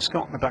spotted Aaron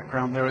Scott in the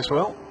background there as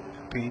well.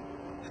 Be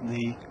in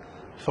the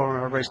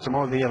 4-hour race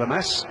tomorrow, the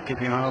LMS,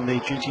 keeping an eye on the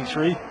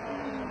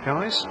GT3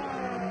 guys.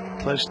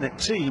 Close-knit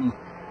team,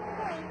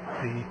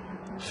 the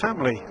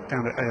family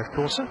down at AF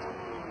Corsa.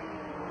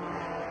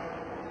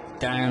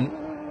 Down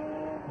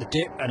the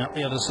dip and up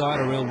the other side,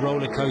 a real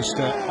roller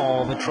coaster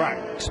of a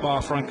track,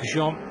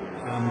 Spa-Francorchamps,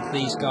 and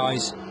these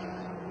guys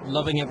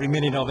loving every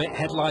minute of it.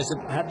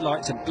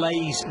 Headlights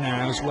ablaze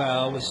now as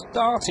well. We're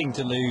starting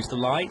to lose the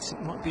light.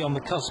 It might be on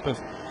the cusp of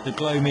the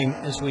gloaming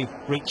as we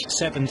reach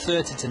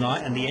 7:30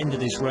 tonight and the end of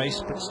this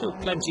race, but still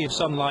plenty of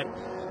sunlight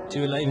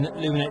to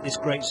illuminate this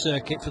great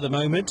circuit for the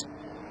moment.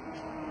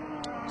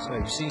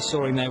 So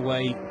seesawing their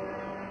way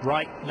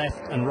right,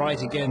 left and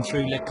right again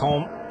through Les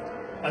Camps,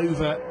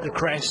 over the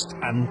crest,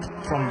 and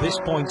from this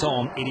point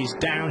on it is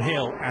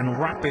downhill and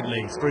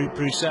rapidly through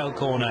Bruxelles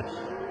corner.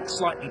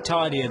 Slightly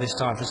tidier this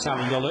time for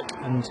Sally Yoluk,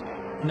 and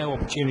no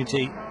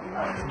opportunity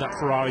for that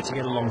Ferrari to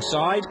get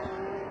alongside.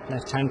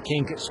 Left-hand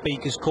kink at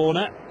Speaker's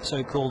Corner,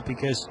 so called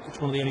because it's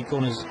one of the only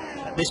corners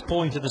at this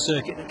point of the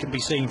circuit that can be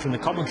seen from the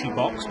commentary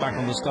box back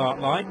on the start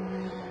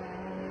line.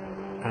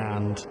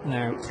 And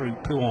now through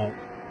Pouhon.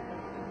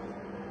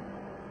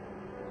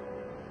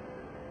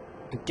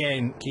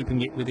 Again,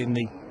 keeping it within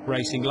the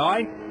racing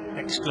line.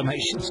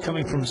 Exclamations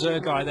coming from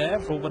Zergai there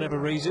for whatever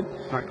reason.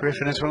 Mike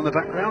Griffin as well in the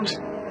background.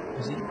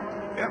 Is he?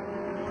 Yeah.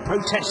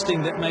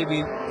 Protesting that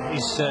maybe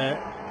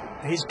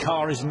his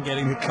car isn't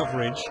getting the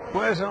coverage.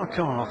 Where's our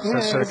car?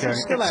 It's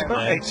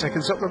about 8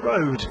 seconds up the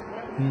road.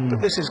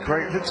 But this is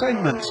great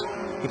entertainment.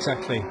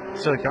 Exactly.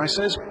 Sergei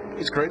says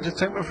it's great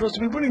entertainment for us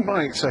to be winning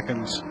by 8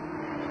 seconds.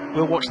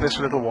 We'll watch this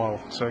for a little while,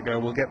 Sergei.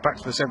 We'll get back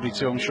to the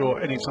 72, I'm sure,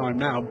 any time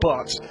now.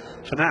 But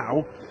for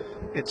now,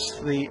 it's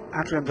the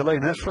Adrian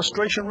Delena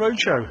Frustration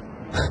Roadshow.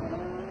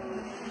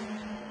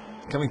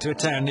 Coming to a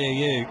town near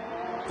you,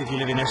 if you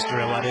live in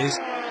Estoril, that is.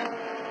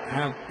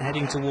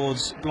 Heading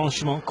towards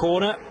Blanchimont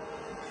corner,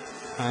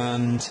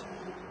 and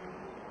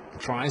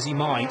try as he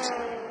might,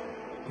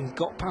 he's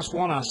got past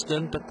one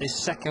Aston, but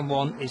this second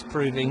one is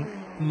proving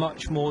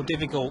much more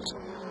difficult.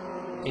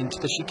 Into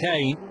the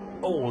chicane.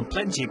 Oh, and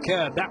plenty of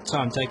curb that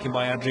time taken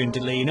by Adrian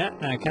Delena.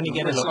 Now, can he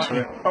get a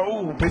slightly...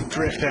 Oh, big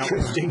drift out.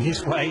 Drifting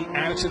his way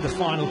out of the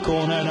final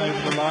corner and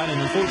over the line, and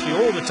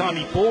unfortunately all the time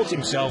he bought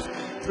himself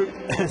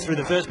through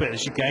the first bit of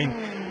the chicane,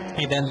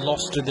 he then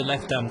lost to the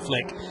left-hand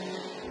flick.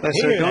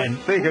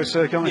 There you go,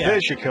 Sergei. Yeah.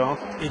 There's your car.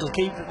 It'll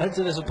keep.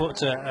 This will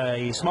put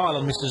a smile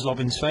on Mr.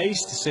 Zlobin's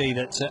face to see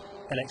that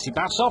Alexei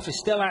Basov is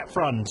still out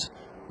front,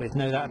 with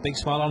no doubt a big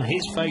smile on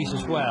his face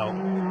as well.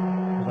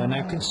 Although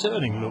now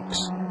concerning looks,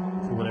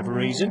 for whatever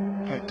reason.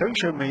 Don't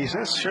show me, he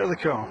says. Show the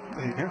car.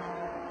 There you go.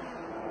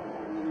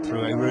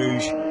 Through Eau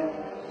Rouge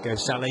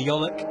goes Sally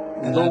Yoluk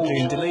and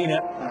Adrian Delena.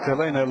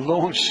 Delena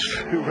launched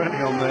through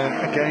Renion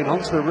there again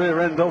onto the rear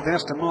end of the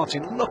Aston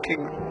Martin,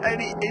 looking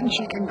any inch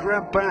he can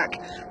grab back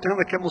down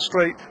the Kemmel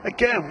Straight.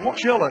 Again,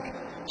 watch Yoluk.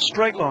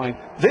 Straight line.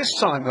 This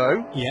time,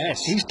 though, yes,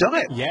 he's done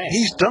it. Yes,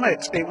 he's done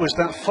it. It was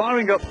that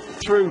firing up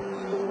through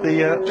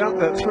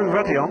the through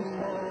Radion.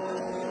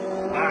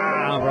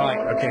 Right,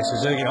 okay,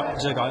 so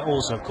Zergai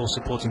also, of course,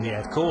 supporting the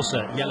AF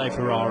Corsa yellow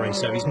Ferrari,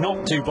 so he's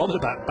not too bothered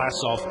about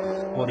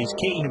Basov. What he's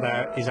keen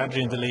about is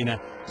Adrian Delena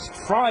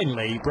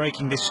finally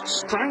breaking this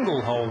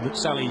stranglehold that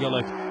Sally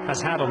Yoluk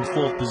has had on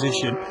fourth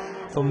position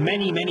for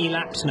many, many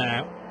laps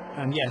now.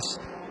 And yes,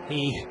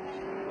 he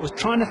was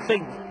trying to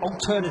think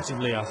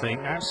alternatively, I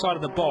think, outside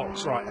of the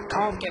box. Right, I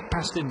can't get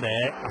past him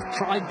there. I've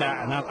tried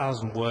that and that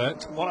hasn't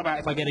worked. What about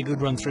if I get a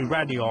good run through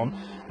Radion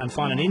and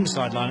find an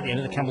inside line at the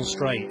end of the Kemmel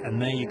Straight?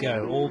 And there you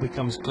go, all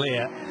becomes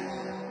clear.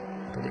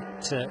 But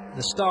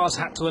the stars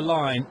had to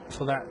align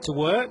for that to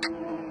work.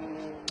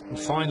 And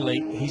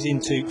finally, he's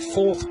into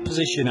fourth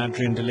position,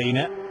 Adrian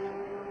Delena.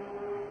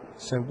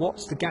 So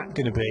what's the gap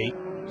going to be?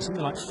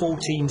 Something like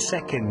 14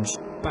 seconds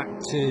back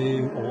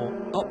to, or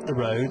up the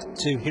road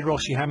to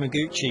Hiroshi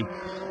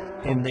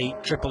Hamaguchi in the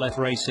Triple F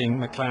Racing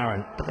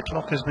McLaren. But the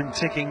clock has been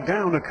ticking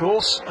down, of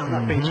course, and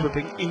that means we've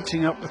been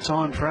eating up the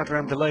time for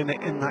Adrian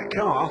Delena in that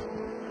car.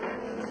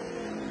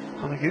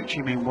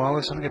 Hamaguchi, meanwhile,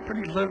 is having a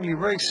pretty lonely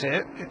race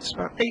here. It's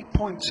about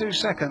 8.2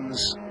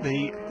 seconds,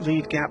 the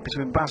lead gap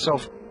between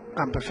Basov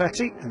and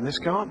Perfetti in this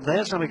car.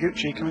 There's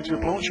Hamaguchi coming to a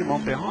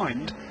Blanchimont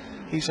behind.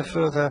 He's a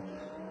further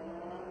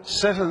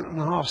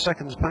 7.5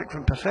 seconds back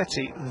from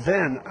Perfetti.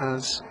 Then,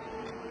 as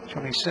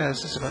Johnny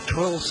says, it's about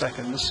 12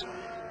 seconds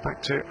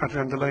back to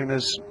Adrian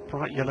Delena's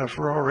bright yellow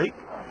Ferrari.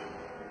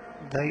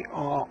 They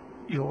are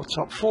your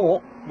top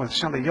four, with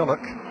Sally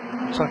Yoluk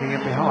tugging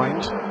in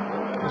behind.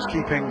 Is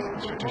keeping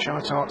Inspector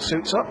Shaitar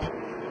suits up.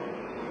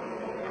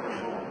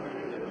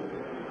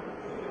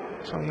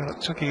 Sally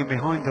Yoluk tugging in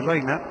behind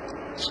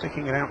Delena,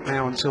 sticking it out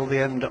now until the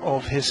end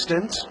of his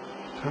stint.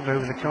 Hand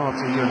over the car to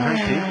Johan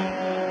Hanke.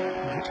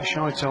 Victor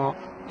Shaitar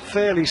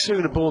fairly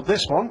soon aboard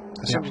this one,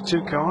 the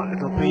 72 car.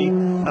 It'll be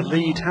a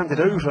lead handed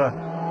over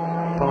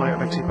by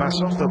Alexei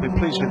Basov. They'll be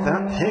pleased with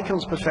that. Here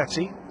comes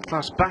Perfetti.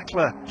 Klaus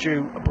Bachler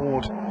due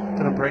aboard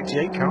the number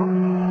 88 car.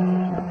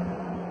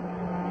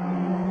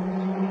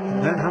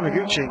 And then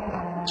Hamaguchi.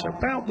 So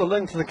about the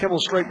length of the Kemmel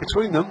Straight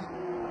between them.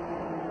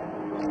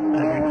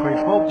 Adrian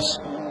Quaife Hobbs,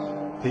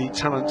 the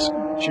talent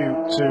due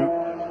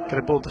to get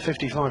aboard the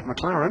 55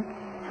 McLaren.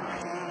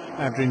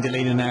 Adrian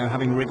Delina now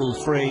having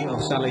wriggled free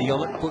of Sally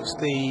Yollet, puts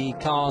the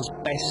car's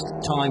best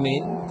time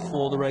in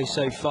for the race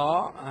so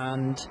far,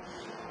 and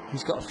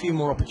he's got a few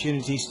more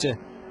opportunities to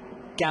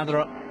gather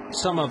up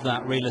some of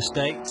that real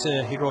estate to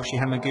Hiroshi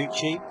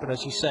Hamaguchi. But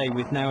as you say,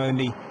 with now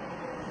only,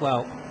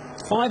 well,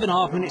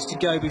 5.5 minutes to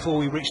go before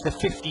we reach the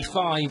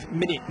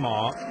 55-minute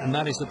mark, and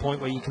that is the point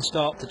where you can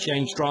start to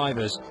change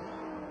drivers.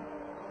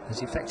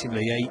 There's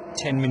effectively a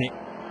 10-minute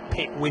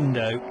pit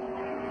window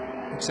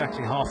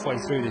exactly halfway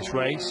through this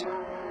race,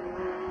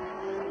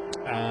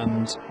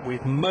 and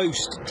with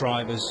most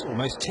drivers or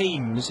most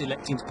teams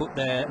electing to put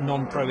their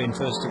non-pro in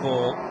first of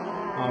all,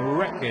 I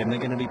reckon they're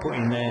going to be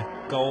putting their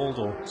gold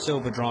or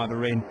silver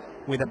driver in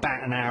with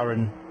about an hour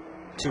and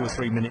 2 or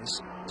 3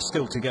 minutes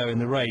still to go in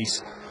the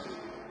race.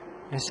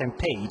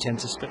 SMP tend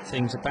to split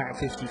things about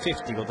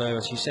 50-50, although,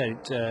 as you said,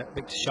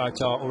 Victor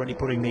Scheitar already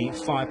putting the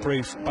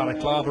fireproof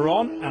balaclava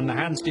on and the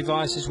hands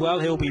device as well.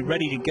 He'll be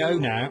ready to go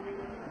now,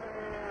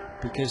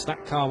 because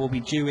that car will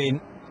be due in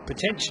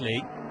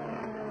potentially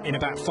in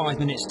about 5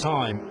 minutes'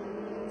 time.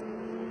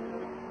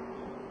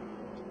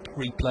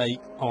 Replay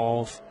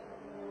of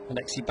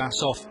Alexei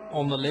Basov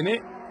on the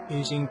limit,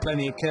 using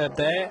plenty of curb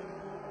there.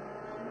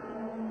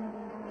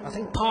 I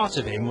think part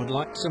of him would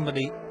like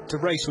somebody to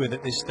race with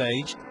at this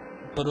stage,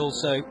 but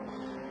also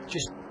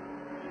just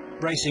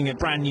racing a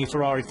brand new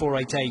Ferrari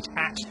 488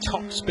 at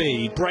top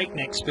speed,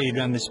 breakneck speed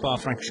around the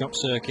Spa-Francorchamps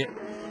circuit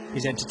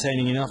is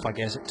entertaining enough, I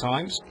guess, at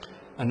times.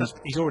 And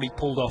he's already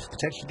pulled off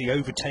potentially the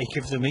overtake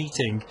of the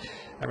meeting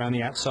around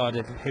the outside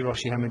of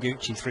Hiroshi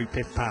Hamaguchi through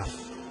pit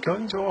path.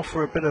 Going to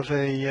offer a bit of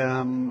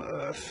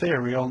a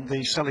theory on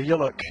the Sally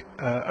Yollet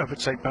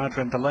overtake by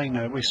Adrian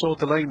Delena. We saw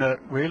Delena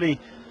really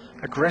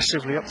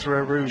aggressively up through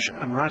Eau Rouge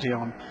and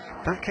Radion.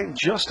 That came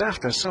just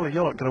after Sally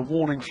Yollet got a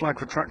warning flag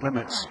for track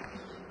limits,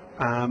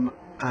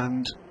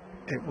 and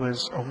it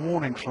was a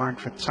warning flag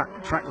for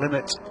track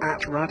limits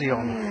at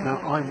Radion. Now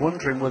I'm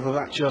wondering whether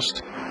that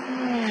just,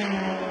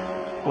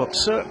 well,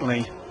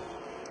 certainly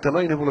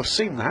Delena will have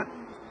seen that.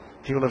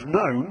 He will have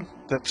known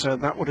that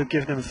that would have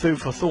given him food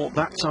for thought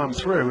that time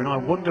through, and I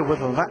wonder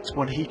whether that's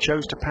when he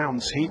chose to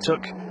pounce. He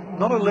took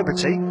not a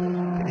liberty,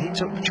 but he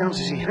took the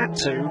chances he had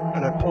to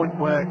at a point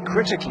where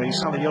critically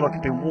Sally Yollet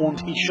had been warned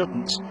he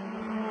shouldn't.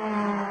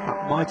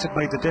 That might have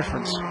made the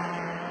difference.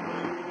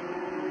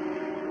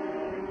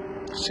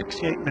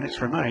 68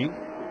 minutes remain,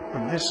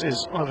 and this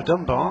is Ivor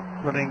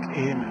Dunbar running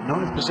in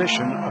 9th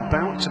position,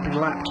 about to be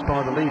lapped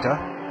by the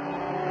leader.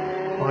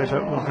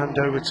 Ivor will hand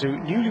over to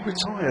newly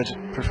retired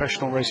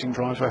professional racing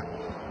driver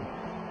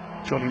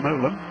Johnny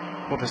Molan.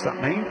 What does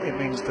that mean? It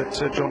means that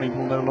Johnny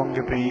will no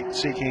longer be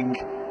seeking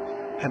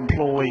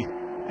employ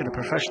in a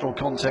professional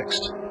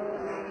context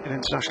in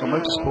international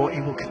motorsport.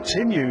 He will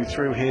continue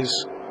through his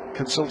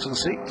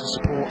consultancy to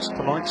support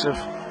the likes of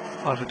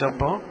Ivor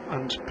Dunbar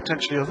and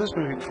potentially others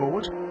moving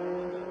forward.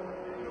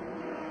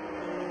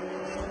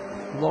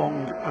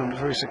 Long and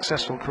very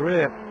successful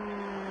career,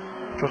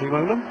 Johnny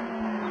Molan.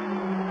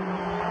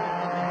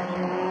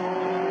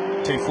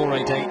 2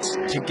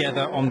 488s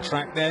together on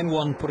track then,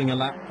 one putting a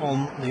lap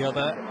on the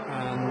other,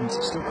 and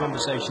still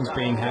conversations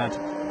being had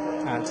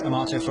at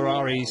Amato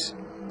Ferrari's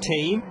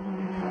team.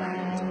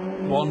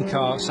 One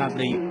car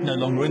sadly no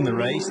longer in the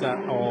race, that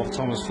of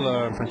Thomas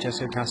Fleur and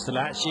Francesco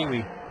Castellacci.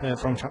 We heard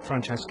from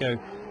Francesco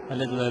a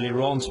little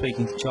earlier on,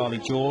 speaking to Charlie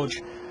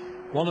George.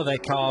 One of their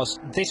cars,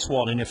 this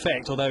one in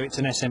effect, although it's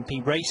an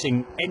SMP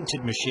Racing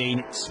entered machine,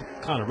 it's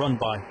kind of run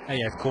by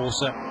AF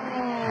Corsa.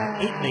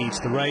 It leads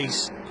the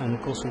race, and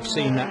of course we've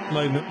seen that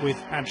moment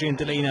with Adrian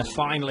Delena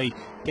finally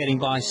getting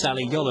by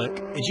Sally Yollet.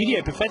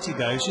 Egidio Perfetti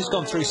though has just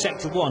gone through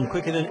sector 1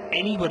 quicker than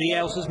anybody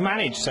else has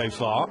managed so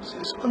far.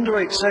 It's under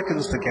 8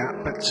 seconds the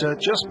gap, but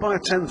just by a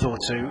tenth or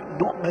two,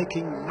 not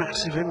making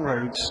massive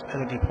inroads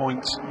at any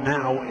point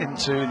now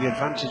into the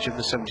advantage of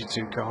the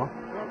 72 car.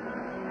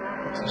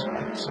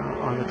 It's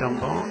Ivor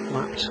Dunbar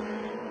lapped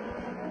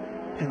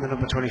in the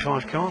number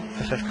 25 car,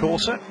 FF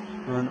Corsa,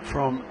 run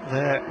from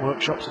their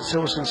workshops at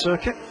Silverstone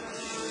Circuit.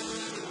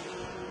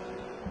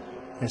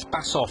 Yes,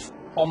 Basov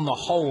on the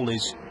whole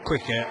is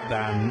quicker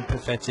than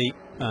Perfetti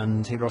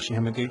and Hiroshi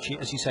Hamaguchi.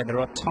 As you said, there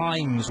are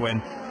times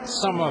when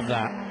some of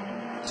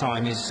that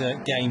time is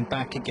gained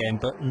back again,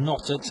 but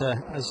not at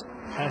as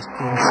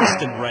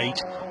consistent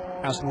rate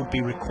as would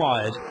be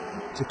required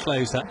to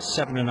close that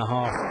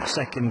 7.5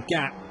 second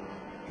gap.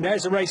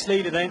 There's a race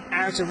leader then,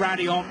 out of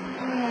Radion,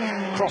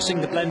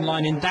 crossing the blend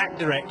line in that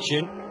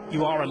direction.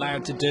 You are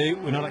allowed to do.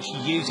 We're not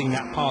actually using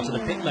that part of the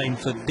pit lane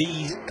for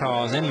these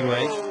cars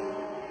anyway.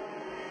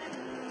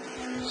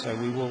 So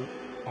we will,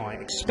 I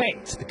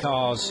expect the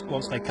cars,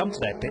 once they come to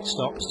their pit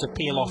stops, to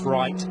peel off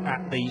right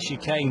at the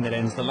chicane that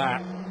ends the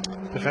lap.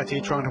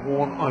 Perfetti trying to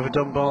warn Ivor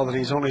Dunbar that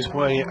he's on his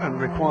way and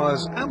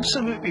requires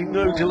absolutely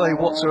no delay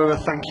whatsoever.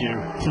 Thank you,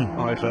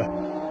 Ivor.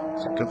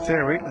 It's a good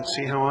theory. Let's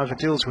see how Ivor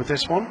deals with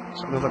this one.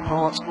 It's another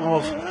part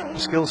of the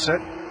skill set.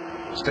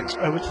 Sticks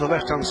over to the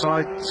left-hand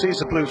side, sees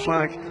the blue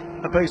flag,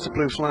 obeys the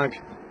blue flag,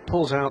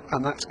 pulls out,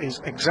 and that is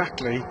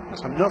exactly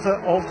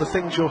another of the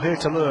things you're here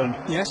to learn.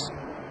 Yes.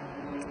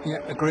 Yeah,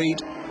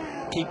 agreed.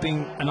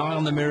 keeping an eye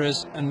on the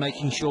mirrors and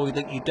making sure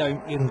that you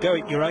can go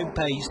at your own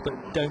pace,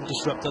 but don't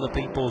disrupt other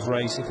people's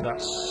race if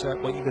that's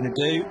what you're going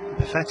to do.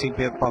 Perfetti,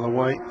 by the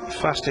way,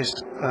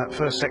 fastest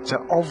first sector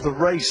of the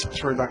race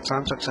through that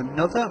time, so it's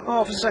another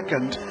half a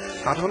second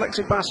out of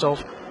Alexei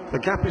Basov. The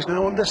gap is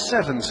now under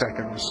 7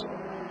 seconds.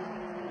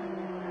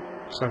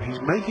 So he's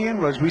making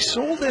inroads. We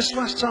saw this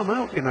last time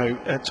out, you know,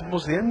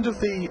 towards the end of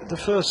the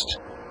first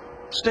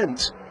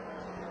stint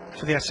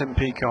for the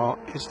SMP car,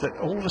 is that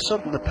all of a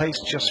sudden the pace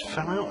just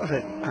fell out of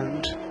it.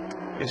 And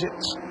is it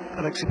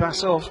Alexei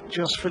Basov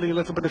just feeling a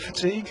little bit of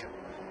fatigue?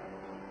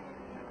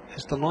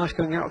 Is the life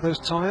going out of those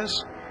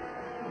tyres?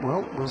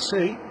 Well, we'll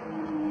see.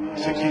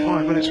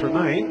 65 minutes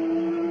remain.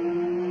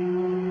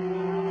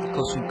 Of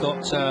course, we've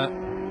got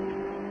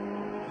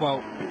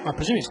well, I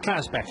presume it's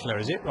Klaus Bechler,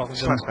 is it?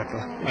 It's Klaus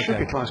Bechler. It should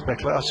be Klaus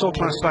Bechler. I saw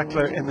Klaus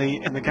Bechler in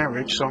the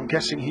garage, so I'm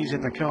guessing he's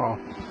in the car.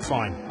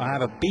 Fine. I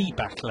have a B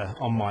Bechler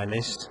on my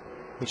list,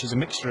 which is a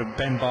mixture of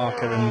Ben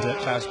Barker and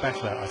Klaus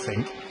Bechler, I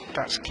think.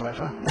 That's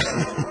clever.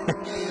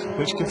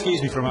 Which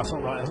confused me for a moment. I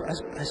thought, right,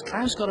 has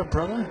Klaus got a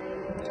brother?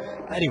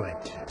 Anyway,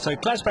 so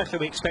Klaus Bechler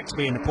we expect to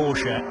be in the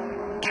Porsche.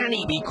 Can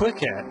he be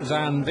quicker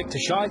than Victor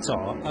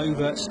Scheitar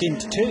over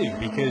stint 2?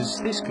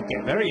 Because this could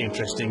get very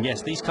interesting.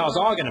 Yes, these cars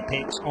are going to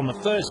pit on the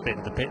first bit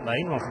of the pit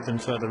lane rather than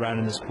further around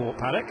in the sport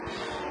paddock.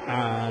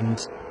 And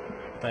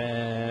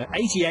the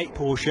 88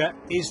 Porsche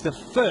is the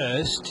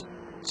first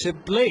to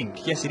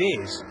blink. Yes, it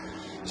is.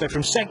 So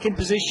from second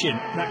position,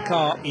 that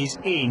car is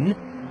in.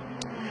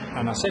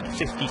 And I said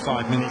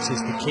 55 minutes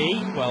is the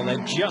key. Well,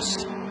 they're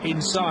just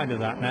inside of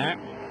that now.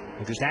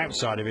 Or just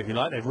outside of it, if you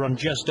like. They've run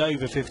just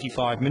over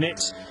 55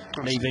 minutes,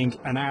 leaving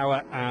an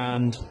hour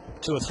and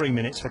 2 or 3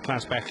 minutes for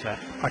Klaus Bechler.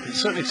 I can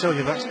certainly tell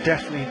you that's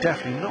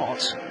definitely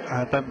not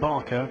Ben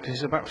Barker, because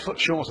he's about a foot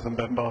shorter than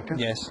Ben Barker.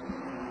 Yes.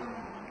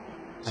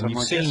 So and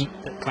you've seen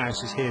that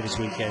Klaus is here this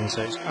weekend,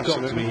 so it's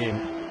got to be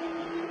him.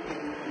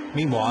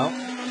 Meanwhile,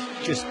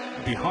 just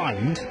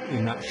behind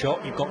in that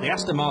shot, you've got the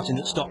Aston Martin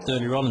that stopped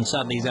earlier on and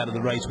sadly is out of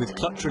the race with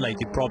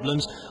clutch-related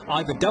problems.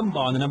 Ivor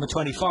Dunbar in the number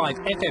 25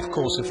 FF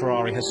Corsa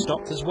Ferrari has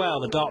stopped as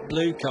well, the dark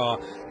blue car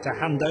to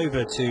hand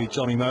over to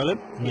Johnny Molan,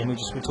 whom we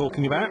just were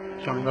talking about.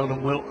 Johnny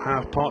Molan will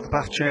have part of the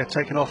bath chair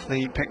taken off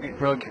the picnic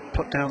rug,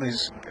 put down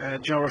his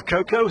jar of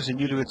cocoa as a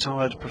newly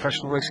retired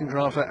professional racing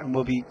driver, and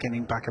will be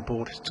getting back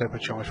aboard his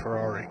turbocharged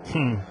Ferrari.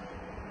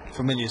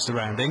 Familiar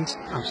surroundings.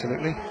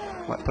 Absolutely.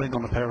 Like putting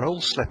on a pair of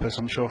old slippers,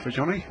 I'm sure, for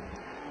Johnny.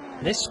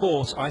 This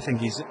sport, I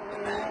think, is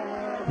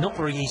not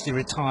very easy to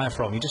retire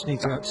from. You just need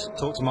to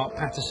talk to Mark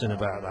Patterson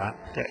about that.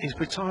 Yeah, he's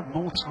retired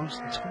more times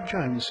than Tom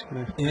Jones. You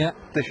know, yeah,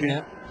 this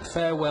year. Yeah.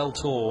 Farewell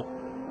tour.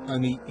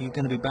 Only you're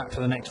going to be back for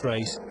the next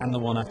race and the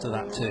one after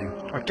that too.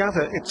 I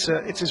gather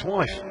it's his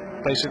wife.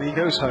 Basically, he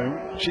goes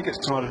home, she gets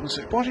tired of him and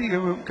says, "Why don't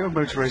you go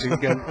motor racing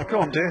again? Go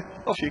on, dear,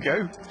 off you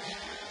go."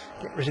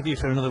 Get rid of you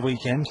for another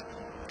weekend.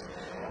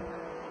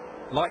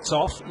 Lights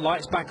off,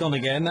 lights back on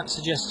again. That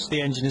suggests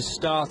the engine has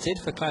started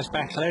for Klaus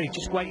Bechler. He's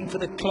just waiting for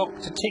the clock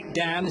to tick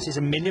down. This is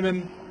a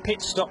minimum pit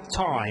stop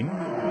time,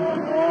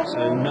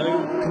 so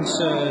no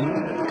concern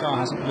that the car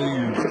hasn't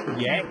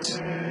moved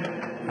yet.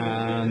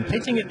 And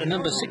pitting at the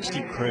number 60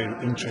 crew,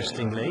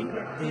 interestingly,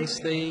 is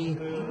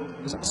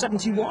that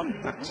 71?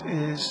 That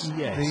is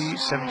yes. The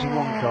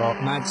 71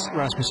 car. Mads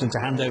Rasmussen to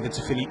hand over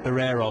to Philippe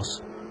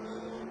Barreros.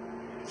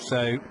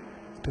 So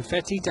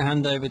Perfetti to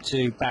hand over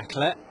to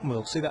Bechler.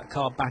 We'll see that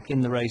car back in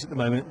the race at the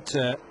moment,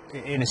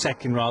 in a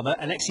second rather.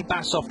 Alexei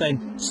Basov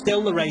then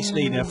still the race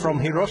leader from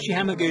Hiroshi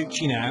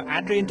Hamaguchi now.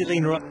 Adrian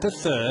Delina up to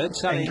third,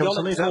 Sally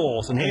Yoll at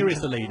fourth, and here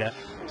is the leader.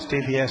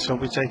 Stevie S will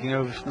be taking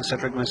over from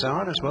Cedric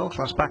Mazzard as well.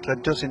 Klaus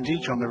Bechler does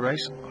indeed join the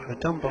race. The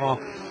Dunbar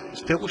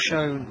still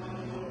shown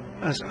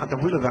as at the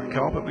wheel of that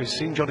car, but we've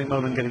seen Johnny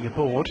Molan getting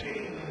aboard.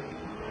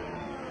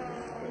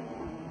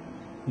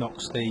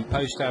 Knocks the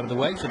post out of the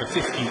way for the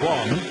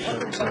 51.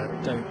 But,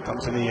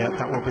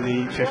 that will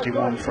be the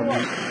 51 from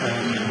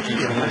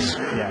GLS.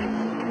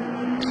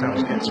 Yeah. So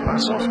it gets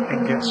Basov,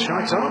 it gets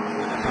Scheitar.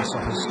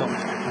 Basov has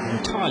stopped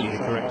entirely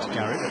the correct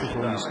garage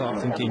before you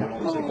start thinking,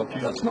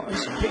 that's not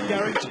his pit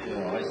garage.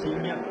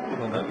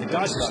 Well, the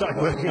guys have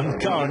started working on the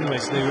car anyway,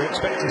 so they were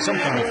expecting some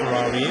kind of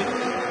Ferrari in.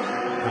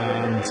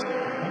 And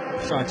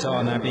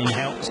Scheitar now being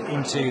helped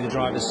into the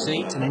driver's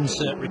seat, an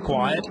insert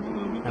required.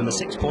 And the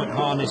 6-point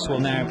harness will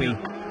now be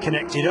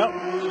connected up.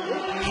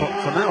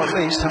 For now at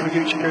least,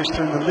 Hamaguchi goes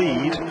through the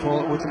lead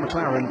with the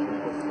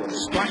McLaren.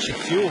 Splash of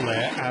fuel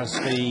there as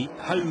the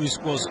hose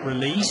was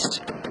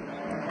released.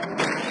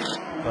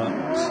 But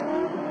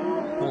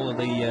all of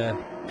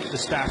the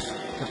staff,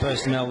 the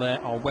personnel there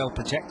are well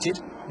protected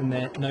in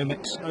their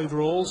Nomex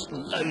overalls. A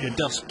load of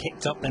dust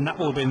kicked up, then that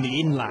will have been the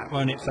in-lap,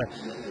 won't it, for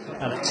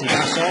Alexei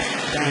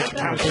Basov down at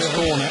Campus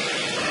Corner.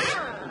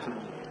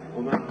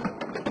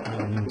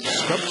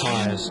 Scrub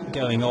tyres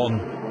going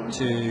on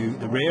to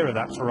the rear of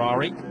that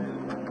Ferrari.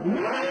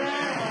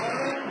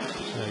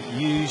 So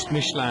used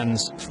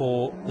Michelins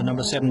for the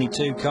number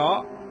 72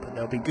 car, but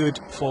they'll be good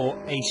for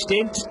a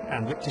stint.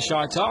 And Victor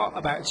Scheitar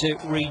about to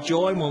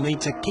rejoin. We'll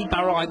need to keep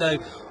our eye though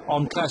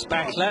on Klaas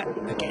Bachler,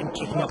 again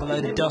kicking up a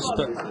load of dust,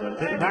 but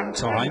at that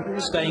time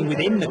staying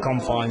within the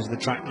confines of the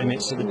track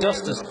limits. So the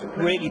dust has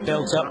really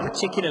built up,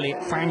 particularly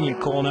at Fagnes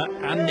corner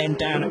and then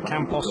down at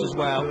Campos as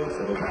well.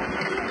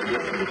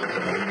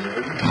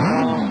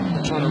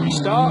 Trying to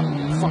restart,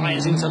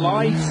 fires into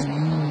life,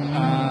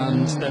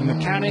 and the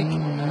mechanic,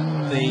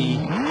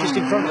 just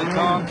in front of the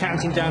car,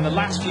 counting down the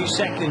last few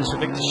seconds for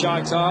Victor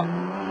Scheitar,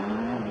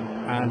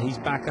 and he's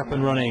back up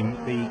and running.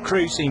 The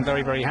crew seem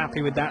very, very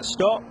happy with that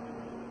stop,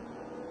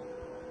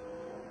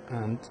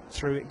 and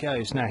through it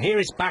goes. Now here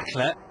is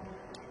Bachler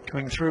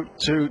going through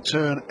to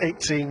turn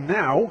 18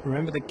 now.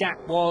 Remember, the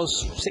gap was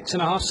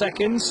 6.5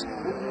 seconds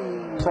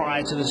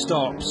prior to the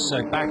stops,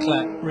 so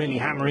Bachler really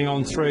hammering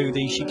on through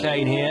the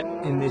chicane here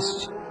in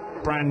this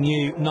brand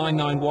new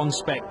 991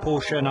 spec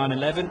Porsche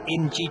 911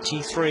 in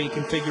GT3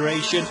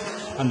 configuration,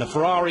 and the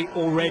Ferrari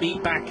already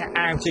back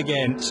out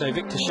again. So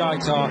Victor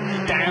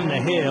Scheitar down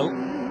the hill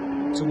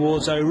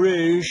towards Eau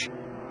Rouge.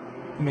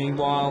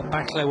 Meanwhile,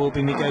 Bachler will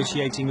be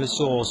negotiating the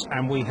source,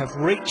 and we have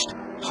reached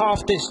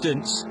half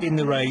distance in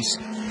the race.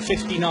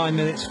 59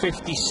 minutes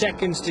 50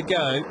 seconds to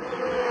go,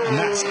 and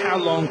that's how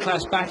long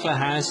Klaas Bachler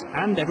has,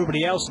 and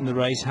everybody else in the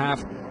race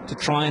have, to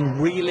try and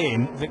reel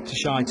in Victor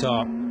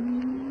Scheitar.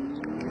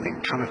 I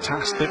think kind of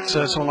task that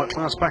someone like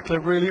Klaas Bachler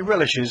really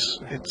relishes.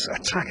 It's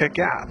attacker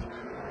gap.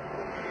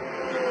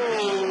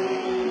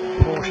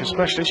 Porsche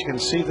specialist, you can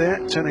see there,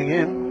 turning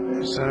in.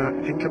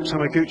 In comes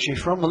Hamaguchi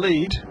from the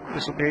lead.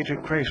 This will be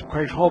Adrian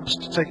Craig Hobbs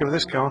to take over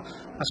this car.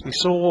 As we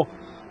saw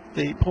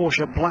the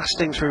Porsche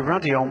blasting through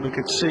Raidillon, we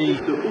could see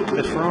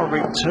the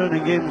Ferrari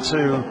turning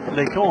into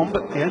Les Combes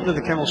at the end of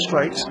the Kemmel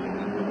Straight.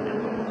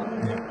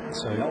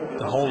 So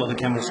the whole of the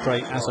Kemmel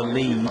Straight as a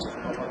lead,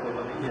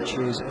 which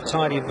is a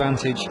tidy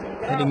advantage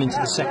heading into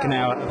the second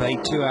hour of a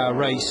 2-hour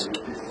race.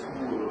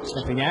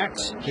 Stepping out,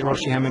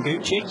 Hiroshi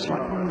Hamaguchi. It's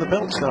like one of the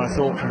belts there, I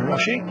thought, from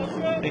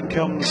Hiroshi. In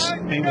comes,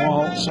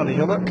 meanwhile, Sonny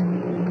Hullock.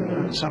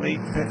 Sonny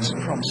pits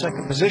from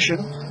second position.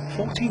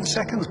 14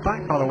 seconds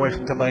back, by the way,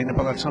 from Delana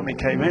by the time he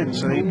came in.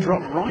 So he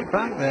dropped right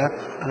back there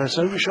and has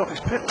overshot his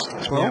pits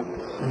as well.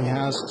 Yep, he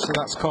has. So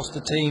that's cost the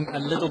team a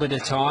little bit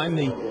of time.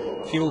 The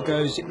fuel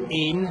goes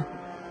in,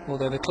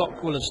 although the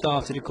clock will have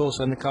started, of course,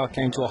 when the car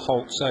came to a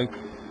halt. So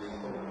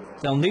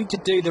they'll need to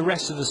do the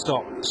rest of the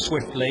stop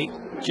swiftly,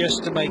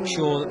 just to make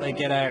sure that they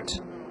get out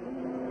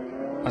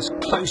as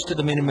close to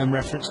the minimum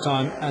reference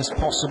time as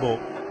possible.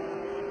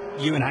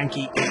 Ewan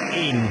Hankey is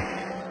in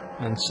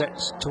and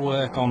sets to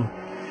work on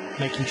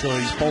making sure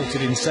he's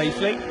bolted in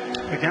safely.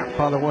 The gap,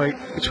 by the way,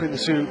 between the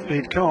two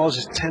lead cars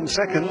is 10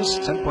 seconds,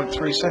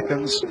 10.3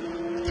 seconds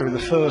through the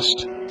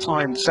first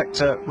time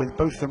sector with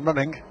both of them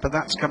running, but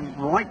that's come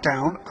right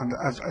down, and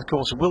as of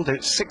course it will do.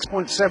 It's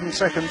 6.7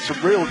 seconds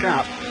of real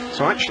gap,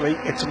 so actually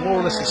it's more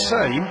or less the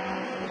same.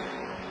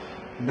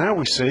 Now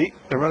we see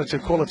the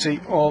relative quality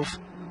of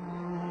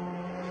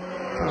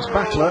Klaas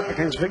Bachler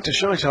against Victor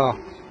Scheitar.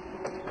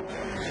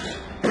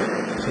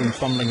 Team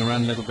fumbling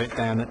around a little bit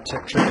down at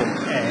Triple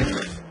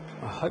F.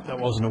 I hope that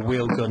wasn't a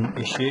wheel gun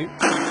issue.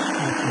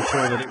 Making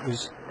sure that it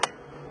was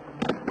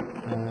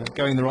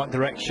going the right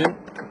direction.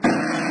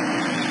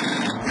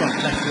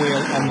 Front left wheel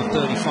on the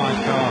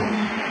 35 car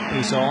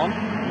is on.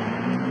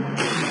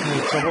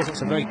 The trouble is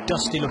it's a very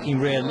dusty looking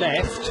rear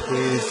left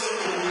with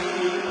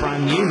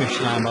brand new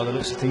Michelin by the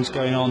looks of things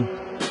going on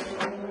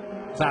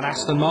that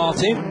Aston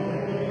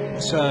Martin.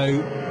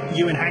 So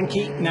Ewan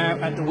Hankey now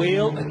at the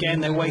wheel.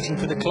 Again, they're waiting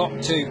for the clock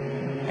to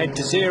head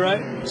to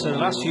zero. So the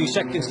last few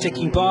seconds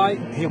ticking by,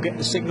 he'll get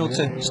the signal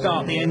to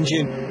start the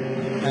engine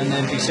and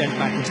then be sent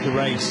back into the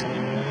race.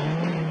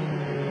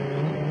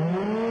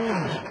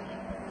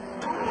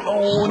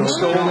 Oh, and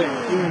stalled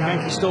it. Ewan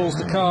Hankey stalls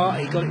the car.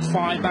 He got it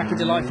fired back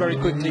into life very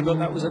quickly, but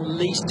that was at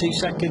least 2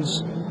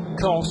 seconds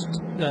cost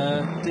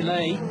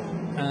delay.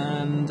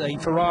 And a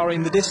Ferrari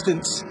in the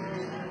distance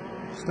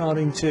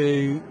starting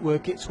to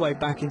work its way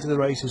back into the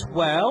race as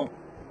well.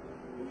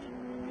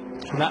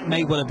 So that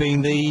may well have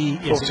been the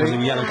yes, it was a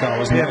yellow car,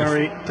 wasn't it?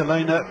 Pierre-Marie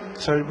Delana,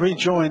 so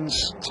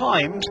rejoins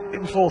timed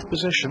in 4th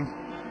position.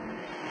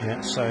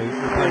 Yeah, so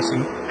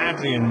replacing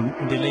Adrian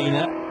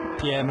Delana,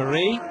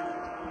 Pierre-Marie.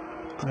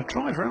 And a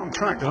driver out on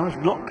track that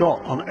I've not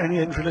got on any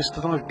entry list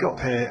that I've got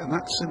here, and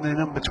that's in the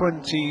number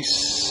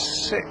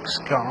 26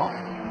 car,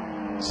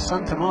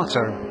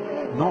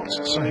 Santamato, not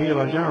Sahil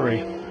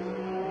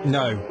Ayari.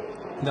 No,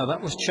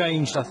 that was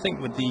changed, I think,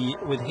 with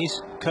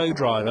his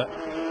co-driver.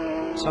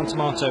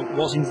 Santamato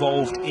was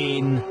involved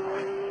in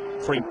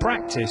free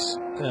practice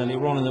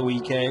earlier on in the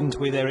weekend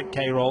with Eric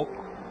Cairol.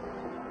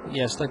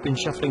 Yes, they've been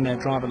shuffling their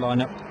driver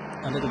lineup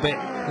a little bit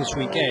this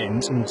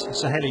weekend, and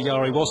Sahil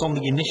Ayari was on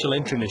the initial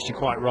entry list, you're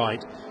quite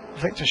right.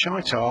 Victor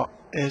Scheitar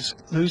is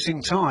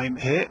losing time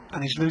here,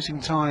 and he's losing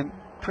time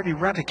pretty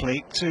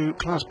radically to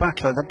Klaas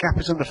Bachler. The gap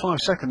is under 5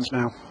 seconds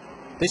now.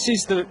 This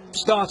is the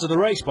start of the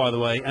race, by the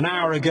way, an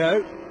hour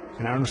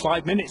and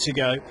 5 minutes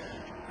ago,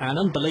 and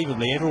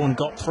unbelievably everyone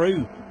got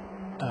through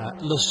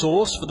La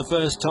Source for the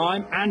first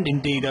time, and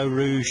indeed Eau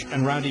Rouge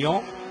and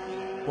Raidillon.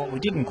 What we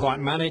didn't quite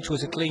manage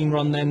was a clean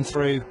run then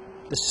through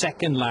the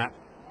second lap.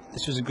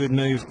 This was a good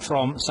move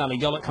from Sally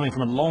Gullett, coming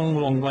from a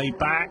long way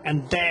back,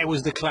 and there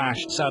was the clash,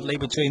 sadly,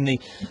 between the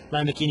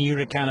Lamborghini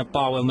Huracan of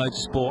Barwell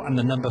Motorsport and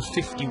the number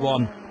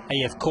 51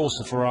 AF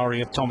Corsa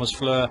Ferrari of Thomas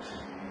Fleur.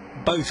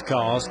 Both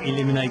cars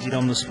eliminated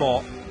on the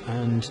spot,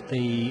 and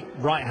the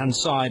right-hand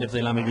side of the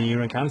Lamborghini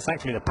Huracan,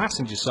 thankfully the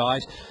passenger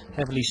side,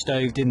 heavily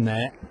stoved in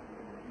there.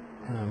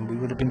 We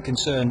would have been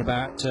concerned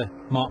about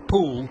Mark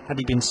Poole had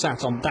he been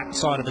sat on that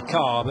side of the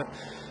car, but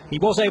he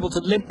was able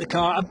to limp the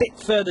car a bit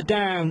further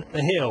down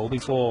the hill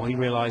before he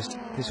realised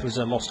this was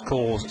a lost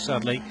cause,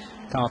 sadly.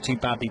 Car too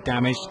badly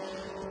damaged.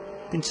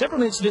 Been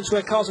several incidents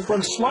where cars have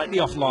run slightly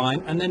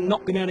offline and then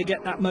not been able to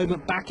get that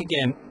moment back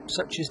again,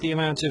 such as the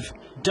amount of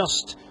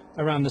dust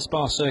around the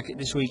Spa circuit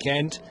this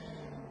weekend.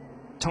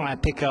 Tyre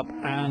pickup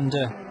and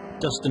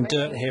dust and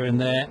dirt here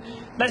and there.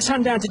 Let's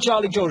hand down to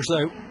Charlie George,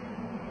 though,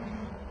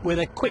 with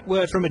a quick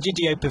word from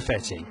Egidio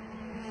Perfetti.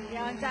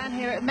 Yeah, I'm down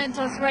here at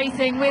Mentos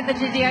Racing with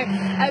Egidio.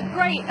 A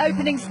great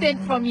opening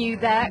stint from you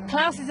there.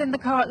 Klaus is in the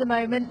car at the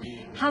moment.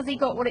 Has he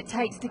got what it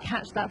takes to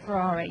catch that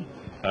Ferrari?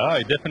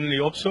 I definitely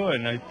hope so,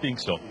 and I think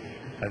so.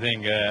 I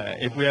think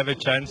if we have a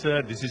chance,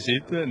 this is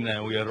it, and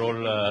we are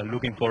all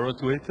looking forward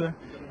to it.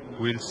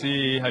 We'll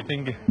see. I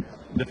think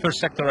the first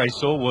sector I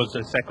saw was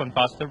a second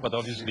faster, but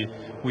obviously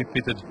we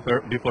pitted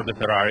before the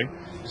Ferrari,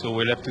 so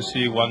we'll have to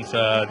see once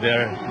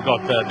they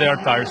got their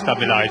tires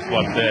stabilized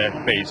what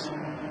the pace.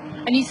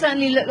 And you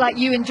certainly look like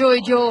you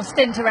enjoyed your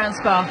stint around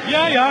Spa.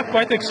 Yeah,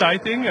 quite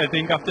exciting. I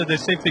think after the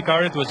safety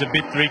car it was a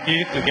bit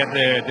tricky to get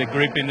the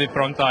grip in the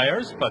front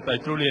tires, but I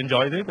truly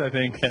enjoyed it. I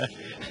think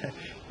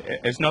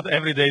it's not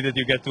every day that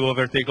you get to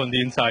overtake on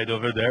the inside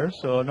over there,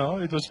 so no,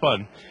 it was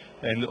fun.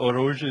 And Eau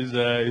Rouge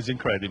is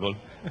incredible.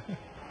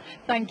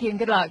 Thank you and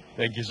good luck.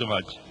 Thank you so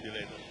much. See you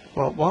later.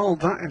 Well, while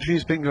that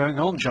interview's been going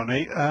on,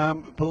 Johnny,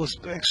 there's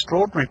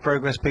extraordinary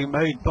progress being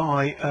made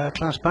by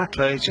Klaus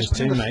Bachler. He's just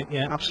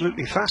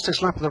absolutely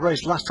fastest lap of the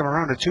race last time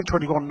around, a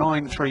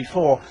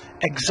 2:21.934,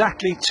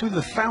 exactly to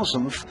the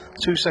 1,000th,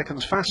 2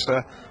 seconds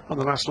faster on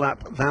the last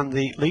lap than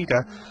the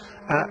leader.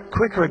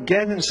 Quicker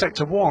again in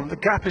sector 1. The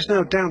gap is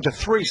now down to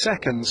 3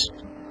 seconds.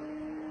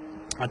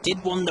 I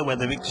did wonder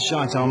whether Victor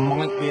Scheitel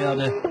might be able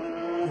to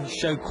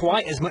show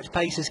quite as much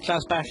pace as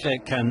Klaus Bachler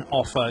can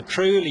offer.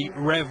 Truly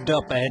revved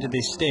up ahead of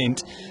this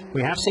stint.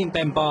 We have seen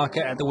Ben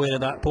Barker at the wheel of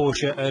that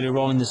Porsche earlier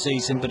on in the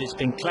season, but it's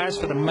been Klaus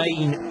for the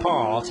main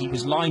part. He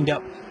was lined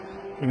up,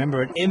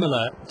 remember, at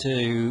Imola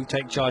to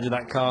take charge of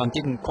that car and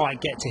didn't quite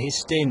get to his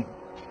stint,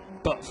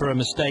 but for a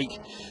mistake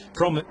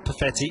from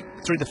Perfetti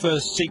through the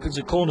first sequence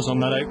of corners on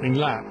that opening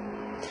lap.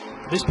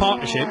 This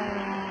partnership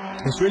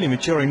is really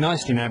maturing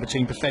nicely now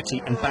between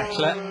Perfetti and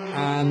Bachler,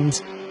 and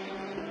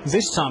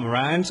this time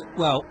around,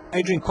 well,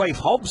 Adrian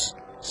Quaife-Hobbs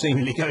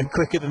seemingly going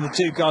quicker than the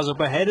two cars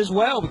up ahead as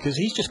well, because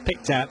he's just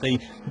picked out the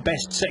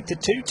best Sector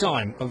 2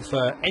 time of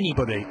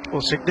anybody. Well,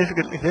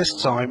 significantly this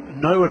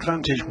time, no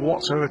advantage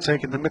whatsoever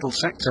taken the middle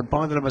sector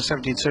by the number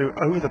 72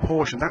 over the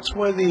Porsche. That's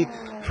where the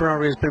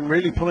Ferrari has been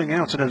really pulling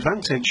out an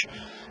advantage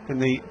in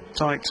the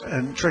tight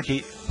and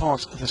tricky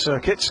part of the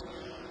circuit.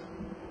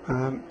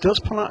 Does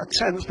pull out a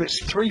 10th, but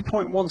it's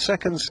 3.1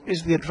 seconds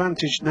is the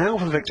advantage now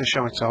for Victor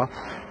Scheitel.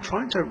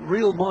 Trying to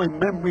reel my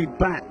memory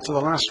back to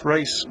the last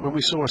race when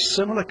we saw a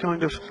similar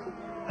kind of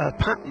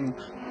pattern.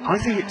 I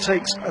think it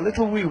takes a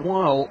little wee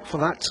while for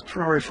that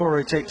Ferrari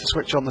 488 to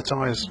switch on the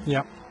tyres.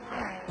 Yeah,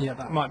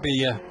 that might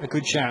be a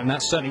good shout, and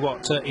that's certainly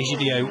what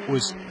Egidio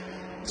was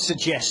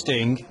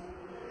suggesting.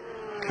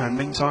 And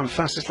meantime,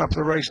 fastest lap of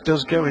the race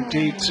does go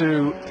indeed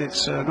to,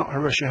 it's not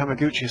Hiroshi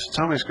Hamaguchi's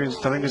timing screen's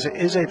telling us it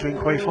is Adrian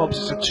Quaife-Hobbs.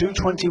 It's a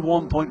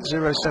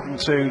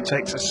 2:21.072,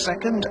 takes a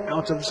second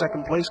out of the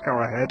second place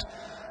car ahead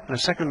and a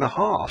second and a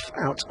half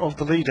out of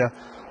the leader.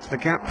 So the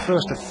gap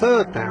first to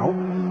third now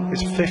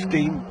is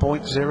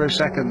 15.0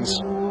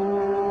 seconds.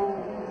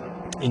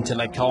 Into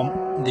Les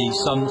Combes, the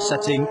sun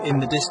setting in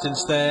the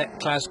distance there.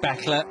 Klaus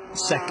Bachler,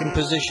 second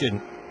position.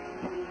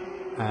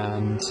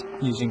 And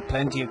using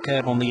plenty of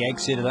curve on the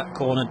exit of that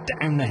corner,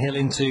 down the hill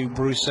into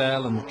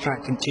Bruxelles, and the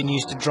track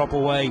continues to drop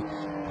away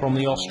from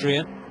the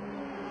Austrian.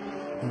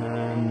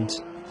 And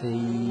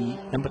the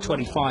number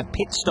 25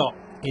 pit stop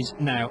is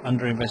now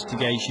under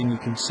investigation, you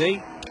can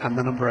see. And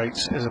the number 8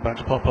 is about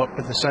to pop up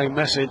with the same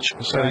message.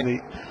 Okay. So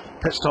the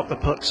pit stop that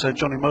puts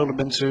Johnny Molan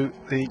into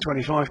the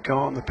 25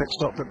 car, and the pit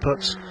stop that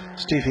puts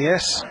Stevie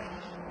S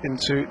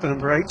into the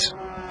number 8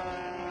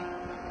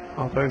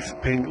 are both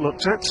being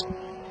looked at.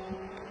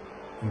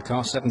 In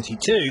car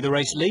 72, the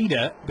race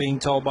leader being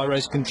told by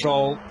race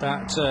control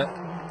that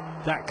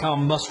that car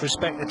must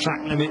respect the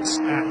track limits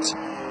at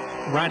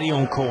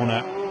Raidillon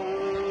corner,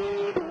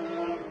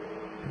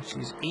 which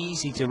is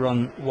easy to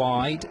run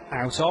wide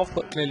out of,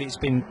 but clearly it's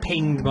been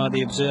pinged by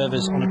the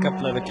observers on a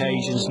couple of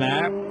occasions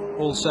now.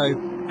 Also,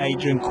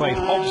 Adrian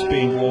Quaife-Hobbs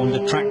being warned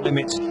the track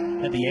limits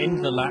at the end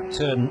of the lap,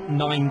 turn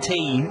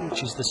 19,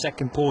 which is the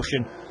second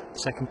portion,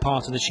 second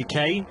part of the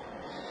chicane.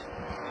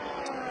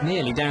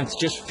 Nearly down to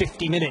just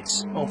 50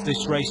 minutes of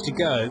this race to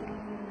go.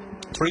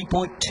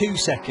 3.2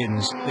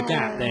 seconds the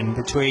gap then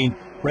between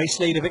race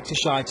leader Victor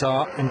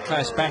Scheitar and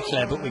Klaus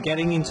Bachler, but we're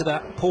getting into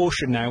that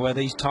portion now where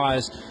these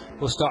tyres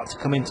will start to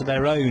come into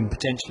their own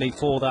potentially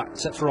for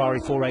that Ferrari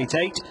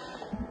 488.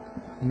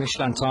 The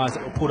Michelin tyres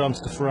that were put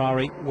onto the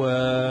Ferrari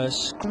were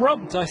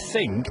scrubbed, I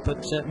think,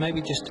 but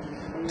maybe just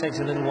takes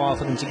a little while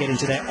for them to get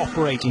into their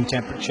operating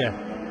temperature.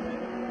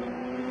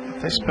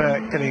 This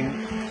pair getting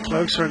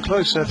closer and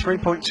closer,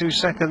 3.2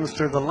 seconds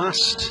through the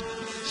last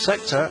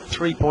sector,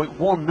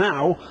 3.1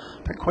 now.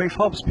 But Quaife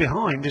Hobbs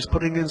behind is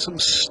putting in some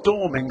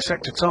storming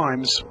sector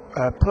times.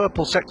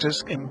 Purple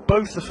sectors in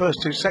both the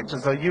first two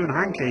sectors, though Ewan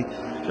Hankey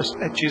just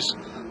edges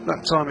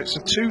that time. It's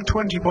a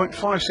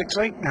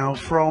 2:20.568 now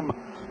from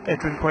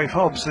Edwin Quaife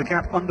Hobbs. The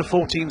gap under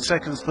 14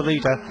 seconds to the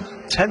leader,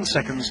 10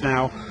 seconds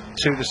now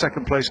to the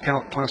second place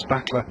Klaus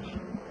Bachler.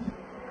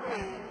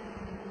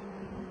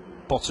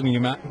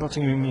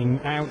 Bottoming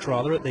out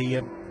rather at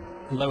the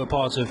lower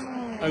part of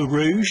Eau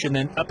Rouge, and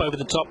then up over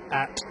the top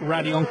at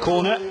Raidillon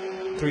Corner,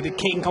 through the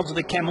kink onto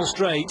the Kemmel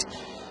Straight,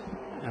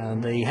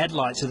 and the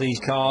headlights of these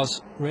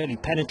cars really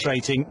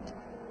penetrating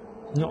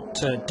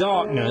not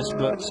darkness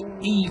but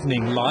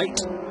evening light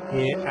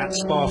here at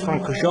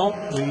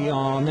Spa-Francorchamps. We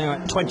are now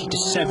at 20 to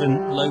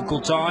 7 local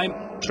time.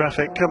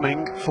 Traffic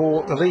coming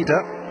for the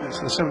leader. It's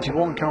the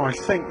 71 car, I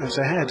think, that's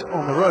ahead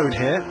on the road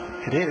here.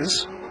 It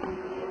is.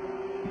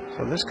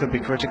 So this could be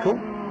critical.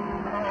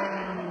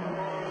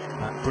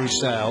 At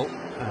Bruxelles,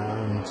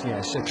 and yeah,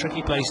 it's a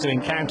tricky place to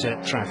encounter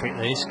traffic,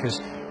 this,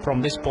 because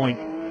from this point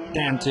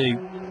down to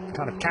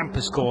kind of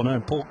Campus Corner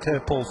and Paul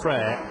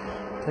Frere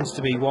tends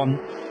to be one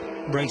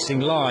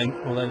racing line,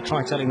 although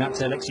try telling that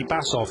to Alexei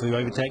Basov, who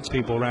overtakes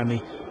people around the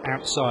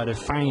outside of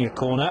Fagnes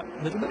Corner.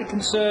 A little bit of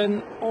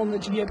concern on the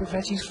Giuseppe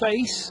Perfetti's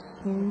face.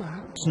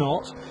 Perhaps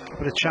not. A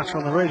bit of chatter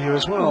on the radio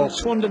as well. I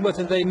just wondered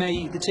whether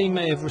the team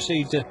may have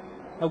received a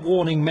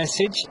warning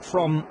message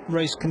from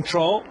race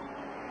control.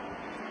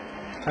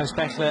 Klaus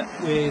Bachler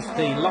with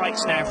the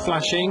lights now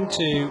flashing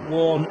to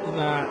warn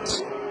that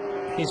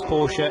his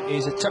Porsche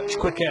is a touch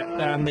quicker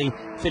than the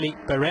Philippe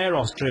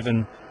Barreiros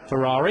driven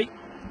Ferrari.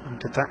 And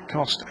did that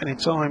cost any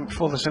time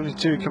for the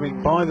 72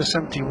 coming by the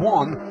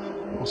 71?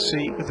 We'll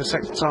see with the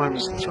sector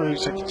times through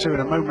sector 2 in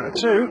a moment or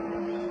two.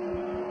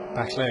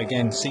 Bachler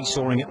again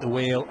seesawing at the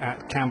wheel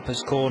at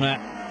Campus Corner,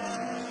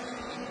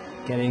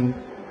 getting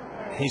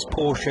his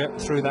Porsche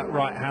through that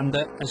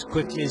right-hander as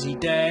quickly as he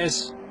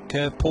dares.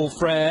 Curve Paul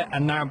Frere,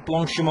 and now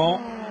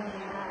Blanchimont.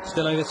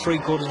 Still over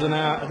 3/4 of an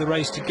hour of the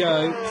race to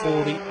go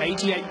for the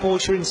 88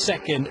 Porsche in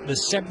second. The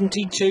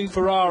 72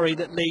 Ferrari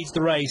that leads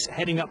the race,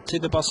 heading up to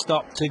the bus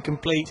stop to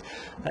complete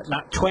at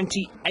lap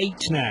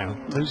 28 now.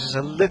 Loses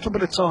a little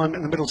bit of time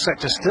in the middle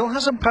sector. Still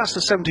hasn't passed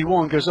the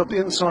 71. Goes up the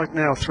inside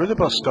now through the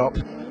bus stop.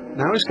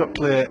 Now he's got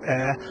clear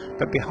air,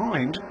 but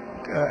behind,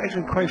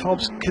 Adrian Quaife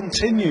Hobbs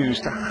continues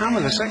to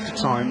hammer the sector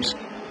times.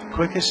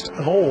 Quickest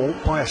of all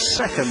by a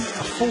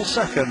full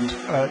second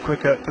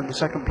quicker than the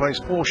second place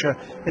Porsche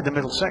in the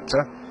middle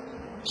sector.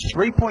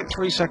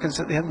 3.3 seconds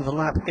at the end of the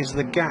lap is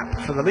the gap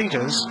for the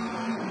leaders.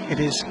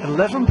 It is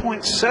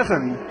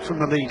 11.7 from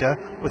the leader,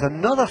 with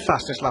another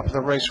fastest lap of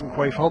the race from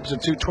Quaife Hobbs of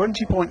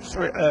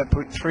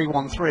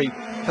 2:20.313.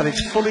 That is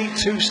fully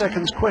 2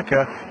 seconds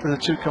quicker than the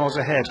two cars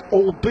ahead,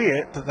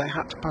 albeit that they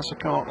had to pass a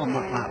car on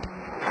that lap.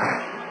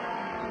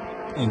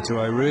 Into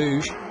Eau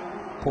Rouge,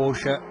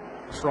 Porsche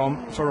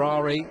from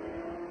Ferrari,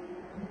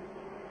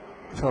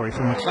 sorry,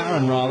 from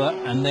McLaren rather,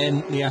 and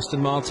then the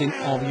Aston Martin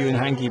of Ewan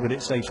Hankey, but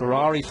it's a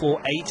Ferrari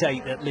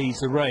 488 that leads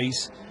the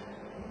race.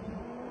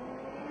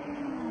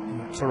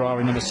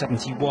 Ferrari number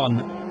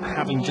 71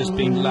 having just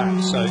been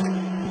lapped, so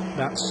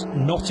that's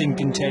not in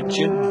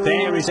contention.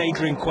 There is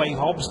Adrian Quaife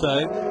Hobbs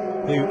though,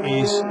 who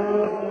is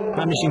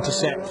managing to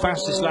set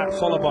fastest lap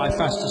followed by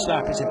fastest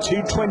lap. It's a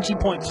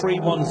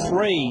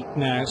 2:20.313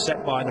 now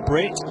set by the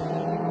Brit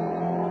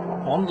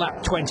on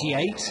lap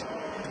 28,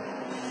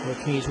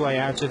 working his way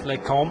out of Les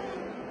Comps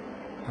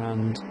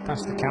and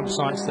past the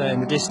campsites there in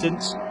the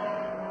distance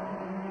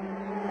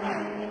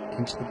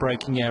into the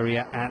braking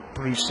area at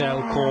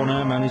Bruxelles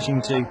Corner,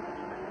 managing to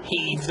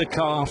heave the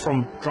car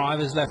from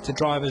driver's left to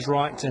driver's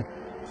right to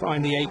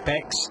find the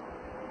apex.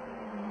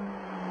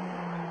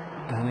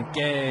 And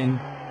again,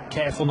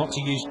 careful not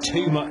to use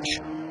too much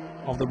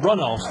of the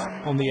runoff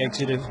on the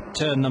exit of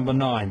turn number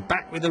 9.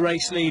 Back with the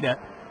race leader,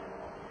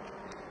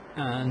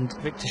 and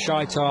Victor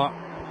Scheitar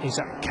is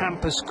at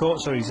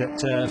he's at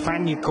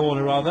Fagnes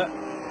Corner rather.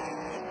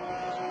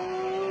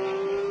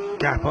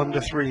 Gap under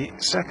 3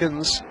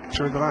 seconds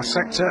through the last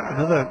sector.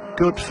 Another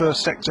good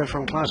first sector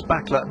from Klaus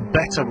Bachler.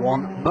 Better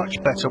one,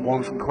 much better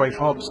one from Quaife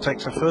Hobbs.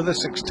 Takes a further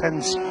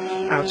 6/10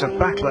 out of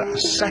Bachler, a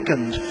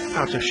second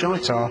out of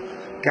Scheitar.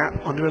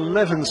 Gap under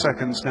 11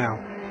 seconds now.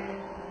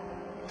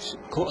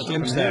 Caught a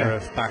glimpse there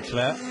of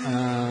Bachler,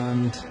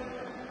 and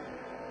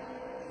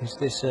is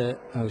this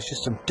it's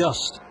just some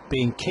dust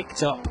being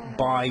kicked up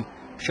by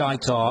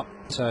Scheitar,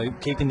 so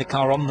keeping the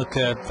car on the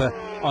curb for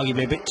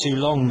arguably a bit too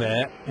long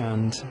there,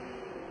 and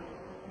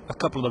a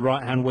couple of the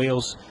right hand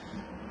wheels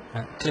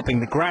clipping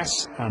the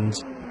grass and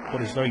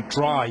what is very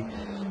dry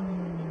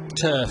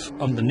turf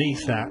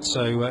underneath that,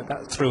 so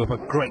that threw up a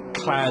great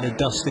cloud of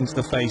dust into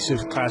the face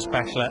of Klaus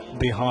Bachler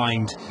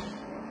behind.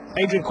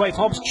 Adrian Quaife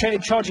Hobbs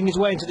charging his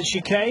way into the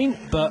chicane,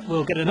 but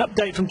we'll get an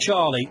update from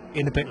Charlie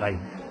in the pit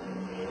lane.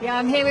 Yeah,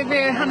 I'm here with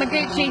Rio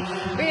Hamaguchi.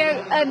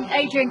 Rio,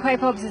 Adrian Quaife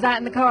Hobbs is out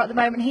in the car at the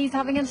moment. He's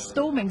having a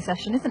storming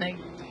session, isn't he?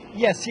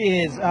 Yes,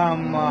 he is. For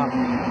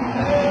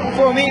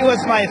me, it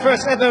was my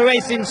first ever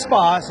race in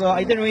Spa, so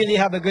I didn't really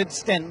have a good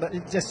stint, but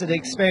it's just the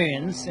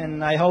experience,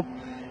 and I hope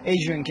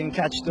Adrian can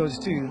catch those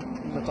two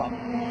on the top.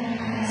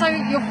 So,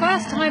 your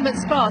first time at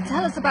Spa,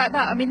 tell us about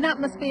that. I mean, that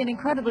must be an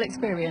incredible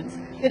experience.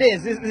 It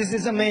is. This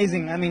is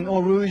amazing. I mean,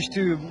 Eau Rouge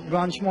to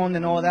Blanchemont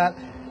and all that.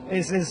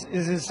 This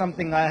is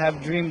something I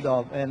have dreamed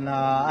of, and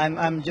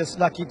I'm just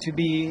lucky to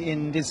be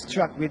in this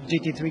truck with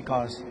GT3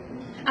 cars.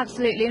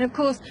 Absolutely, and of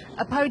course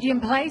a podium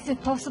place,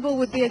 if possible,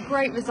 would be a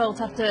great result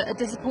after a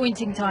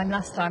disappointing time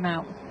last time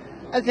out.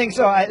 I think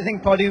so. I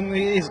think podium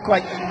is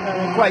quite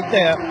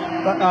there,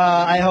 but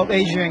I hope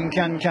Adrian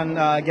can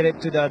get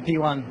it to the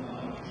P1.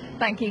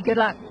 Thank you, good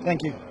luck.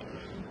 Thank you.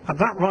 And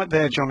that right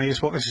there, Johnny,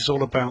 is what this is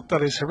all about.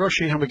 That is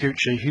Hiroshi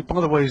Hamaguchi, who, by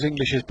the way, his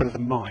English is better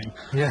than mine.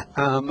 Yeah.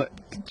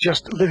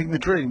 Just living the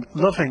dream,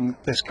 loving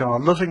this car,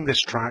 loving this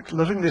track,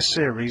 loving this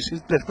series.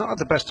 They've not had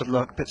the best of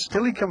luck, but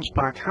still he comes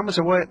back, hammers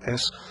away at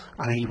this,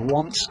 and he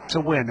wants to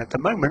win. At the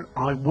moment,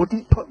 I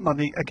wouldn't put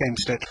money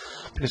against it,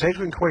 because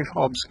Adrian Quaife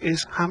Hobbs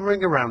is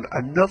hammering around.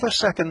 Another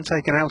second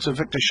taken out of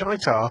Victor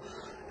Scheitar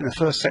in the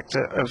first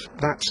sector of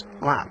that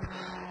lap.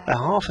 A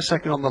half a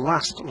second on the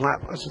last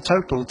lap as a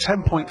total,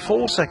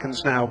 10.4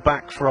 seconds now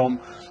back from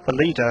the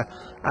leader,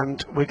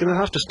 and we're going to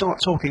have to start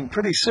talking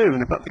pretty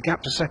soon about the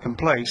gap to second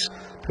place,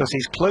 because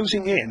he's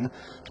closing in,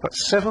 but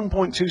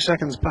 7.2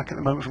 seconds back at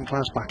the moment from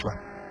Klaus Bachler.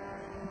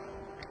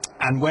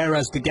 And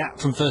whereas the gap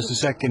from first to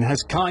second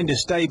has kind of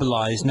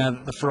stabilised now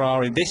that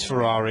this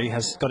Ferrari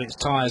has got its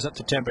tyres up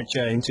to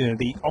temperature into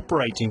the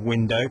operating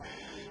window,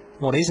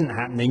 what isn't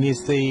happening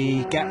is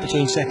the gap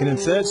between second and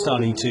third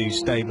starting to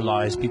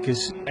stabilise,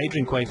 because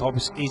Adrian Quaife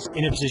Hobbs is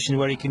in a position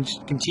where he can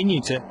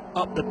continue to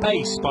up the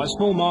pace by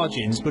small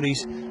margins, but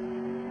he's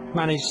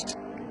managed,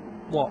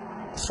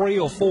 3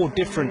 or 4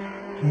 different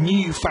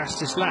new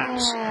fastest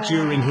laps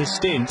during his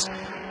stint,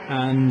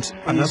 and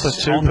another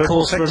two on purple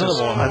course sectors, for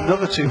another one.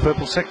 another 2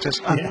 purple sectors,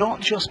 and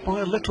not just by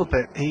a little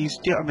bit. He's,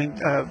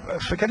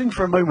 forgetting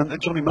for a moment that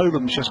Johnny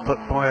Molam's just put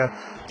by a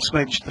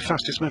smidge the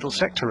fastest middle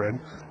sector in.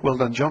 Well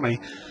done, Johnny.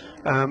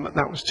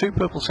 That was 2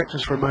 purple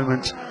sectors for a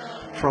moment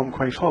from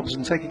Quaife Hobbs,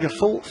 and taking a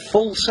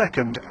full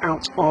second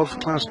out of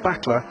Klaus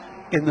Bachler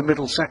in the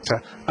middle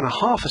sector, and a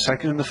half a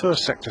second in the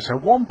first sector. So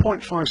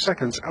 1.5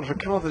 seconds out of a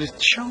car that is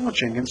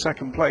charging in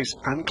second place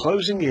and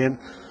closing in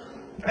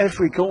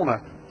every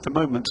corner at the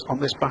moment on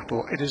this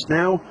battle. It is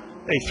now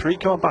a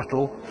 3-car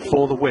battle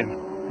for the win,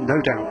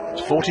 no doubt.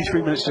 It's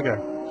 43 minutes to go.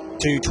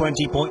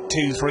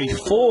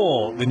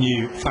 2:20.234, the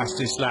new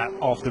fastest lap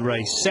of the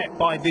race, set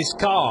by this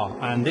car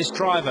and this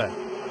driver,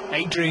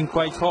 Adrian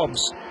Quaife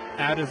Hobbs.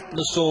 Out of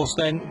La Source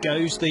then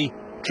goes the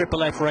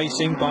Triple F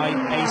Racing by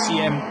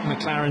ACM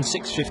McLaren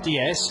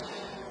 650S.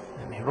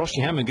 And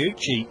Hiroshi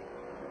Hamaguchi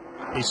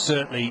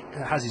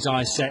has his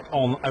eyes set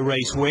on a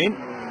race win.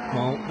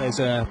 Well, there's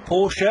a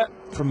Porsche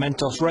from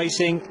Mentos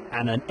Racing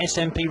and an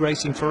SMP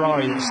Racing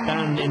Ferrari that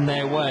stand in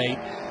their way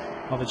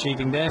of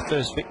achieving their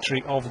first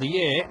victory of the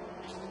year.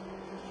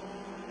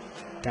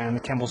 Down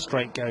the Kemmel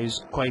Straight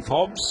goes Quaife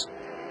Hobbs.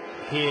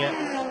 Here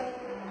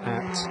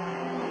at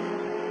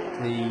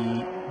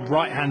the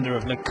right-hander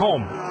of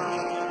Lecombe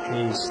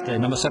is the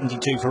number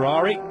 72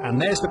 Ferrari, and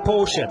there's the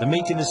Porsche, the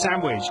meat in the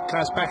sandwich.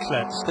 Klaus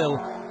Bachler still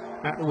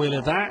at the wheel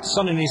of that,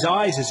 sun in his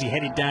eyes as he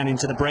headed down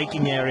into the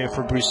braking area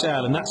for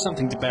Bruxelles, and that's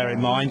something to bear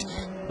in mind.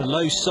 The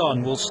low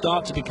sun will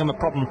start to become a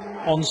problem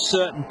on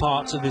certain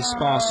parts of this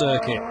Spa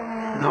circuit.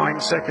 9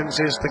 seconds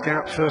is the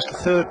gap first to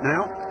third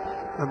now,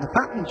 and the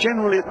pattern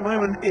generally at the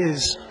moment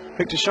is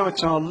Victor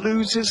Scheitar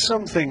loses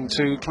something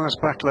to Klaus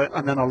Bachler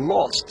and then a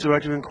lot to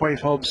Adrian Quaife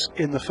Hobbs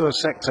in the first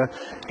sector.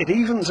 It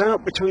evens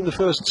out between the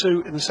first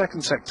 2 in the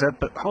second sector,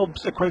 but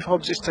Quaife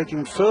Hobbs is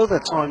taking further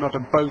time out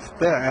of both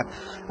there,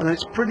 and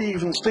it's pretty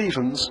even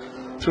Stevens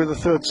through the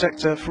third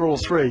sector for all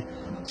 3.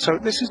 So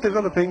this is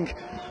developing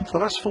for the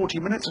last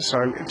 40 minutes or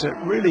so into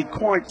really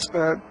quite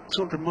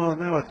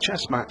 200-mile-an-hour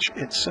chess match.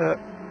 It's going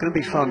to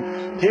be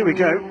fun. Here we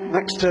go,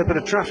 next bit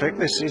of traffic.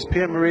 This is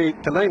Pierre-Marie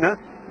Delena.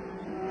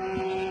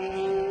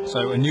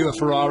 So a newer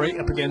Ferrari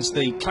up against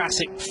the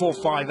classic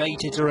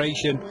 458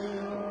 iteration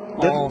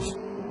of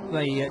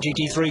the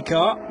GT3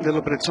 car. A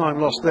little bit of time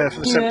lost there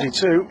for the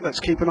 72. Let's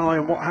keep an eye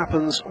on what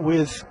happens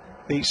with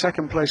the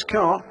second place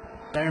car.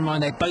 Bear in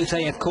mind they're both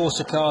AF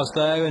Corsa cars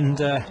though, and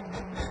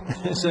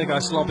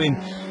Sergei Slobin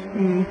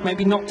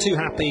maybe not too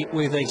happy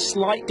with a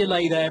slight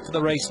delay there for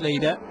the race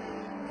leader.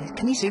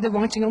 Can you see the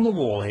writing on the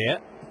wall here?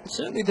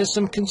 Certainly there's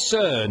some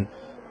concern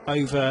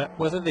over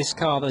whether this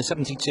car, the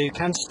 72,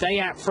 can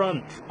stay out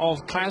front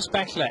of Klaus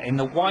Bachler in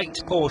the white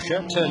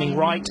Porsche, turning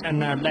right and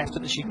now left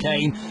at the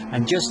chicane,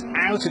 and just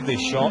out of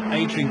this shot,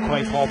 Adrian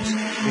Quaife Hobbs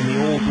in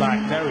the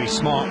all-black, very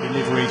smartly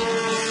liveried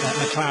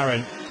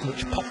McLaren,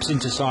 which pops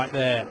into sight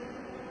there.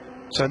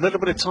 So a little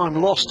bit of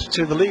time lost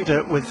to the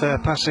leader with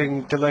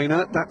passing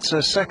Delena. That's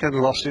a second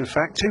lost, in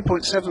fact.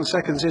 2.7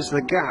 seconds is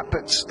the gap,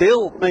 but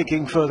still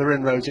making further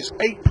inroads. It's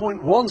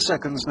 8.1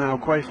 seconds now,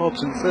 Quaye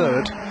Hobbs in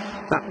third.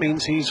 That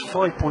means he's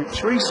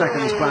 5.3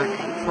 seconds back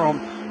from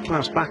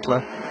Klaus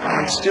Bachler,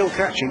 and still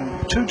catching.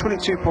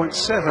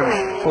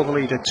 2:22.7 for the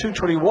leader,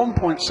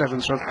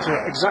 2:21.7, so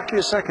exactly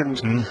a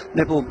second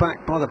nibbled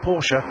back by the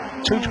Porsche.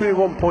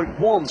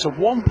 2:21.1, so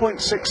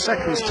 1.6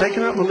 seconds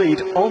taken out the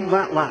lead on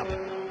that lap.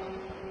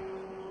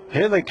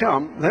 Here they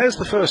come. There's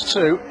the first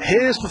two.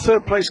 Here's the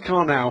third place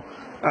car now,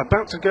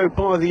 about to go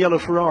by the yellow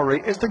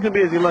Ferrari. Is there going to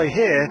be a delay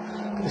here?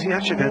 Is he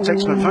actually going to take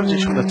some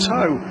advantage from the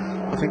toe?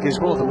 I think is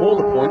rather more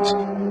the point.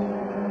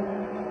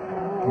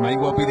 May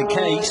well be the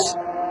case.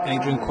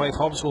 Adrian Quaye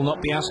Hobbs will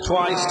not be asked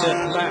twice to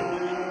lap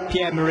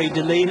Pierre-Marie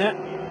Delena.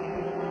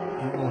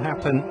 It will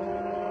happen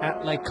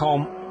at Les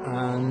Combes,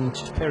 and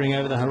just peering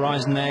over the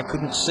horizon there,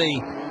 couldn't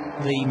see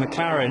the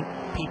McLaren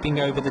peeping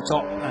over the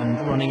top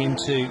and running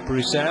into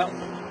Bruxelles.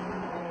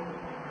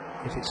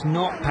 If it's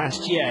not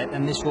passed yet,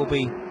 then this will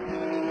be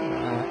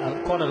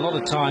quite a lot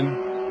of time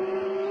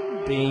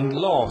being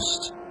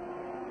lost.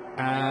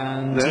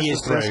 And he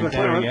is through.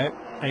 There we go.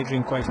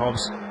 Adrian Quaye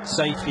Hobbs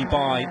safely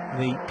by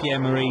the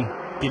Pierre-Marie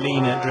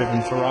Delena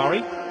driven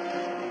Ferrari.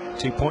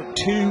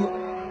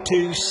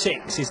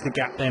 2.226 is the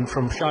gap then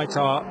from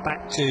Scheitar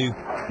back to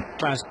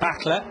Klaus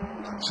Bachler.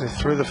 So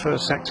through the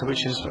first sector,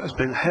 which has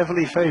been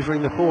heavily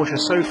favouring the Porsche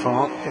so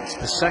far. It's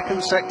the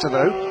second sector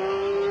though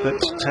that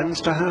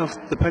tends to have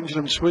the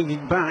pendulum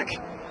swinging back.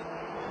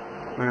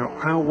 Now,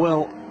 how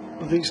well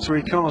these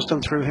three cars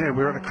done through here?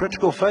 We're at a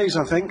critical phase,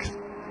 I think.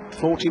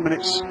 40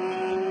 minutes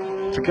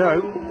to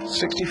go.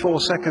 64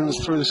 seconds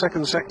through the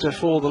second sector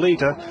for the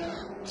leader.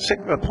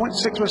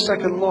 0.6 of a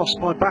second lost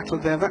by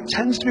Bachler there. That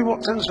tends to be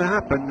what tends to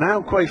happen.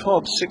 Now Quaye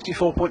Hobbs,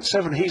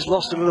 64.7. He's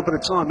lost a little bit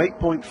of time.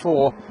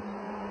 8.4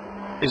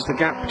 is the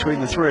gap between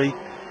the three.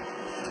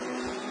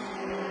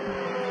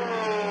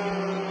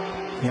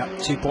 Yeah,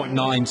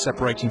 2.9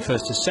 separating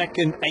first to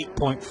second,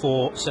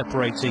 8.4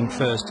 separating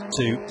first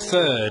to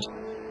third,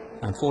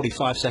 and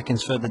 45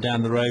 seconds further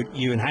down the road,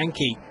 Ewan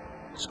Hankey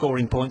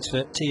scoring points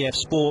for TF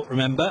Sport,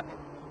 remember.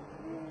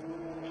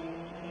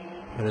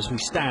 But as we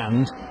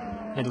stand,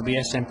 it'll be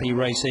SMP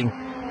Racing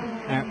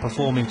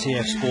outperforming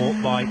TF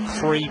Sport by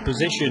 3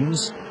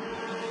 positions.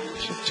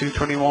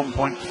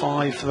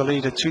 2:21.5 for the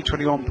leader,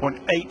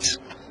 2:21.8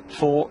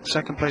 for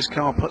second place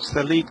car, puts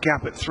the lead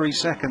gap at 3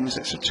 seconds.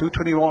 It's a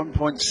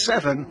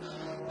 2:21.7.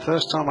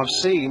 First time I've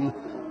seen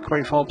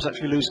Quaye Hobbs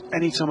actually lose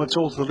any time at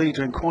all to the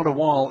leader in quite a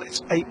while.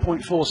 It's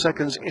 8.4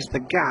 seconds is the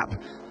gap,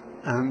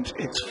 and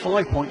it's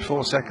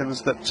 5.4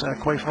 seconds that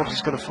Quaye Hobbs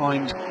has got to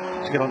find to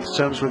get on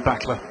terms with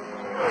Bachler.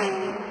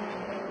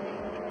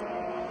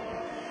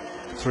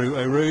 Through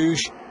Eau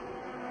Rouge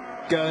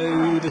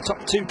go the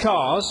top 2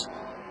 cars.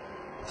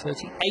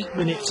 38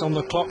 minutes on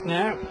the clock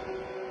now,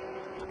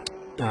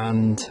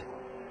 and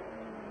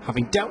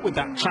having dealt with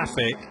that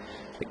traffic,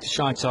 Victor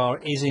Scheitar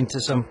is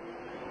into some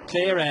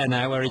clear air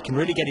now where he can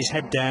really get his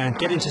head down,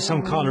 get into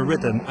some kind of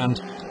rhythm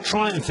and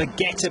try and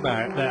forget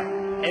about that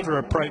ever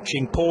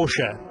approaching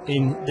Porsche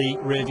in the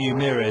rearview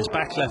mirrors.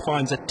 Bachler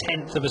finds a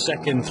 1/10 of a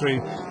second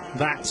through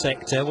that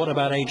sector. What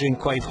about Adrian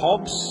Quaye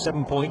Hobbs?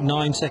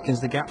 7.9 seconds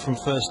the gap from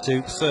first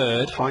to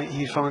third.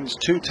 He finds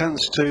 2/10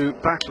 to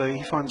Bachler,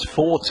 he finds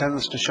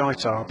 4/10 to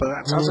Scheitar, but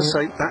that's, as I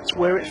say, that's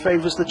where it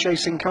favours the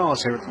chasing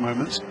cars here at the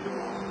moment.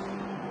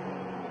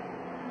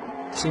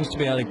 Seems to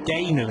be able to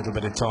gain a little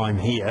bit of time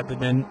here, but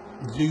then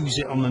lose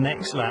it on the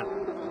next lap.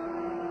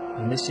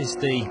 And this is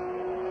the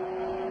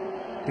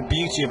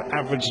beauty of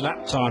average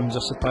lap times, I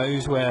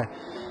suppose, where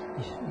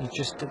you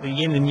just at the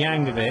yin and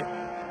yang of it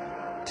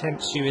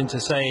tempts you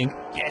into saying,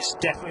 yes,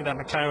 definitely that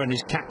McLaren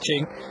is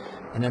catching,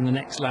 and then the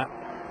next lap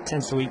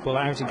tends to equal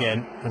out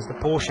again as the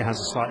Porsche has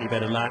a slightly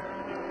better lap.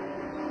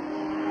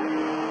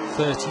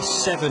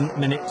 37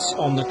 minutes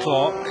on the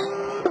clock.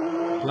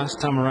 Last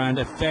time around,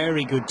 a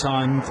very good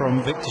time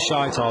from Victor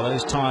Scheitar.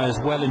 Those tyres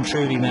well and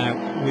truly now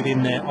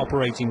within their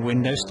operating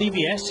window.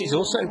 Stevie S is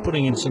also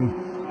putting in some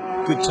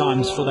good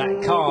times for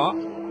that car.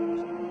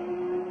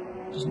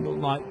 Doesn't look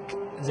like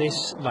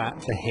this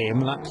lap for him.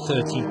 Lap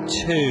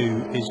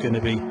 32 is going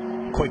to be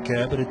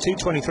quicker, but a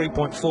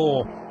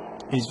 2:23.4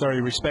 is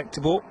very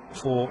respectable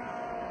for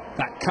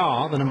that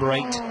car, the number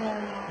 8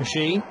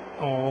 machine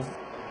of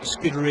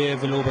Scuderia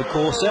Villorba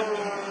Corsa.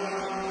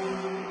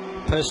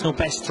 Personal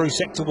best through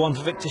sector 1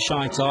 for Victor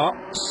Scheitar.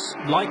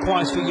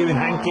 Likewise for Ewan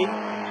Hankey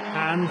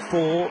and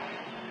for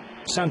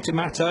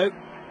Santumato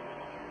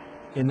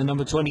in the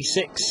number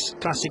 26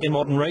 classic and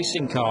modern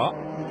racing car.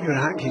 Ewan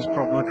Hankey's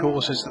problem, of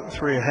course, is that the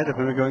 3 ahead of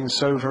him are going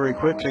so very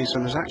quickly, so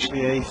there's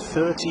actually a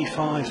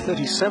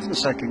 37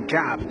 second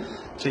gap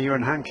to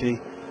Ewan Hankey.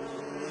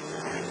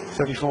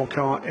 34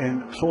 car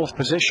in 4th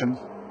position,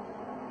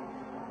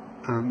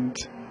 and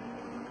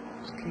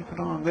let's keep an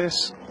eye on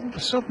this. All of a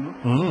sudden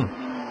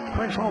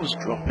Quaye Hobbs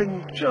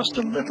dropping just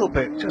a little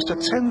bit, just a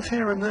 10th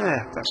here and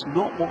there. That's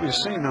not what we've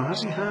seen. Now,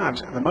 has he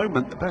had at the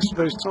moment the best of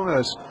those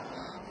tyres,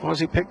 or has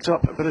he picked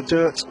up a bit of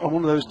dirt on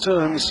one of those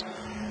turns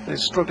they're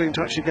struggling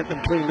to actually get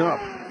them cleaned up.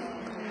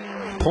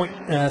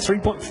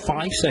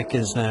 3.5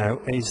 seconds now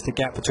is the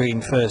gap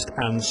between first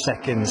and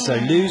second, so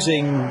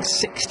losing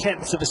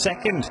 0.6 of a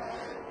second.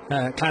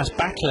 Klaus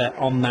Bachler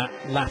on that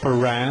lap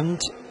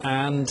around,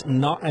 and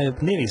not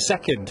nearly a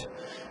second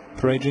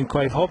for Adrian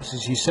Quaife Hobbs,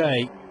 as you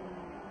say.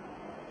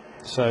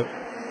 So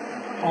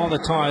are the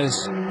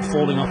tyres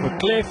falling off a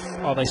cliff?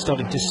 Are they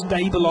starting to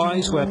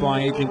stabilise,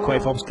 whereby Adrian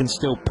Quaife Hobbs can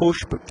still push,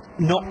 but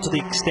not to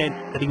the extent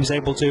that he was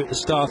able to at the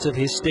start of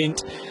his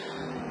stint?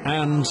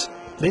 And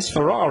this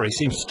Ferrari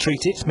seems to treat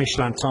its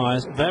Michelin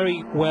tyres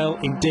very well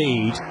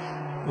indeed,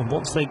 and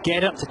once they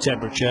get up to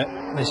temperature,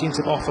 they seem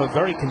to offer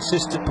very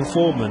consistent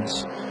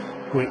performance,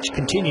 which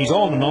continues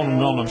on and on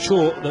and on. I'm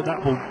sure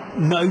that will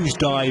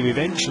nosedive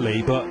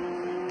eventually, but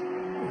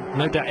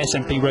no doubt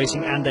SMP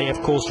Racing and AF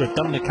Corsa have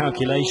done the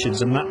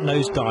calculations, and that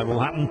nosedive will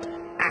happen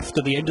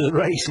after the end of the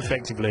race,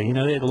 effectively. You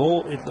know, it'll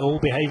all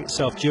behave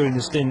itself during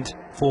the stint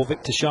for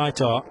Victor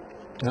Scheitar.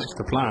 That's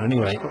the plan,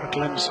 anyway. Got a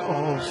glimpse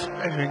of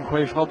Adrian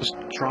Quaife Hobbs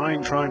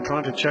trying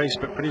to chase,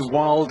 but pretty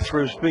wild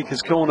through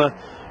Speaker's Corner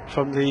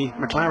from the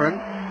McLaren.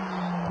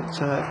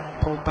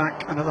 But pulled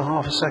back another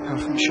half a second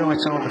from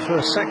Scheitar in the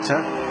first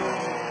sector.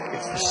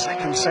 It's the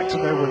second sector,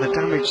 though, where the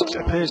damage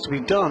appears to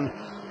be done.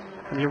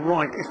 And you're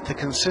right, it's the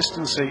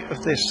consistency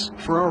of this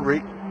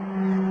Ferrari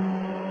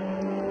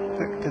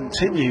that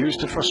continues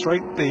to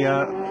frustrate the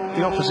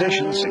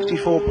opposition.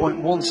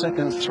 64.1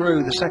 seconds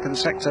through the second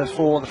sector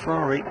for the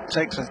Ferrari.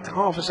 Takes a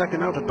half a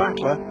second out of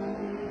Bachler.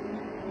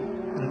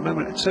 In a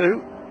moment or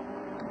two,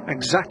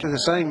 exactly the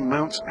same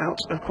amount out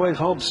of Quaife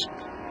Hobbs.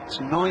 It's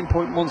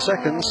 9.1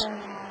 seconds.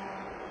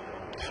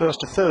 First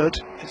to third,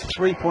 it's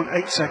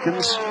 3.8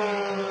 seconds.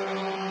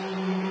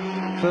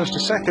 First to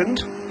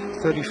second,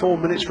 34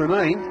 minutes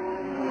remain.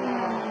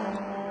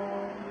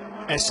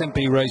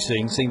 SMP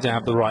Racing seem to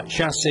have the right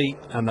chassis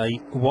and a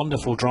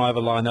wonderful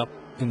driver lineup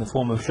in the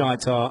form of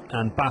Scheitar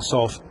and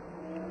Basov,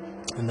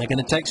 and they're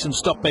going to take some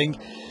stopping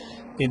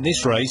in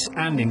this race,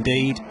 and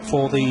indeed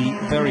for the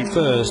very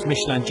first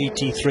Michelin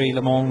GT3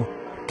 Le Mans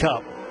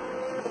Cup.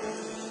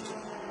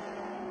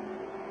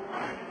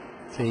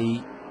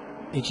 The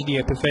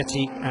Egidio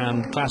Perfetti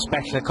and Klaus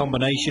Bachler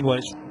combination, well,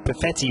 it's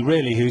Perfetti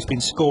really who's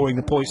been scoring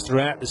the points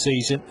throughout the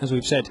season, as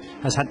we've said,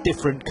 has had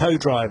different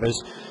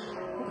co-drivers,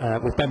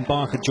 with Ben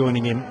Barker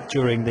joining him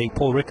during the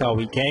Paul Ricard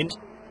weekend.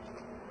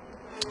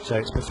 So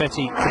it's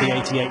Perfetti for the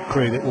 88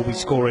 crew that will be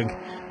scoring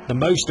the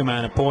most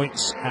amount of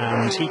points,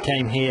 and he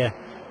came here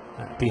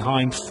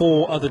behind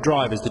 4 other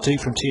drivers, the 2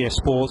 from TF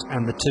Sport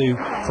and the 2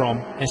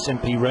 from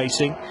SMP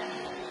Racing.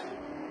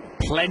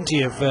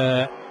 Plenty of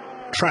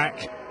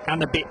track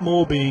and a bit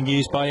more being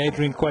used by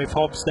Adrian Quaife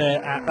Hobbs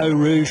there at Eau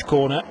Rouge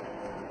corner,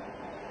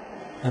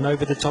 and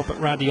over the top at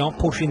Raidillon,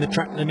 pushing the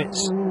track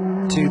limits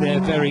to their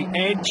very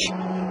edge.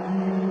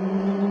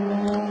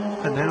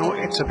 And now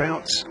it's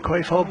about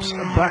Quaife Hobbs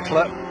and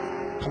Bachler,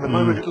 for the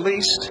moment at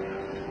least.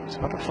 It's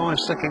about a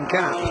 5-second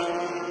gap.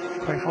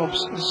 Quaife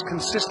Hobbs is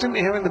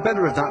consistently having the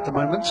better of that at the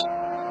moment.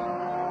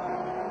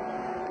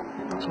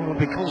 That's what we'll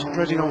be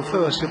concentrating on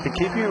first. He'll be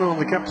keeping an eye on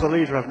the gap to the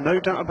leader, I've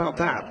no doubt about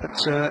that.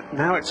 But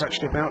now it's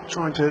actually about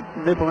trying to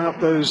nibble out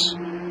those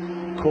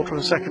quarter of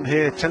a second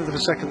here, 10th of a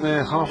second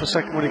there, half a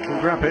second when he can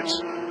grab it.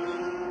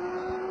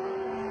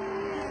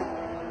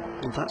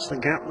 And that's the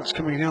gap that's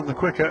coming down the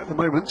quicker at the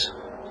moment.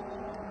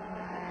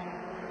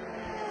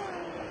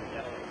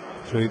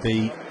 Through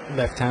the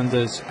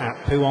left-handers at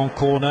Pouhon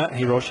corner,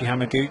 Hiroshi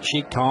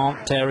Hamaguchi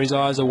can't tear his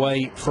eyes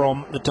away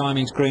from the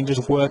timing screen,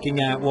 just working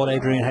out what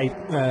Adrian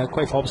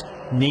Quaife Hobbs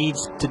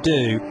needs to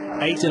do.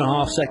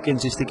 8.5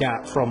 seconds is the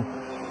gap from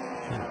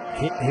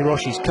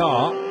Hiroshi's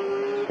car,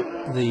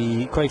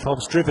 the Quaife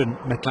Hobbs driven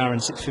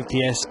McLaren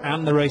 650S,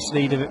 and the race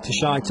leader Victor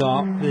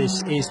Scheitar.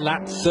 This is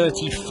lap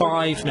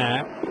 35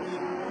 now.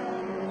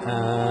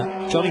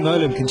 Johnny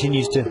Molam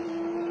continues to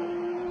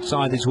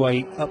side his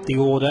way up the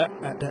order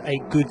at a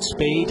good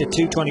speed, a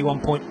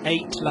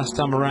 2:21.8 last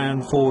time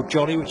around for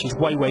Johnny, which is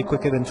way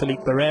quicker than Felipe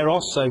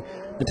Barreiros. So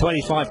the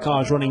 25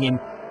 car is running in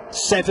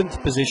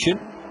 7th position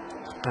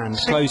and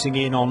closing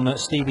in on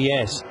Stevie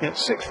S. Yeah,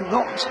 6th,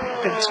 not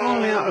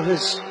entirely out of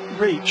his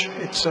reach.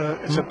 It's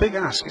a big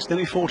ask. It's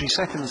nearly 40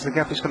 seconds the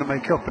gap is going to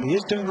make up, but he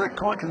is doing that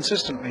quite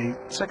consistently.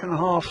 Second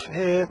half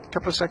here, a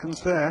couple of seconds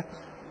there.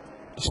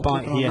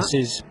 Despite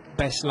ES's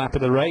best lap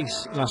of the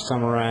race last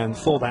time around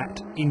for that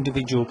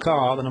individual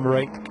car, the number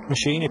 8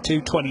 machine, a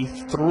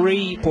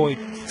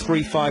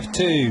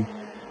 2:23.352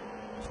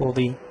 for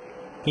the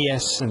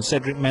ES and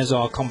Cedric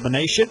Mezar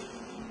combination.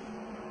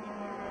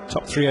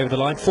 Top 3 over the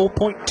line,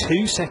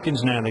 4.2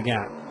 seconds now the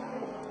gap,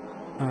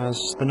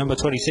 as the number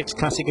 26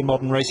 Classic and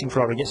Modern Racing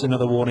Ferrari gets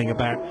another warning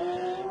about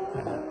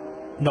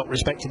not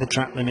respecting the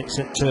track limits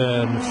at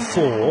turn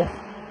 4.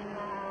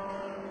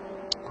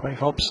 Quaife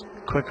Hobbs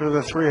quicker of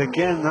the 3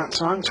 again that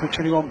time, to a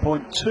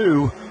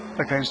 21.2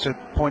 against a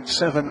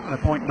 0.7 and a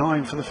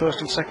 0.9 for the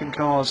first and second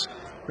cars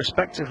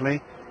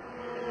respectively.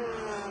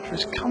 For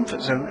his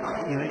comfort zone,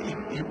 you know,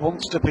 he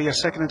wants to be a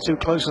second or 2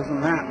 closer than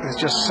that. There's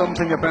just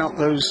something about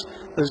those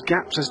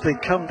gaps as they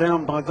come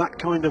down by that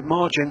kind of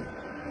margin.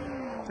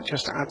 It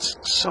just adds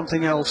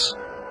something else.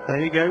 There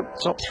you go,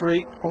 top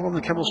three, all on the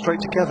Kemmel Straight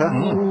together.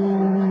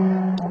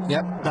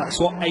 Yep,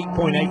 that's what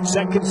 8.8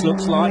 seconds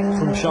looks like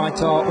from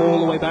Shaitar all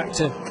the way back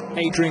to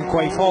Adrian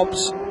Quaife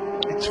Hobbs.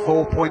 It's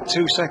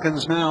 4.2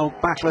 seconds now,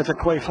 Battler to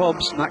Quaife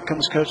Hobbs, and that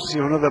comes courtesy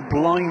of another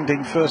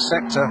blinding first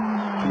sector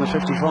from the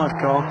 55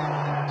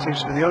 car.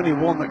 Seems to be the only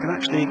one that can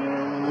actually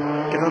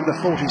get under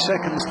 40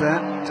 seconds there.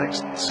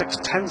 Takes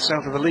 6/10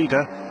 out of the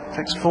leader,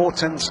 takes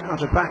 4/10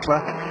 out of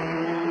Battler.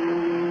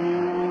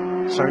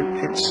 So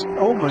it's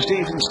almost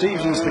even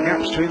Stevens, the gap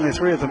between the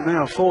three of them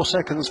now. 4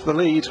 seconds to the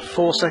lead,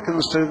 4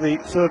 seconds to the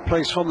third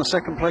place from the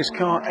second place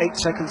car, 8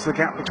 seconds the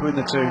gap between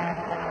the two.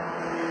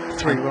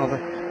 3 rather.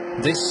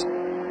 This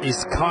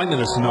is kind of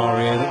the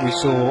scenario that we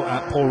saw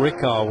at Paul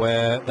Ricard,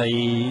 where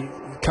the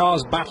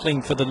cars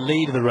battling for the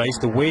lead of the race,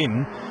 the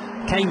win,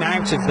 came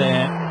out of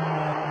their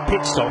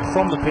pit stop,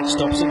 from the pit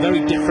stops at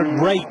very different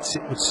rates,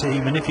 it would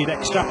seem. And if you'd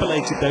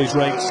extrapolated those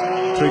rates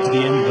through to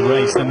the end of the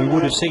race, then we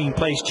would have seen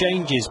place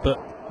changes. But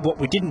what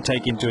we didn't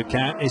take into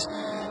account is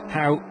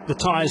how the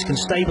tyres can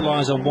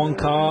stabilise on one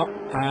car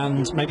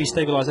and maybe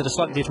stabilise at a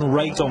slightly different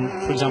rate on,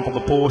 for example, the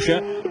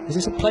Porsche. Is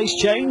this a place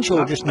change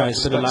or just no?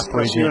 It's a bit of lap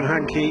racing. Ewan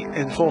Hankey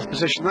in 4th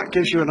position. That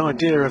gives you an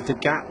idea of the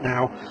gap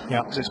now.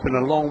 Yeah. It's been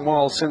a long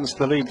while since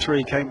the lead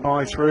three came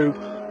by through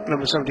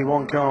number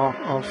 71 car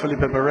of Felipe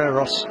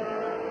Barreros.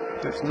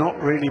 It's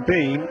not really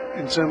been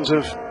in terms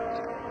of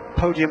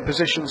podium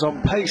positions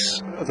on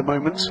pace at the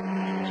moment.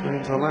 So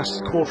into the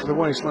last quarter of the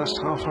race, last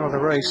half hour of the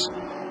race,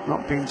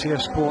 not being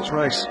TF Sports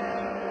race.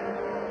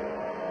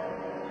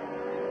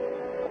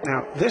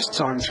 Now this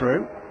time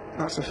through,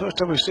 that's the first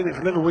time we've seen it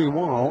for a little wee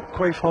while,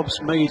 Quaife Hobbs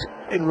made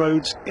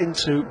inroads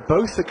into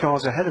both the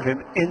cars ahead of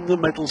him in the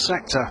middle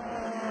sector.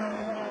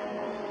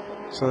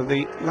 So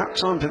the lap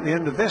times at the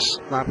end of this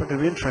lap are going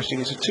to be interesting.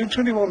 It's a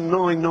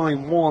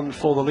 2:21.991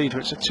 for the leader,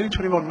 it's a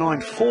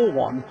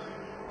 2:21.941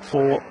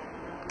 for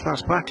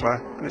Klaus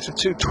Battler, and it's a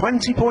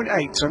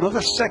 2:20.8, so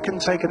another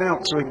second taken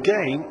out. So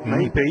again,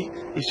 maybe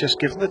he's just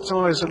given the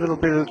tyres a little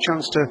bit of a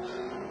chance to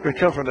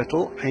recover a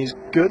little. He's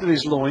good at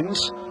his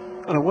loins,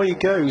 and away he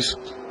goes.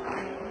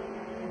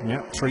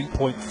 Yeah,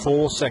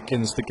 3.4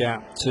 seconds the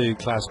gap to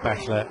Klaus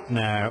Battler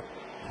now.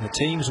 The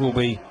teams will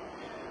be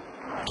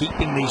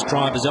keeping these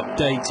drivers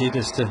updated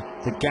as to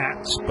the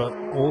gaps, but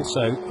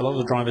also a lot of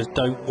the drivers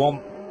don't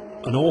want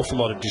an awful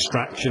lot of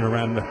distraction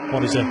around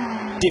what is a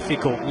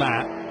difficult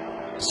lap.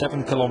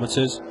 7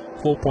 kilometres,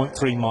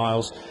 4.3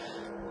 miles,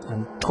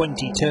 and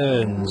 20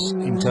 turns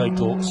in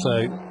total.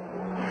 So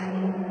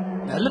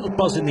a little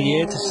buzz in the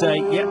ear to say,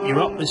 yep, you're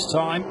up this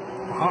time.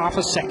 Half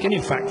a second,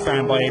 in fact,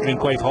 found by Adrian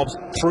Quaife Hobbs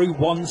through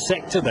one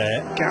sector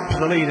there. Gap for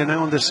the leader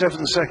now under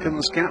 7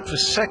 seconds. Gap for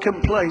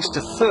second place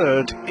to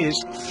third is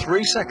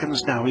 3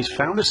 seconds now. He's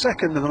found a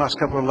second in the last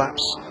couple of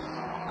laps.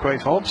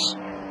 Quaife Hobbs.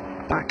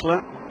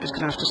 Battler is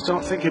going to have to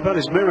start thinking about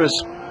his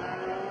mirrors.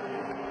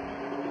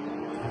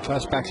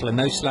 Klaus Battler,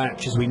 no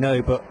slouch as we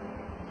know, but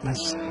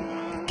has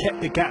kept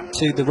the gap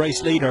to the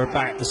race leader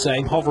about the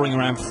same, hovering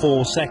around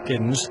 4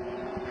 seconds.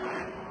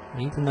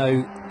 Even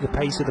though the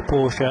pace of the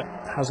Porsche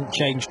hasn't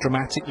changed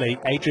dramatically,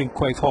 Adrian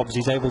Quaife Hobbs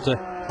is able to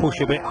push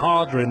a bit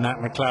harder in that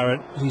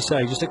McLaren. As you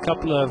say, just a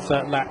couple of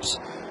laps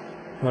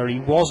where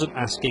he wasn't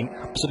asking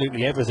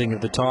absolutely everything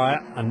of the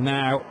tyre, and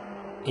now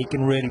he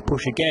can really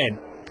push again.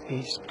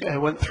 He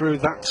went through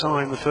that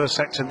time, the first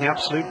sector, in the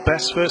absolute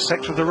best first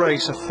sector of the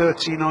race, a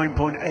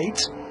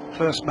 39.8.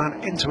 First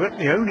man into it,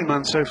 the only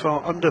man so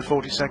far under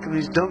 40 seconds.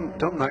 He's done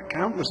that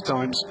countless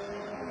times.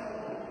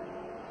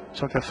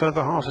 Took a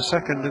further half a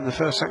second in the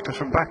first sector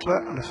from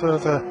Battler, and a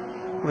further,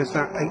 what is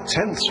that,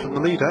 8/10 from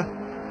the leader.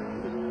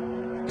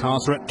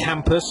 Cars are at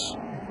campus,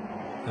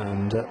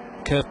 and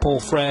curve Paul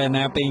Frere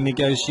now being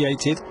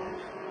negotiated.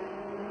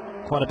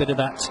 Quite a bit of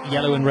that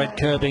yellow and red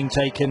curbing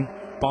taken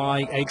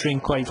by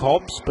Adrian Quaife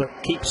Hobbs, but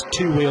keeps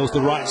 2 wheels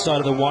the right side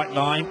of the white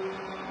line.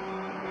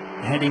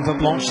 Heading for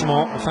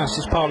Blanchimont, the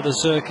fastest part of the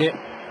circuit.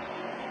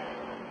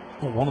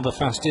 Well, one of the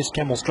fastest.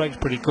 Kemmel Straight's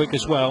pretty quick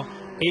as well.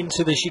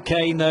 Into the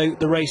chicane though,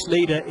 the race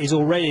leader is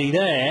already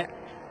there.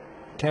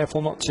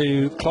 Careful not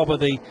to clobber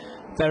the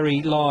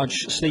very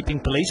large sleeping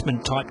policeman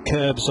type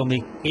curbs on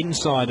the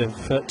inside of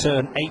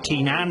turn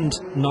 18 and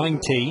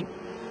 19.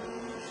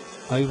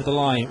 Over the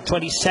line,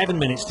 27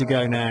 minutes to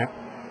go now.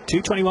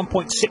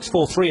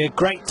 2:21.643, a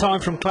great time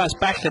from Klaus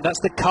Battler. That's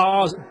the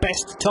car's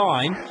best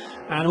time.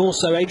 And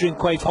also Adrian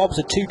Quaife Hobbs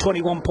at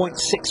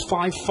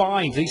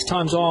 2:21.655. These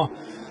times are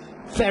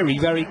very,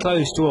 very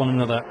close to one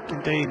another.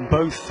 Indeed,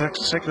 both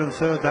second and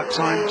third that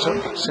time. So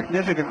a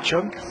significant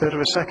chunk, third of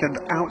a second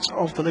out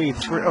of the lead.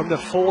 Under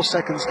 4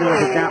 seconds now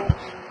the gap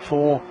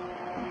for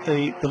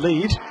the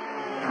lead.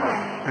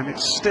 And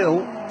it's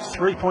still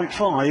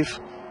 3.5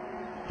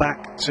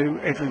 back to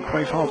Adrian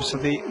Quaife Hobbs. So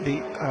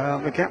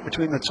the gap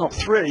between the top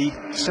three,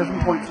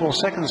 7.4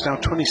 seconds now,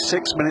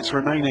 26 minutes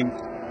remaining.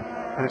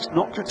 And it's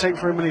not going to take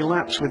very many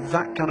laps with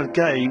that kind of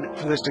gain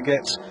for this to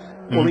get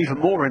well, even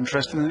more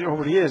interesting than it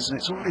already is, and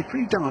it's already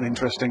pretty darn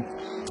interesting.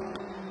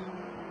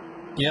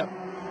 Yep,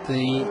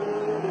 the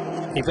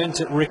event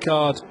at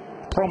Ricard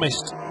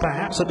promised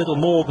perhaps a little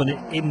more than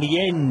it in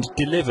the end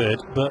delivered,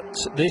 but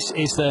this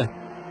is the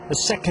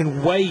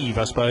second wave,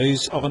 I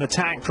suppose, of an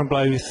attack from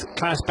both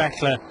Klaas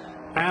Bechler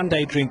and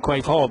Adrian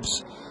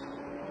Quaife-Hobbs,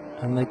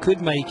 and they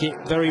could make it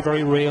very,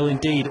 very real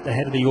indeed at the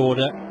head of the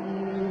order.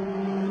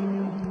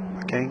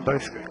 Again,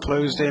 both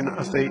closed in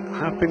as they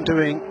have been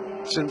doing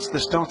since the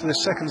start of the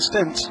second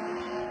stint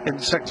in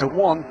Sector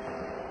 1.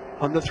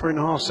 Under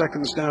 3.5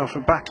 seconds now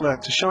from Bechler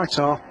to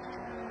Scheitar.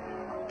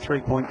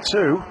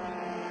 3.2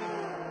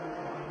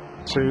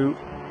 to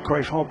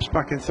Quaife-Hobbs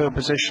back in third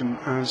position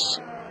as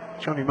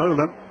Johnny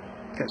Molan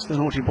gets the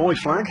naughty boy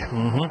flag.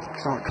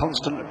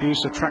 Constant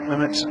abuse of track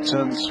limits at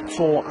turns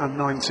 4 and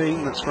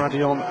 19. That's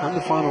Radeon and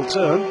the final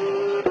turn.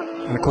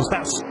 And of course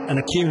that's an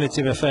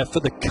accumulative affair for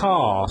the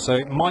car, so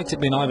it might have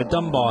been either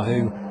Dunbar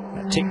who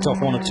ticked off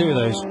one or two of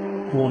those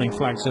warning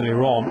flags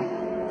earlier on.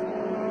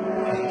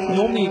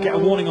 Normally you get a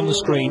warning on the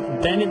screen,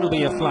 then it'll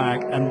be a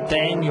flag, and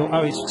then you'll...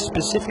 Oh, it's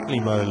specifically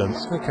Molan.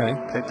 Okay.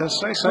 It does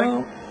say so.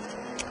 Well,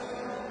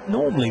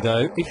 normally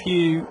though, if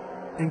you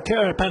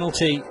incur a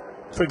penalty,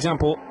 for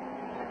example,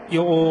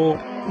 your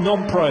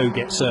non-pro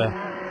gets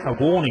a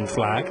warning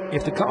flag.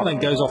 If the car then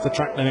goes off the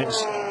track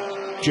limits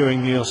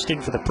during your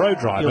stint for the pro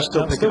driver, you'll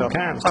still pick it up.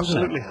 Counts,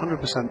 absolutely,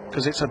 100%,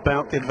 because it's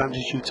about the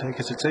advantage you take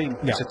as a team.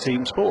 Yeah. It's a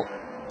team sport.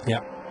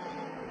 Yeah.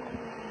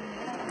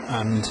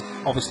 And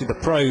obviously the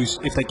pros,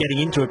 if they're getting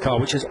into a car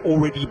which has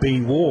already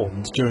been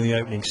warned during the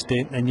opening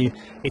stint, then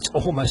it's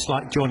almost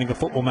like joining a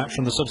football match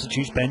from the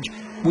substitutes bench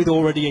with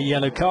already a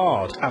yellow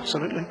card.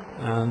 Absolutely.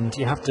 And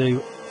you have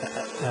to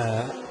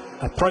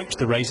approach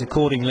the race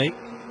accordingly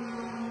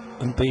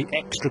and be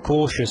extra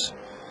cautious.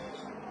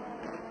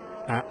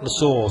 At La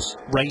Source,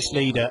 race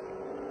leader.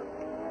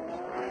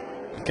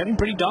 Getting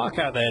pretty dark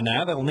out there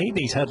now. They'll need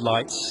these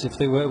headlights if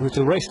they were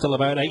to race till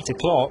about 8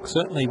 o'clock.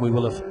 Certainly we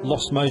will have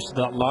lost most of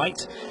that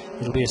light.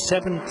 It'll be a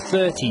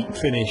 7:30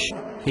 finish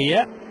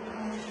here.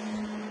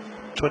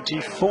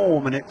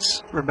 24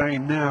 minutes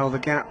remain now. The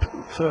gap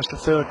first to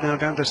third now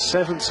down to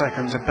 7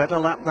 seconds. A better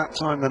lap that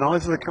time than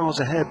either of the cars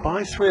ahead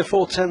by 3 or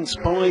 4 tenths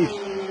by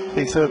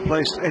the third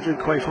placed Adrian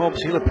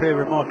Quaife-Hobbs. He'll appear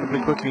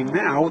remarkably quickly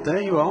now.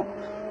 There you are.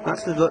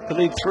 That's the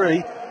lead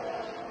three.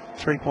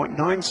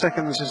 3.9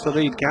 seconds is the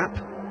lead gap.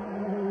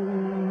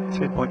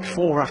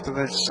 3.4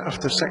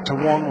 after Sector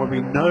 1, where we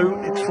know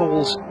it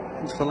falls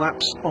into the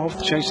laps of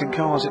the chasing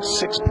cars.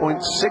 It's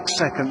 6.6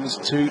 seconds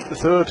to the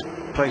third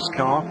place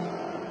car.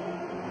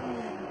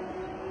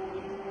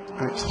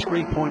 And it's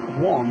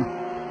 3.1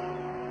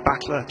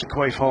 Bechler to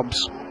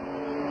Quaife-Hobbs.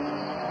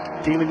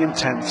 Dealing in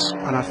tenths,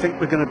 and I think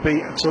we're going to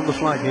be until the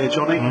flag here,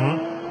 Johnny.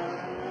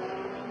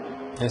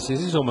 Yes,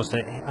 this is almost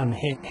a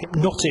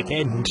hypnotic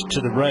end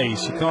to the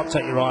race. You can't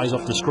take your eyes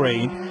off the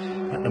screen.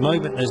 At the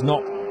moment there's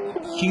not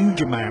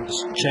huge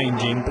amounts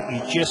changing, but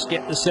you just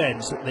get the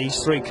sense that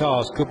these three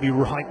cars could be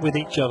right with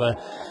each other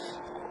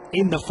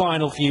in the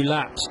final few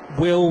laps.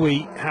 Will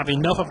we have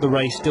enough of the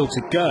race still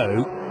to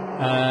go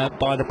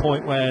by the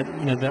point where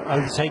the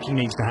overtaking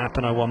needs to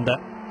happen, I wonder?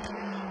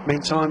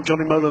 Meantime,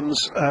 Johnny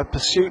Molan's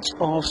pursuit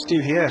of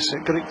Steve Hess,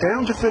 it got it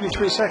down to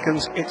 33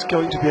 seconds. It's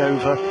going to be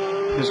over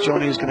because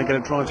Johnny is going to get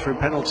a drive-through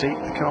penalty.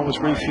 The car was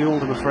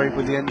refueled, I'm afraid,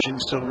 with the engine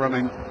still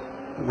running,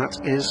 and that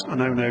is a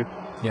no-no.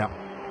 Yeah.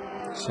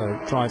 So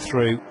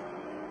drive-through,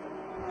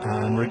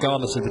 and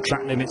regardless of the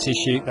track limits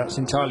issue, that's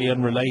entirely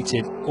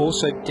unrelated.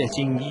 Also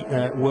getting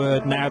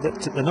word now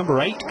that the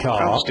number 8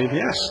 car, Steve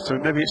Hess, so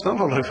maybe it's not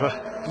all over,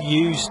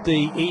 used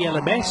the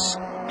ELMS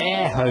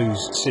air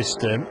hose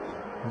system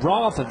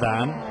rather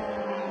than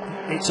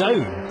its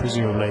own,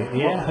 presumably.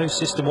 The air hose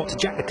system, to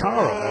jack the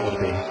car up, that would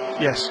have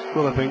been. Yes,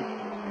 will have been.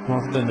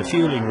 Rather than the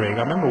fuelling rig.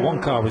 I remember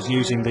one car was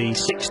using the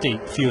 60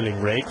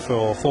 fuelling rig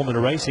for Formula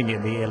Racing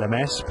in the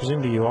ELMS.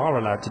 Presumably you are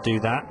allowed to do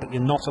that, but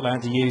you're not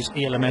allowed to use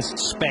ELMS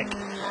spec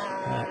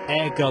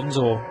air guns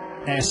or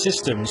air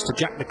systems to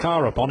jack the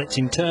car up on its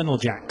internal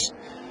jacks.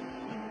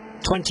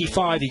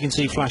 25 you can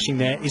see flashing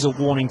there is a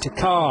warning to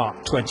car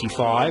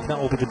 25. That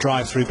will be the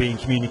drive-through being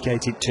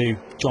communicated to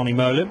Johnny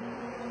Molan.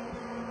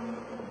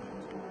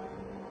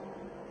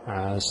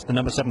 As the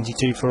number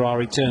 72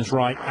 Ferrari turns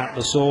right at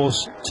the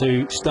source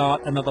to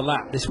start another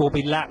lap. This will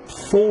be lap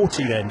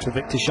 40 then for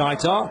Victor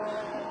Scheitar,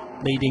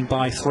 leading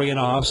by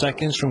 3.5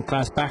 seconds from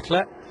Klaas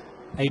Bechler.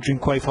 Adrian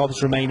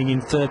Quaife-Hobbs remaining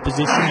in third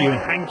position. Ewan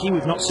Hankey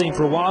we've not seen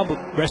for a while,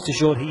 but rest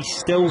assured he's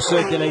still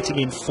circulating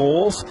in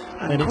fourth.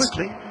 And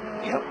quickly.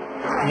 Yep.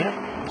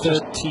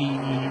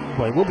 30.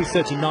 Well, it will be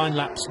 39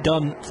 laps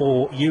done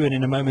for Ewan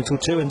in a moment or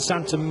two, and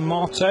Santa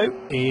Marto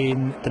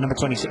in the number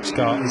 26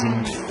 car is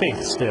in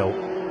fifth still.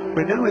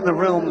 We're now in the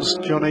realms,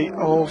 Johnny,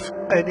 of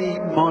any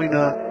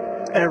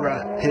minor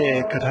error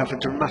here could have a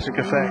dramatic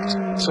effect.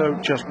 So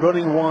just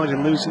running wide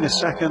and losing a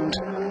second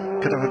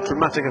could have a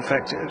dramatic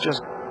effect. It would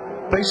just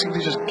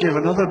basically just give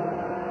another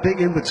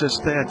big impetus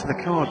there to the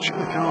car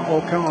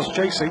or cars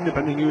chasing,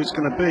 depending who it's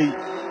going to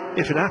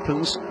be, if it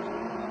happens.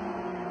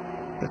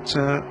 But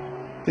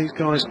these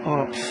guys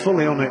are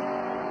fully on it.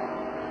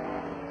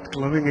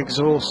 Glowing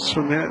exhausts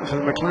from the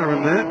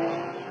McLaren there.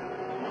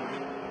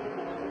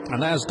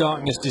 And as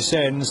darkness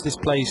descends, this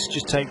place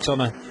just takes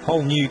on a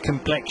whole new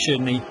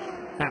complexion. The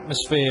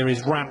atmosphere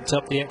is ramped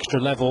up the extra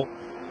level.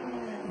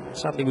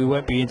 Sadly, we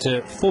won't be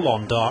into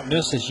full-on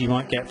darkness, as you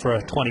might get for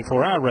a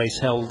 24-hour race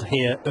held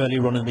here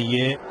earlier on in the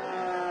year.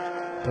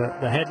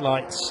 But the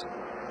headlights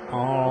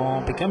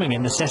are becoming a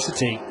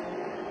necessity.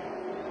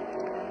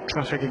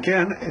 Traffic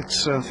again.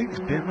 It's I think it's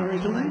Pierre-Marie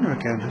Delena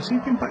again. Has he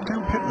been back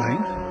down pit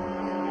lane?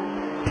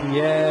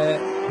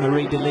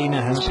 Pierre-Marie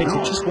Delena has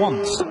pitted just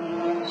once.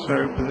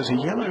 So, but there's a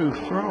yellow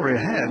Ferrari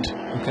ahead.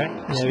 Okay,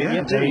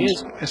 there he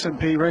is.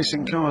 SMP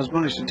Racing Car has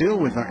managed to deal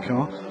with that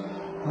car.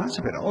 Well, that's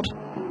a bit odd.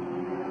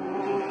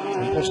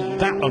 It wasn't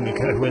that long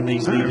ago when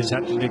these leaders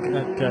had to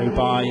go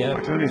by.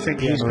 I can only think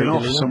he's been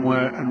off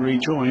somewhere and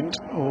rejoined,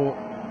 or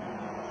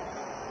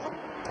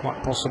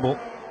quite possible.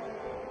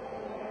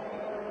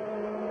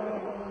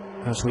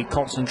 As we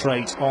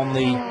concentrate on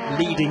the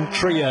leading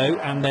trio,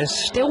 and they're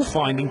still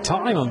finding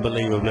time,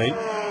 unbelievably.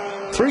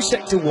 Through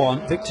Sector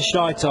 1, Victor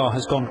Scheitar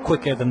has gone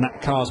quicker than that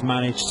car's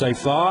managed so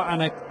far,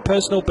 and a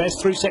personal best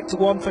through Sector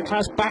 1 for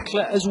Klaas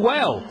Bakkler as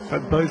well.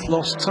 But both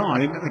lost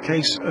time. In the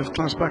case of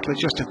Klaas Bakkler,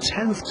 just a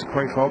tenth to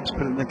Quaife Hobbs,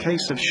 but in the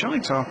case of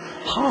Scheitar,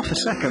 half a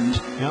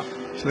second. Yep.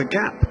 So the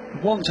gap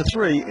 1 to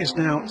 3 is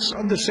now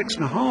under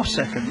 6.5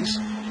 seconds.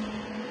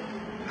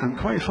 And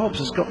Quaife Hobbs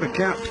has got the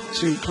gap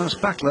to Klaas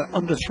Bakkler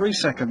under 3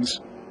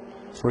 seconds.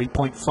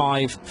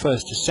 3.5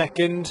 first to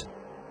second.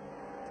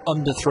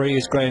 Under 3,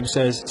 as Graham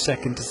says,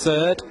 second to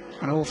third.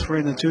 And all three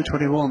in the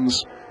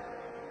 221s.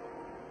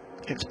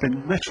 It's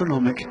been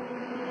metronomic.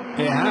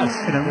 It has.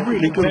 In a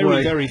really good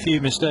way. Very few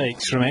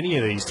mistakes from any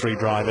of these three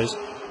drivers.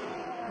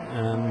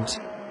 And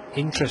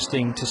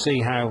interesting to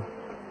see how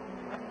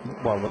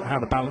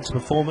the balance of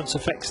performance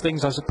affects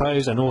things, I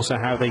suppose, and also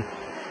how the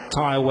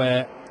tyre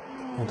wear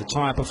or the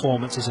tyre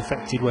performance is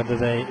affected, whether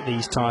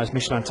these tyres,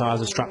 Michelin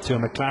tyres, are strapped to a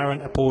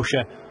McLaren, a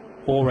Porsche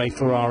or a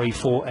Ferrari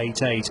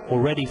 488.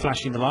 Already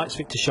flashing the lights,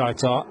 Victor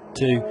Scheitar,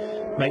 to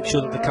make sure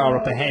that the car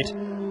up ahead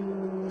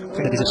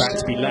that is about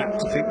to be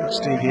lapped. I think that's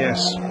Stevie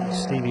S.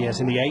 Stevie S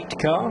in the 8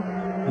 car,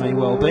 may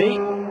well be.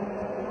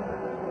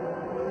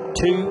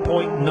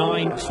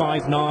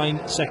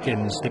 2.959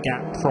 seconds the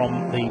gap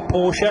from the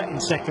Porsche in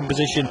second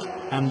position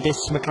and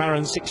this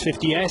McLaren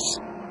 650S.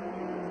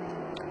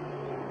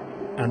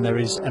 And there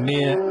is a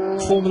mere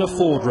Formula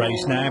Ford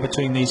race now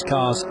between these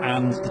cars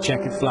and the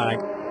checkered flag.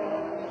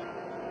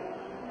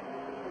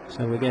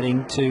 So we're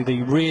getting to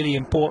the really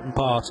important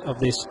part of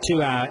this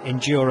 2-hour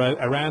enduro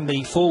around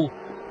the full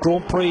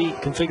Grand Prix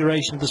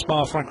configuration of the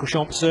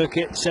Spa-Francorchamps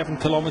circuit, 7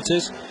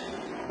 kilometres.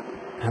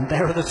 And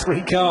there are the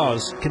three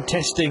cars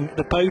contesting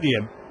the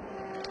podium.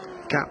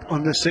 Gap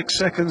under 6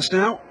 seconds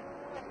now.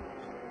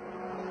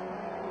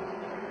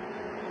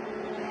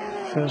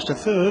 First to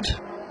third.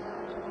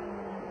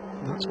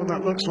 That's what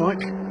that looks like.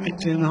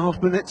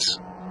 18.5 minutes.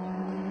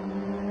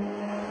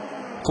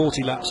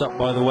 40 laps up,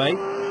 by the way.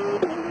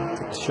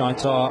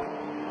 Scheitar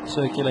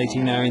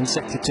circulating now in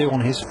sector 2 on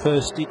his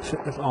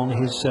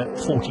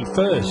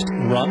 41st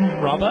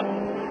run, rather.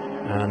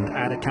 And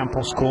out of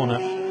Campos corner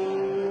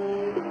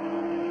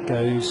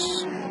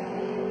goes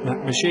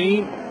that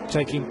machine,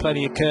 taking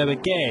plenty of curb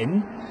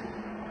again,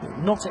 but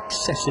not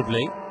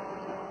excessively.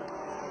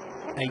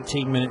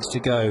 18 minutes to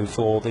go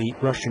for the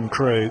Russian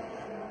crew,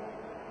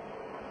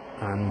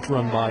 and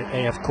run by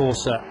AF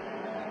Corsa.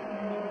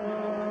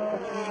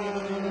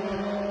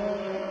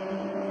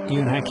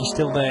 Ewan Hankey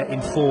still there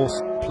in 4th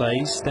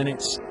place. Then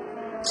it's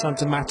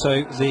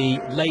Santamato, the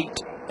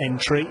late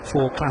entry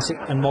for classic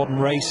and modern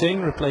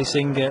racing,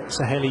 replacing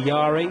Saheli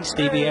Yari.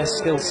 Stevie S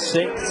still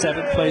 6th,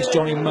 7th place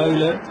Johnny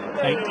Mola,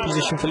 8th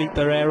position Philippe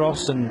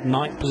Barreros, and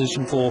 9th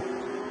position for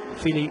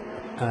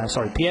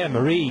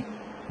Pierre-Marie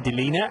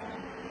Delena.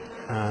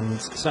 And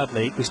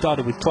sadly, we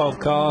started with 12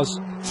 cars.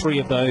 3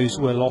 of those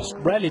were lost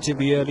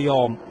relatively early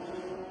on.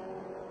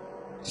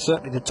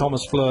 Certainly the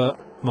Thomas Fleur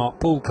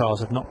Mark Poole cars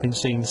have not been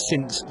seen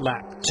since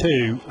lap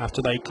 2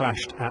 after they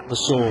clashed at the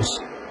source.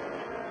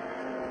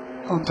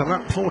 On to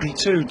lap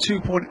 42,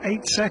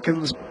 2.8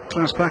 seconds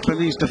Klaas Bakkler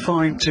needs to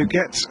find to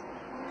get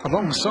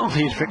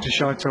alongside Victor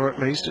Scheitar at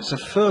least. It's a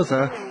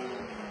further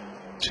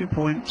 2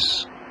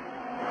 points.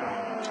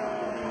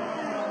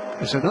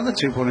 It's another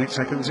 2.8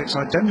 seconds. It's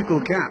identical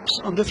gaps,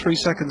 under 3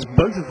 seconds,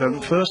 both of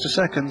them, first to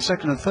second,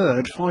 second to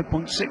third.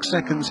 5.6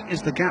 seconds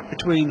is the gap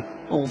between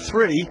all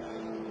three.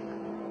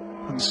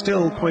 And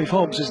still, Quaife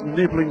Hobbs is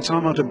nibbling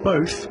time out of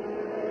both.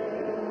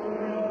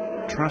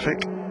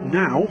 Traffic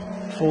now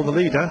for the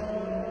leader.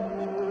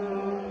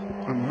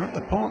 And we're at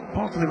the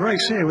part of the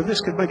race here where this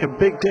could make a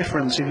big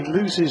difference. If he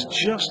loses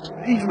just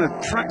even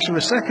a fraction of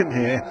a second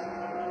here,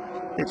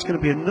 it's going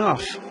to be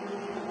enough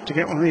to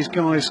get one of these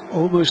guys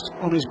almost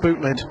on his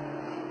boot lid.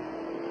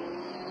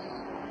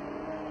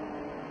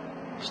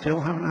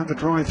 Still haven't had the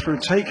drive-through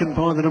taken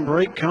by the number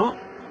 8 car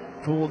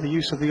for the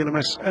use of the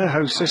LMS air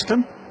hose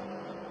system.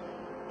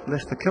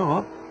 Left the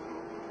car.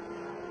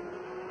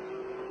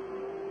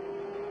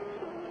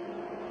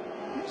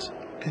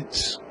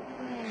 It's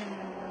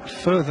a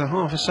further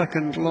half a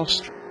second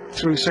lost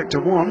through sector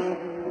 1.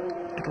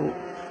 It'll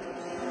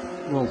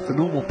well, the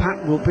normal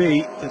pattern will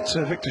be that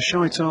Victor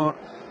Scheitar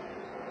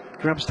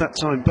grabs that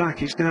time back.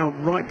 He's now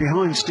right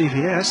behind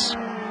Stevie S.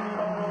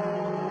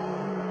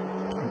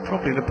 And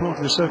probably the part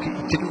of the circuit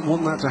he didn't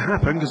want that to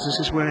happen, because this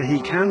is where he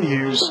can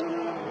use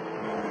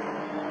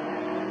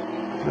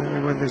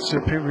when there's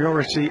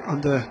superiority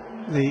under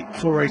the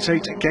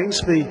 488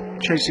 against the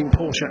chasing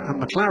Porsche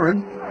and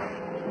McLaren.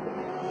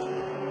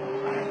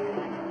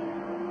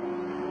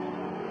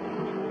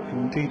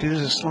 Indeed, it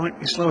is a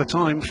slightly slower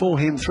time for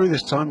him through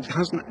this time. He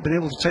hasn't been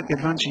able to take the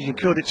advantage he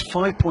could. It's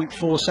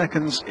 5.4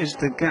 seconds is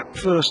the gap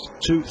first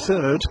to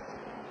third.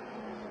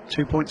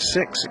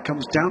 2.6, it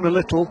comes down a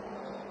little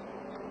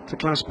to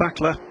Klaus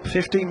Bachler.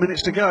 15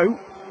 minutes to go.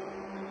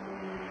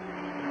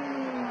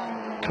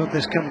 Could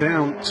this come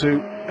down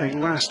to a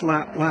last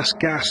lap, last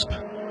gasp?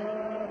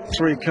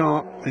 3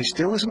 car. He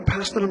still isn't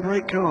past the number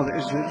 8 car.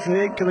 Is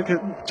they going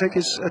to take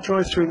his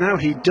drive through now?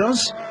 He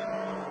does.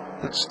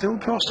 That still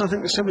cost, I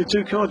think, the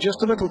 72 car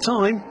just a little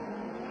time.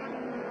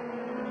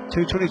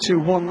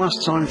 2:22.1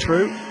 last time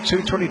through,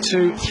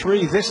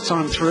 2:22.3 this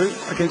time through,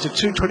 against a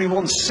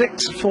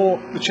 2:21.6 for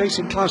the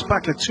chasing Klaus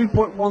Bachler.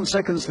 2.1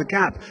 seconds the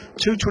gap.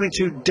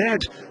 2:22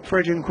 dead for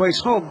Adrian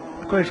Quaife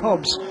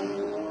Hobbs.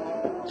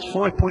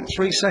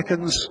 5.3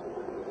 seconds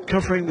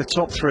covering the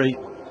top 3.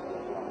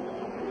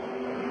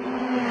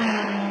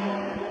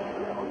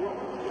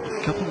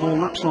 A couple more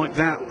laps like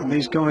that, and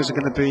these guys are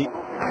going to be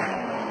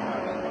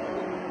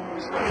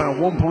about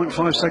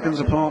 1.5 seconds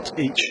apart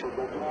each.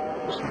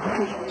 So a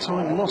little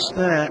time lost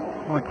there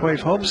by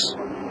Quaife Hobbs.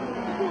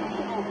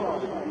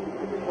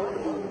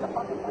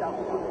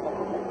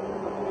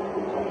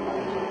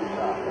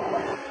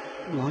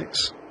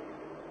 Lights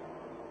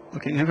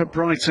looking ever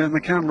brighter in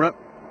the camera,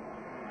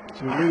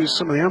 so we lose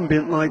some of the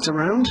ambient light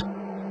around.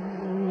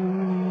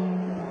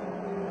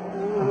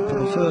 And for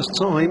the first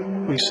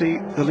time we see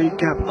the lead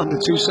gap under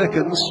 2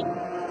 seconds.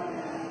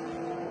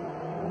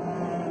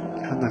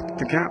 And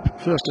the gap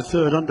first to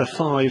third under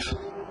 5.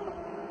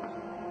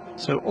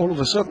 So all of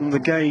a sudden the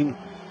gain,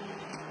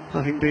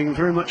 I think, being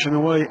very much in the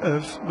way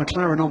of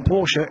McLaren on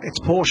Porsche, it's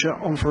Porsche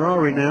on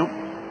Ferrari now.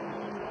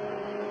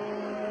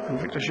 And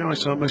Victor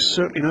Scheitar most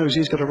certainly knows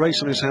he's got a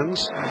race on his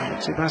hands.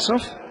 Alexei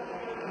Basov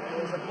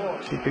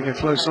keeping a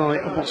close eye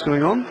on what's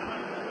going on.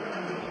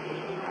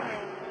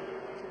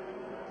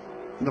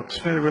 Looks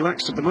fairly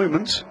relaxed at the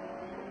moment.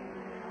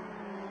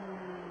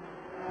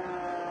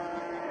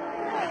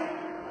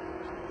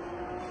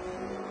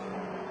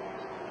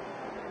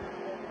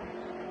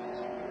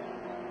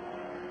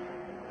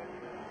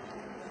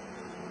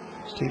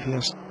 Stevie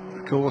S,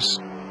 of course,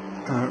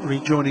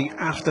 rejoining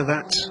after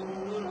that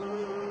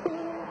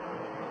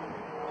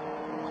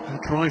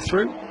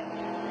drive-through.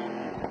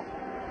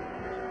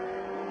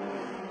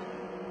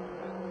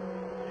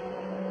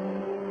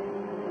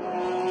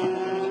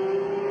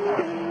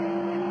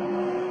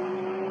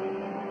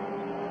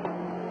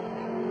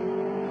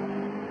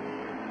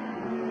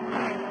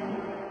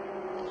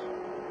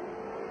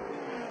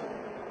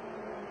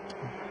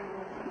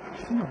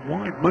 A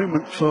wide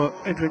moment for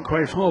Adrian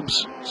Quaife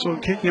Hobbs, sort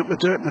of kicking up the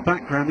dirt in the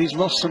background. He's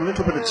lost a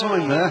little bit of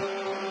time there.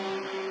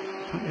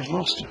 He's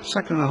lost a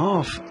second and a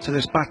half to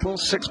this battle,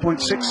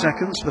 6.6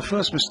 seconds. The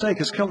first mistake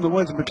has come the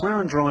way of the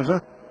McLaren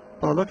driver,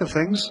 by the look of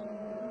things.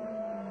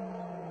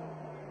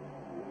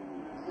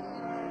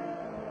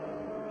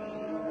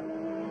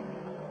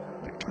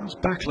 Klaus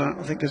Bachler,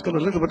 I think, has got a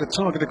little bit of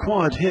target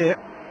acquired here.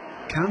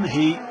 Can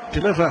he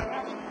deliver?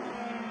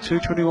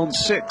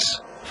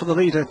 2:21.6 for the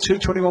leader,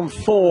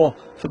 2:21.4 for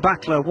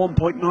Bachler,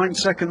 1.9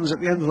 seconds at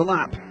the end of the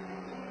lap.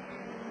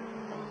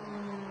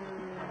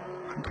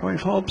 And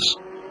Quaife Hobbs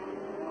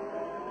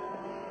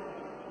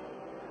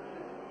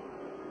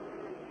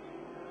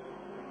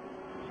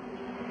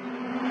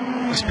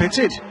is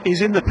pitted,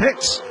 he's in the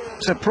pits.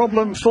 It's a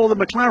problem for the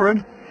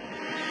McLaren.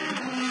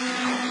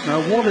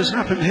 Now what has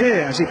happened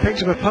here? Has he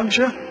picked up a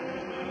puncture?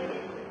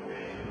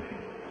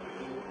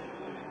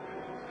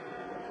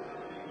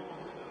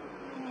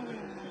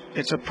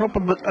 It's a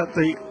problem at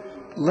the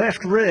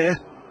left rear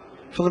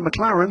for the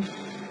McLaren.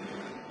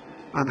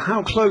 And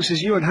how close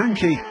is Ewan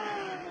Hankey?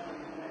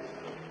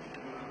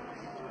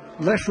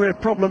 Left rear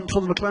problem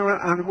for the McLaren,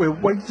 and we're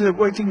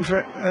waiting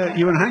for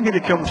Ewan Hankey to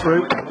come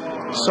through.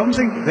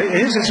 Something, it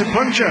is, it's a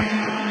puncture.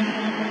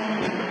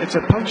 It's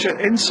a puncture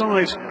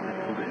inside.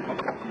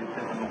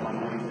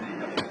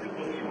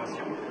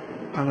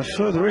 And a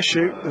further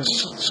issue, there's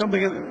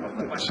something,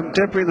 some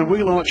debris in the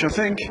wheel arch, I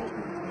think.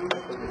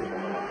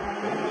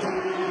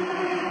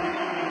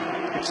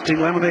 It's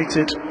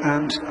delaminated,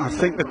 and I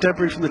think the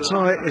debris from the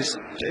tyre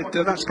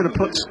that's going to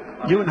put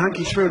Ewan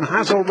Hankey through, and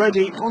has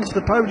already onto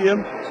the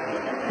podium.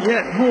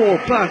 Yet more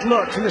bad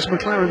luck for this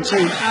McLaren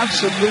team.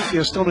 Absolutely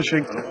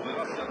astonishing.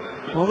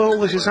 Although all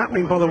this is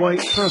happening, by the way,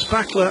 Klaus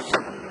Bachler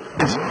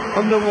is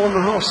under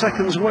 1.5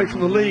 seconds away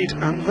from the lead,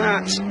 and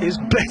that is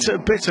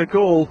bitter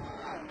gall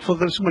for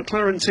this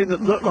McLaren team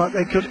that looked like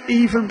they could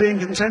even be in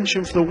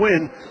contention for the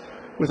win,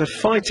 with a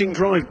fighting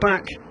drive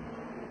back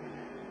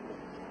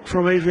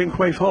from Adrian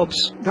Quaife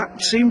Hobbs. That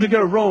seemed to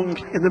go wrong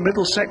in the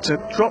middle sector,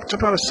 dropped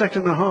about 1.5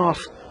 seconds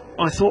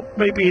I thought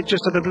maybe it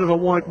just had a bit of a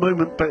wide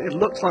moment, but it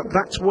looks like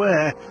that's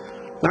where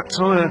that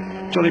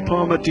tyre, Johnny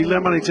Palmer,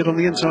 delaminated on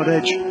the inside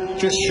edge.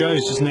 Just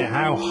shows, doesn't it,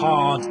 how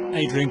hard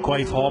Adrian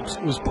Quaife-Hobbs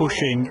was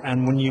pushing,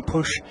 and when you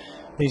push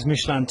these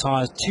Michelin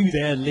tyres to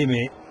their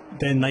limit,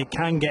 then they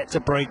can get to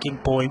breaking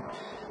point.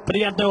 But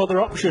he had no other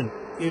option.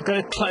 You've got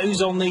to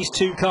close on these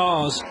two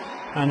cars,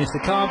 and if the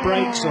car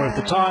breaks or if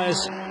the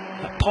tyres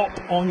pop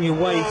on your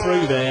way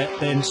through there,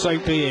 then so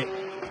be it.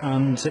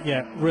 And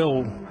yeah,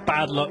 real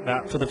bad luck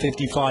that for the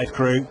 55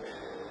 crew.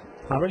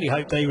 I really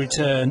hope they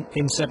return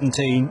in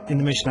 17 in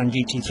the Michelin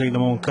GT3 Le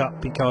Mans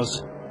Cup,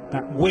 because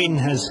that win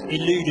has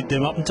eluded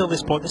them up until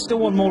this point. There's still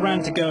one more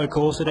round to go, of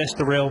course, at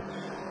Estoril,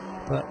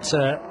 but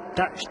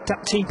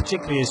that team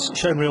particularly has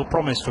shown real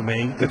promise for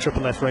me, the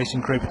Triple F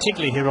Racing crew,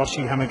 particularly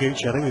Hiroshi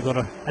Hamaguchi. I think we've got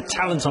a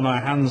talent on our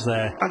hands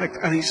there.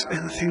 And he's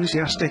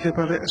enthusiastic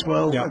about it as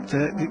well. Yep.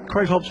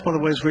 Quaife-Hobbs, by the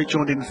way, has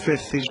rejoined in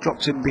 5th. He's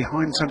dropped in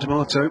behind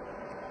Santamato.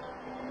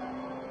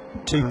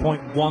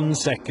 2.1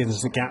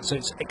 seconds the gap, so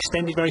it's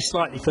extended very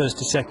slightly first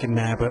to second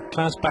now, but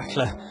Klaus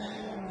Bachler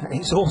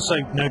is also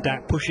no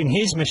doubt pushing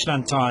his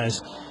Michelin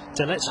tyres,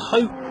 so let's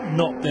hope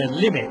not their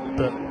limit,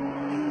 but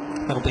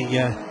that'll be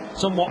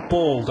somewhat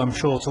bald, I'm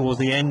sure, towards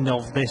the end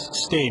of this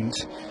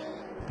stint,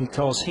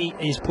 because he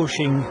is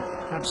pushing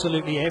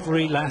absolutely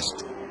every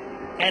last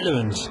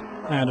element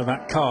out of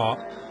that car,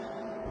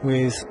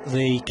 with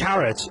the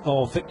carrot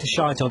of Victor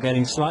Scheitel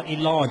getting slightly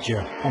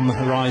larger on the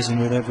horizon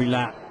with every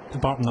lap,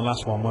 apart from the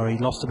last one where he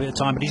lost a bit of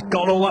time, but he's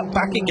got all that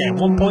back again.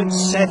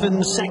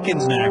 1.7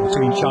 seconds now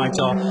between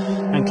Scheitel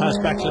and Klaus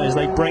Bachler as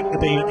they break the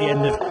beam at the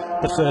end of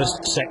the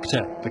first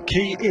sector. The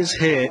key is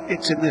here,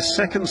 it's in this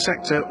second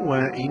sector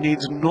where he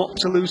needs not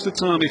to lose the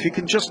time. If he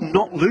can just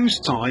not lose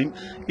time,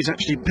 he's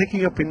actually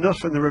picking up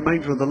enough in the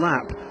remainder of the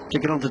lap to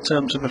get onto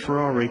terms with the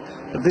Ferrari.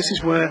 And this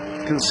is where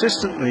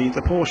consistently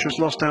the Porsche has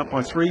lost out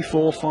by 3,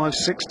 4, 5,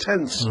 6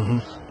 tenths.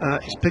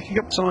 He's picking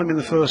up time in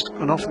the first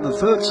and often the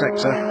third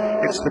sector.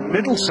 It's the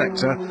middle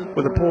sector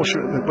where the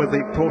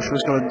Porsche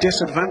has got a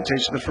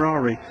disadvantage to the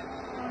Ferrari.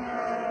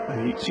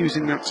 He's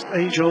using that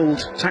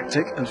age-old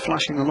tactic and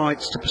flashing the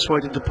lights to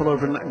persuade him to pull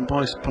over and let him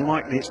by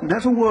politely. It's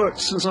never worked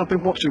since I've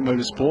been watching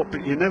motorsport,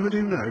 but you never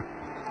do know.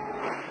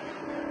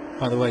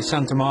 By the way,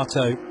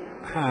 Santamato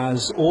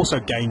has also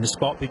gained a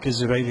spot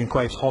because of Adrian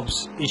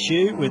Quaife-Hobbs'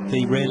 issue with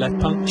the rear left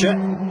puncture.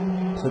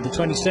 So the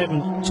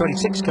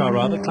 26 car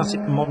rather,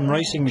 classic modern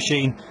racing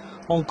machine,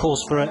 on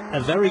course for a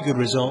very good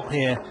result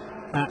here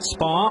at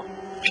Spa.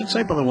 I should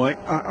say, by the way,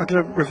 I'm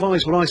going to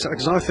revise what I said,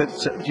 because I said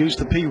use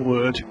the P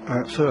word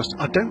first.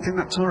 I don't think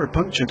that tyre had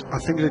punctured. I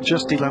think it had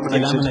just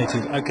delaminated.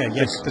 Delaminated, okay,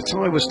 yes. The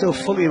tyre was still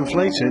fully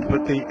inflated,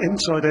 but the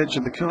inside edge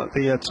of the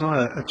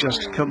tyre had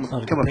just come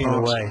apart.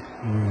 Away.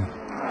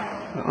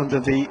 Under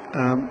the,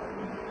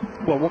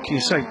 well, what can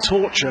you say,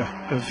 torture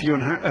of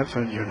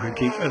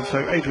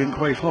Adrian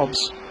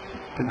Quaife-Hobbs.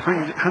 Been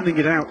handing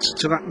it out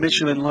to that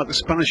Michelin like the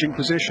Spanish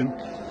Inquisition.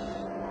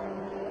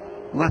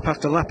 Lap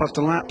after lap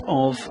after lap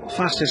of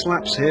fastest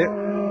laps here.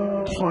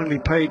 Finally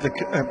paid the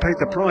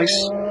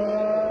price.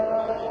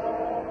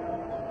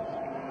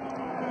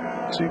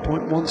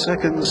 2.1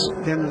 seconds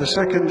at the end of the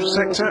second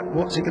sector.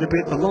 What's he going to be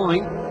at the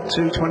line?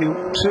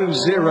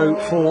 2:22.0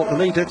 for the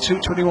leader,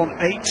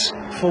 2:21.8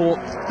 for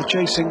the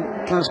chasing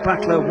Klaus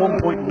Bachler.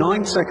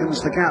 1.9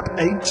 seconds the gap,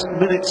 8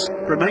 minutes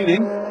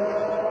remaining.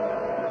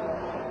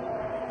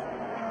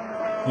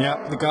 Yeah,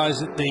 the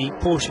guys at the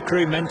Porsche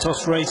crew,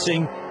 Mentos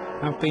Racing,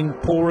 have been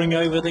poring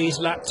over these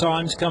lap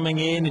times coming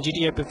in.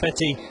 Egidio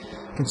Perfetti,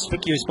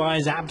 conspicuous by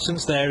his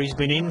absence there. He's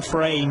been in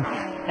frame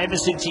ever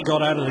since he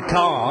got out of the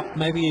car.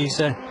 Maybe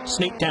he's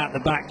sneaked out the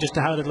back just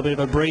to have a little bit of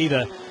a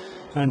breather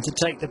and to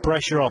take the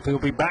pressure off. He'll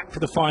be back for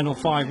the final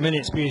 5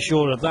 minutes, be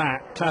assured of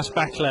that. Klaus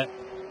Bachler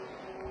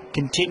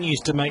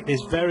continues to make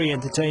this very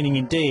entertaining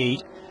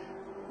indeed.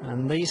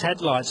 And these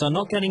headlights are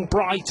not getting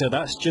brighter.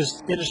 That's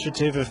just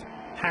illustrative of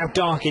how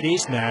dark it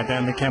is now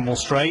down the Kemmel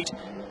Straight.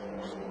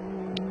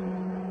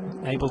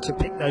 Able to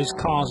pick those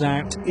cars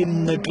out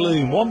in the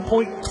gloom.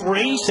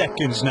 1.3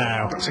 seconds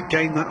now. That's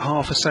again that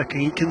half a second.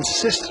 He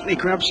consistently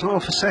grabs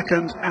half a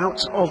second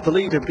out of the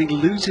leader, but he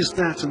loses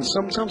that and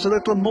sometimes a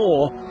little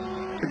more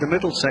in the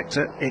middle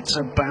sector. It's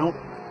about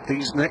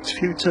these next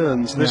few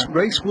turns. This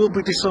race will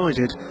be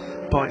decided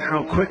by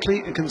how quickly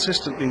and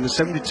consistently the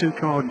 72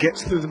 car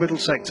gets through the middle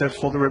sector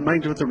for the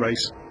remainder of the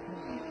race.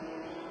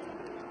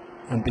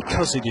 And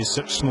because it is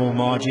such small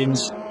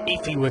margins,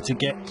 if he were to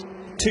get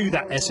to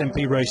that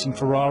SMP Racing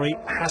Ferrari,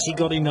 has he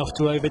got enough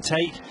to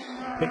overtake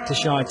Victor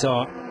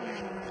Scheitel?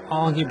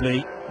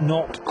 Arguably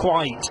not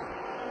quite,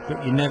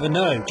 but you never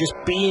know. Just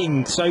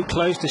being so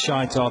close to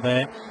Scheitel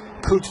there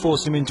could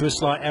force him into a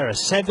slight error.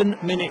 7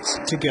 minutes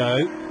to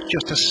go.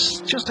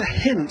 Just a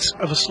hint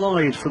of a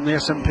slide from the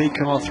SMP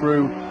car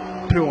through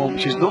Pouhon,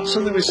 which is not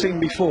something we've seen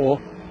before.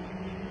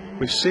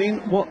 We've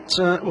seen what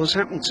was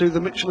happened to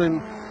the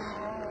Michelin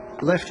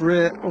left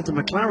rear of the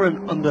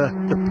McLaren under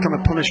the kind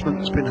of punishment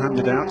that's been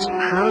handed out.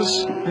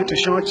 Has Victor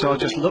Scheitel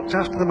just looked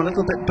after them a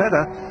little bit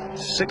better?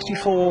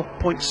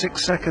 64.6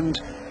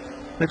 second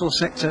middle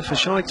sector for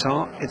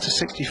Scheitar. It's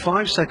a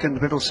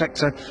 65-second middle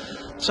sector.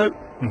 So,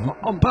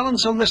 on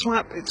balance on this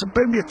lap, it's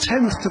maybe a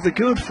tenth to the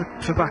good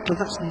for Battler.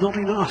 That's not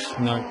enough.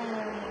 No.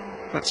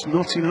 That's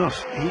not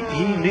enough.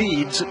 He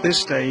needs, at this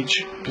stage,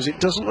 because it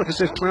doesn't look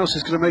as if Klaus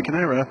is going to make an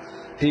error,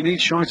 he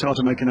needs Scheitar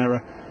to make an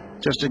error,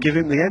 just to give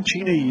him the edge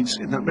he needs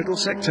in that middle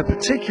sector,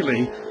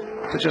 particularly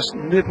to just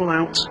nibble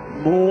out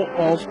more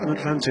of an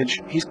advantage.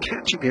 He's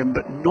catching him,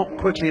 but not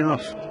quickly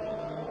enough.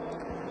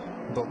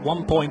 But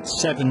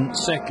 1.7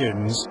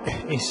 seconds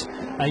is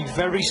a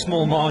very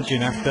small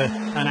margin after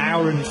an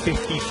hour and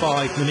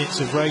 55 minutes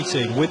of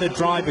racing, with a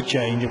driver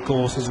change, of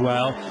course, as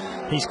well.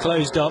 He's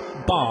closed up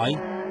by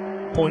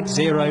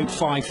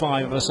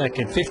 0.055 of a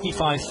second,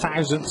 55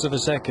 thousandths of a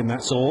second,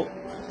 that's all.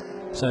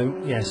 So,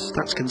 yes.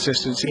 That's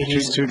consistency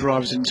between two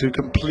drivers in two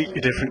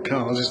completely different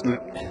cars, isn't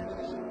it?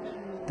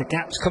 The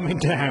gap's coming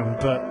down,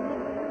 but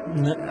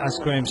as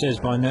Graham says,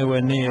 by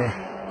nowhere near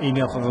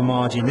enough of a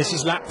margin. This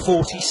is lap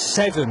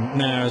 47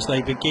 now as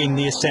they begin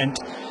the ascent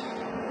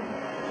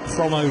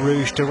from Eau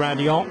Rouge to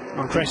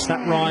Raidillon. Crest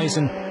that rise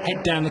and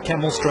head down the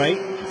Kemmel Straight.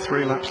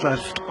 3 laps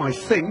left, I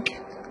think.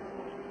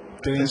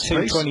 Doing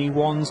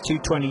 2:21s,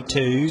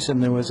 2:22s,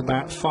 and there was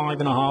about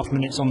 5.5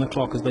 minutes on the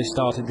clock as they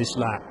started this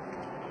lap.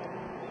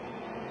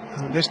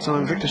 And this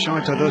time Victor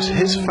Scheitar does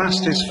his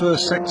fastest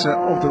first sector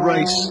of the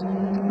race,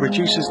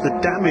 reduces the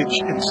damage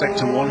in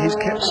sector 1. He's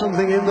kept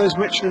something in those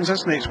Michelins,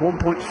 hasn't he? It's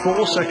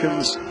 1.4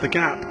 seconds the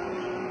gap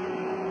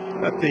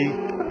at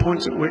the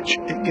point at which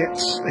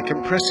it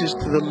compresses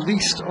to the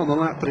least on the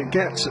lap that it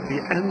gets at the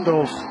end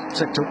of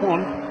sector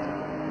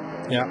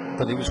 1. Yeah,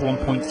 but it was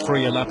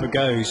 1.3 a lap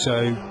ago,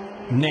 so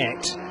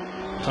net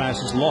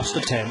Klaus has lost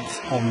a tenth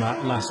on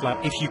that last lap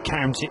if you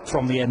count it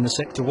from the end of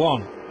sector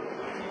 1.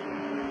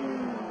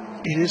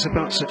 It is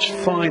about such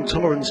fine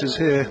tolerances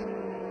here.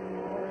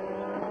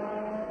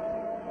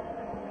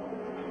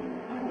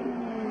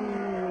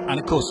 And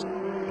of course,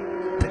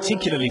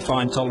 particularly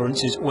fine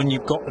tolerances when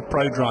you've got the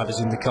pro drivers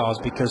in the cars,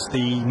 because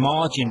the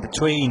margin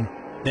between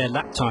their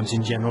lap times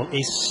in general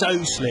is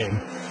so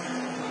slim.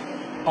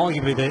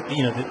 Arguably,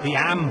 the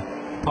AM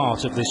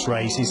part of this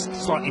race is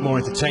slightly more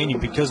entertaining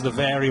because the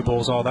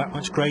variables are that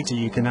much greater.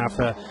 You can have,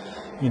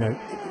 you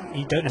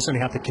don't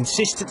necessarily have the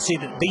consistency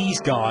that these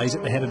guys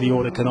at the head of the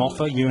order can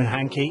offer. Ewan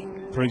Hankey,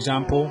 for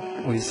example,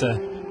 with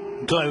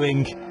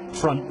glowing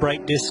front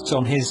brake discs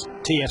on his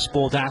TF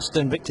Sport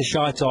Aston. Victor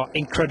Scheitar,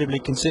 incredibly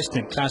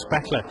consistent. Klaus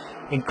Battler,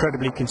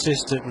 incredibly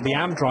consistent. With the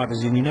AM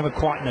drivers in, you never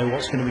quite know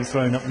what's going to be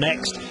thrown up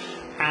next.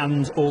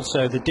 And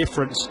also the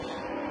difference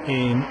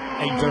in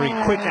a very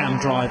quick AM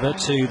driver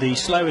to the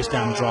slowest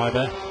AM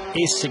driver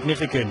is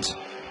significant.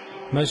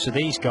 Most of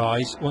these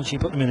guys, once you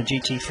put them in a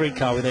GT3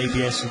 car with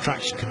ABS and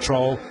traction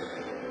control,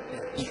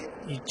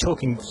 you're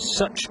talking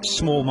such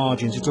small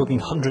margins. You're talking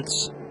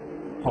hundredths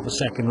of a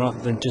second rather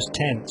than just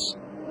tenths.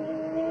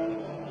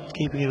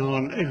 Keeping an eye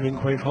on Adrian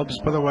Quaife Hobbs,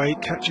 by the way,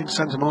 catching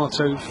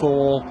Santamato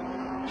for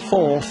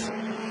 4th.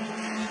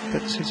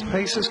 But his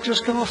pace has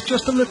just gone off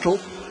just a little.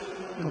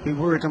 He'll be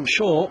worried, I'm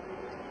sure,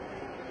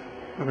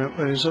 about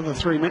those other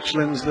 3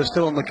 Michelins that are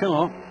still on the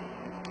car.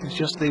 It's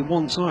just the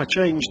one tyre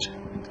changed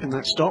in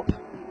that stop.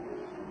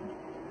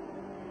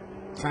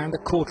 Found a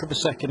quarter of a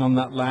second on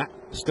that lap.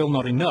 Still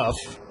not enough,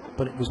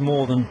 but it was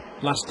more than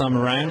last time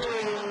around.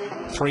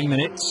 3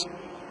 minutes.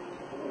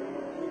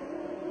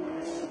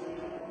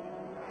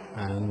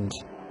 And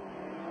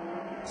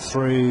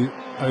through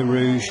Eau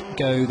Rouge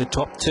go the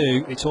top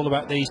 2. It's all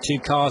about these 2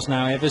 cars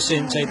now. Ever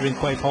since Adrian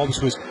Quaife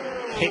Hobbs was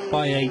hit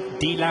by a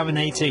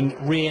delaminating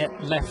rear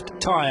left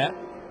tyre,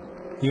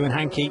 Ewan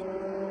Hankey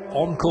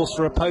on course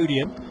for a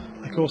podium.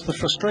 Of course, the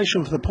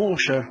frustration for the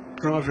Porsche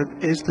driver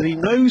is that he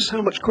knows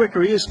how much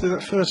quicker he is through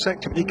that first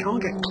sector, but he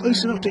can't get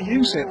close enough to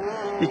use it.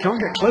 He can't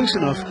get close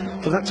enough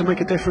for that to make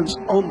a difference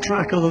on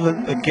track other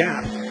than the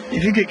gap.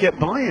 If you could get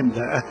by him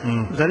there,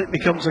 then it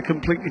becomes a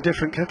completely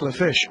different kettle of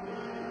fish.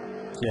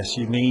 Yes,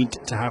 you need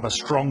to have a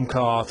strong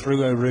car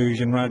through Eau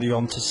Rouge and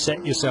Raidillon to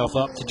set yourself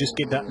up to just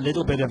give that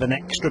little bit of an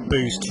extra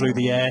boost through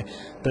the air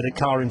that a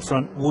car in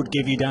front would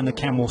give you down the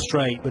Kemmel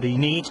Straight. But he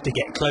needs to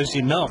get close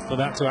enough for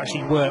that to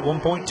actually work.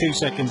 1.2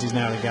 seconds is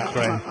now the gap,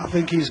 Graham. I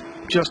think he's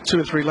just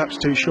 2 or 3 laps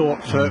too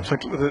short for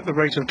the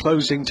rate of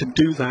closing to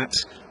do that.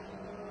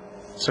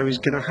 So he's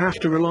going to have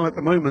to rely at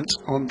the moment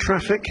on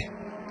traffic,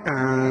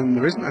 and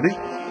there isn't any.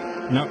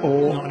 No,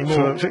 or not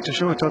anymore. For Victor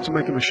Scheitar to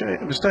make a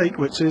mistake,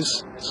 which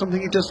is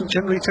something he doesn't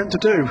generally tend to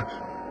do.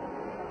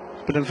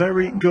 It's been a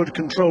very good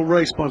control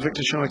race by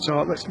Victor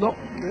Scheitar. Let's not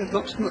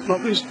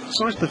lose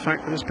sight of the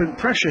fact that there's been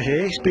pressure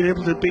here. He's been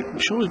able to I'm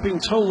sure he's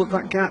being told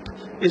that gap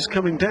is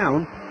coming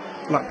down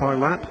lap by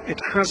lap. It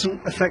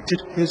hasn't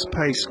affected his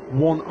pace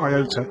one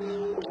iota.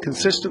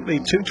 Consistently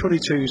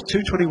 222s,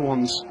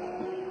 221s.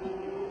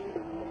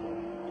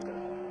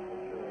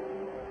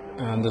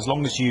 And as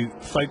long as you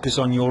focus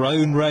on your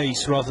own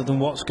race rather than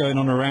what's going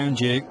on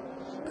around you,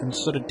 and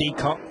sort of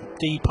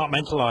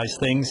departmentalise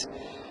things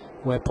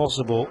where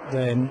possible,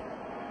 then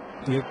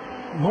you're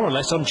more or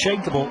less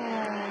unshakable.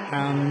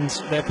 And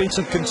there have been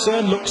some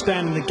concerned looks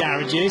down in the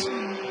garages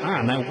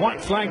Now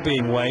white flag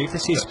being waved.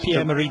 This is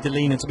Pierre-Marie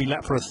Delina to be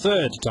lapped for a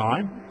third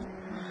time.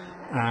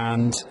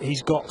 And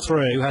he's got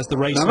through, has the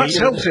race lead. Now that's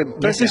helped him.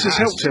 Yes, this has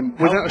helped him,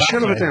 without a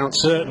shadow of a doubt.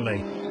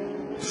 Certainly.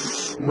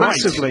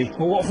 Massively. Right.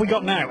 Well, what have we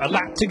got now? A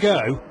lap to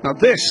go. Now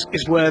this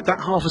is where that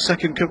half a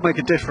second could make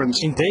a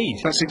difference. Indeed.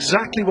 That's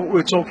exactly what we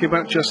were talking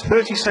about just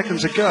 30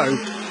 seconds ago.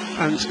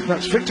 And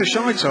that's Victor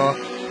Scheitar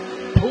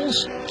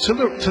pulls to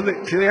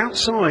the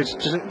outside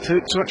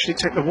to actually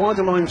take the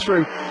wider line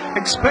through,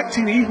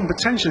 expecting even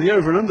potentially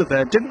over and under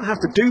there. Didn't have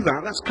to do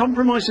that. That's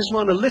compromised his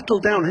line a little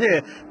down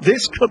here.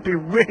 This could be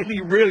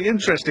really, really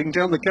interesting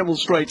down the Kemmel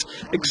Straight.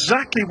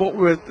 Exactly what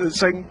we were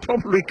saying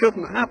probably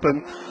couldn't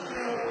happen.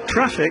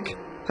 Traffic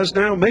has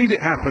now made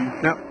it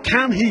happen. Now,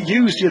 can he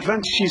use the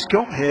advantage he's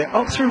got here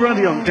up through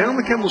Raidillon, down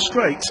the Kemmel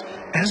Straight?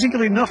 Has he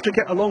got enough to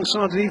get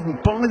alongside and even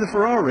buy the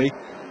Ferrari?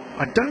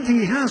 I don't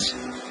think he has.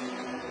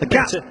 The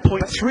gap,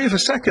 0.3 of a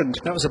second.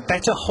 That was a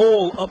better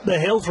haul up the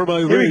hill from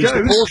Eau Rouge.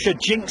 The Porsche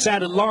jinks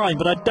out of line,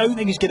 but I don't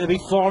think he's going to be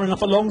far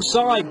enough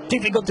alongside.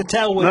 Difficult to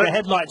tell with the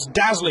headlights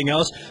dazzling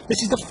us.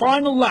 This is the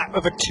final lap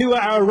of a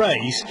 2-hour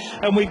race,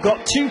 and we've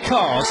got two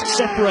cars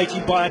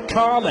separated by a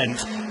car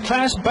length.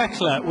 Klaus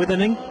Bechler with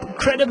an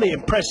incredibly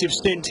impressive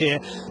stint here.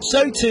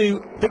 So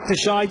too Victor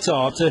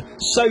Scheitar to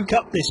soak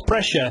up this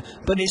pressure,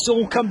 but it's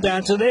all come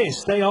down to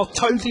this. They are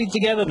totally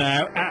together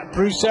now at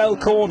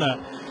Bruxelles corner.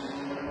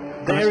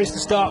 There is the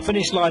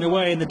start-finish line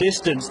away in the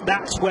distance.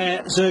 That's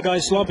where Sergei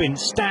Slobin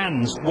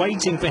stands,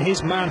 waiting for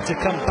his man to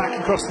come back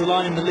across the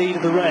line in the lead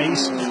of the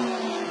race.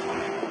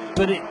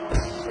 But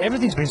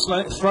everything's been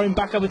thrown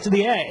back up into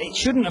the air. It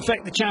shouldn't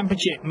affect the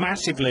championship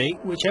massively,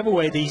 whichever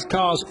way these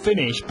cars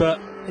finish. But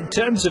in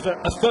terms of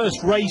a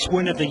first race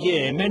win of the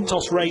year,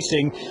 Mentos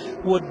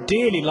Racing would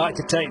dearly like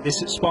to take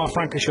this at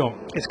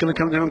Spa-Francorchamps. It's going to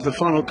come down to the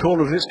final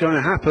corner if it's going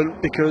to happen,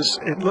 because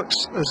it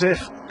looks as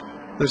if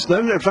there's no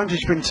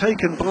advantage been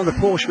taken by the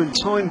Porsche in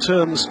time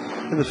terms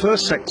in the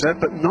first sector,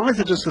 but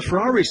neither does the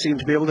Ferrari seem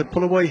to be able to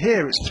pull away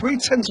here. It's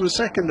 0.3 of a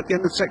second at the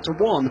end of sector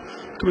 1,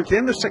 coming to the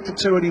end of sector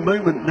 2 any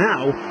moment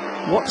now.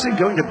 What's it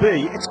going to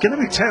be? It's going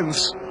to be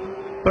tenths,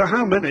 but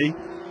how many?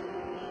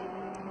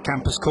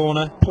 Campus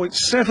corner.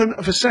 0.7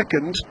 of a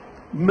second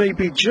may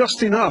be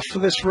just enough for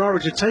this Ferrari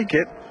to take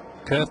it.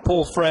 Curve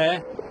Paul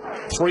Frere,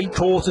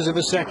 3/4 of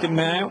a second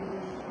now.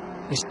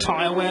 Is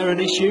tyre wear an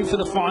issue for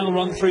the final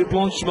run through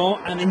Blanchimont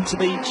and into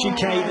the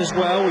chicane as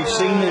well? We've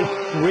seen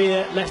the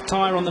rear left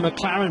tyre on the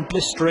McLaren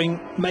blistering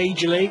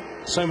majorly,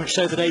 so much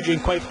so that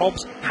Adrian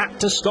Quaife-Hobbs had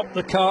to stop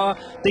the car.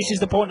 This is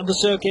the point of the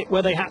circuit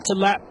where they had to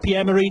lap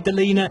Pierre-Marie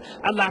Delina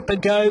a lap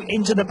ago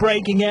into the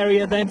braking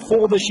area, then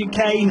for the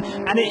chicane,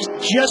 and it's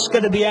just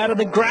going to be out of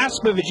the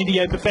grasp of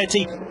Egidio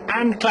Perfetti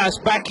and Klaus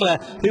Bechler,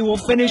 who will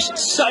finish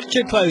such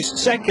a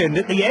close second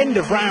at the end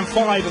of round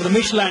 5 of the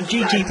Michelin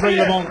GT3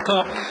 Le Mans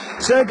Cup.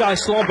 Sergei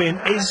Slobin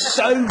is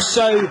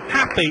so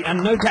happy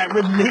and no doubt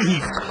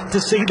relieved to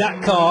see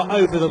that car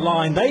over the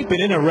line. They've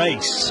been in a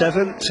race.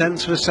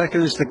 0.7 of a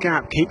second is the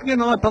gap. Keeping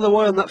an eye, by the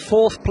way, on that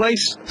 4th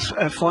place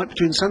fight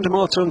between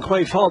Santamato and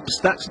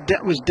Quaife-Hobbs.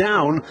 That was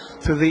down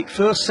to the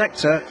first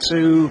sector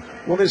to,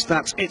 what is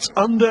that? It's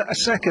under a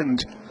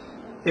second.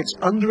 It's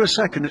under a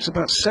second. It's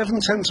about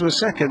 0.7 of a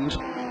second.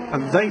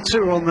 And they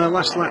too are on their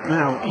last lap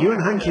now. Ewan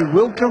Hankey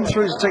will come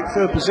through to take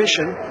 3rd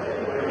position.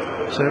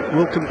 So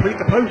we'll complete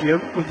the podium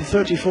with the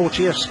 34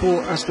 TF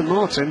Sport Aston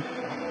Martin.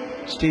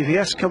 Stevie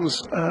S comes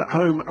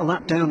home a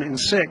lap down in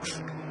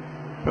 6th.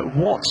 But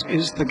what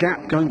is the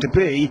gap going to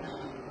be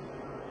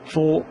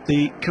for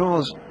the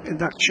cars in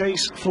that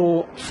chase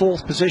for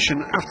 4th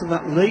position? After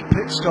that late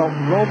pit stop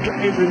robbed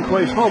Adrian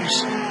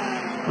Quaife-Hobbs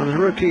and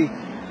Hiroki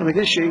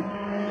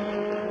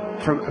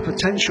Kanegishi from a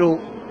potential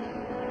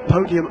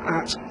podium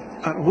at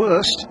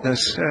worst.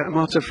 There's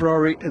Marta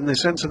Ferrari in the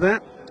centre there,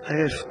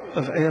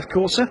 of AF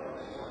Corsa.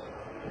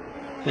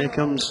 Here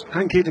comes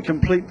Hankey to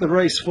complete the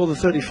race for the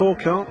 34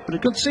 car, but a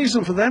good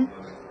season for them.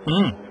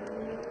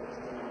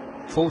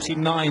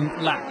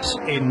 49 laps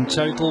in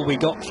total we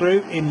got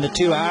through in the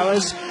 2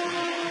 hours,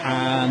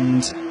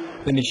 and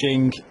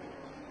finishing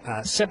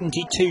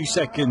 72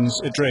 seconds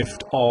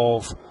adrift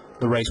of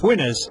the race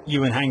winners,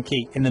 Ewan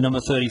Hankey in the number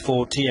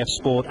 34 TF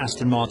Sport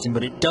Aston Martin.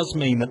 But it does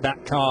mean that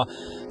that car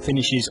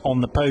finishes on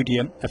the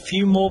podium. A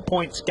few more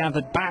points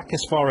gathered back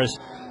as far as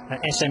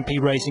SMP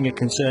Racing are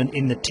concerned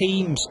in the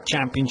teams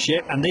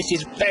championship, and this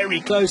is very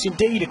close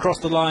indeed across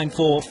the line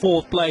for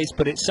 4th place,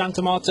 but it's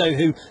Santamato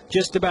who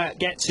just about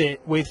gets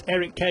it with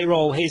Eric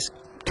Cayrol, his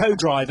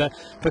co-driver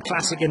for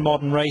Classic and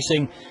Modern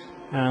Racing.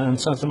 And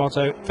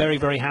Santamato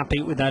very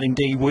happy with that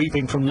indeed,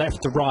 weaving from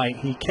left to right.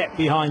 He kept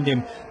behind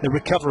him the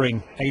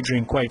recovering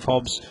Adrian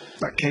Quaife-Hobbs.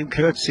 That came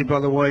courtesy, by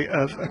the way,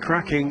 of a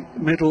cracking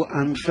middle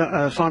and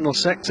final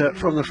sector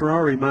from the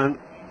Ferrari man.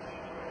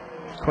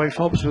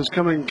 Quaife-Hobbs was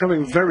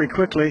coming very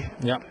quickly.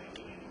 Yeah.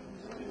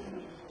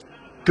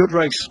 Good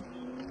race.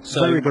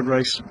 So very good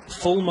race.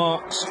 Full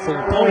marks,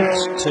 full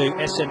points to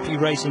SMP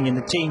Racing in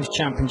the teams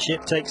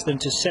championship, takes them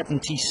to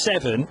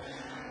 77.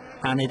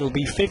 And it'll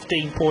be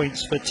 15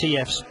 points for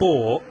TF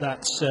Sport.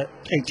 That's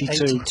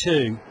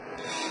 82.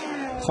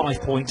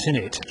 5 points in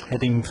it,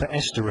 heading for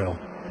Estoril.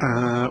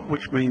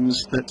 which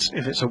means that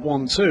if it's a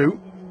 1-2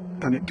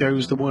 and it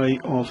goes the way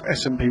of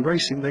SMP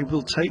Racing, they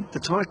will take the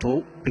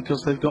title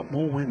because they've got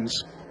more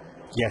wins.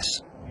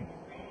 Yes,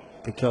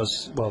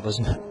 because, well, there's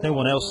no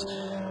one else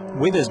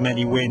with as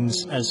many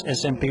wins as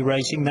SMP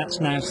Racing. That's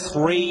now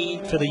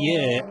 3 for the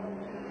year.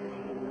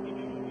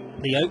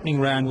 The opening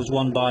round was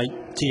won by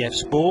TF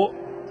Sport.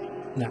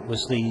 That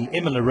was the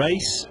Imola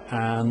race,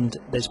 and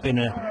there's been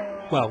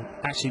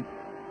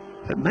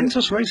but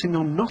Mentos Racing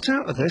are not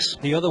out of this.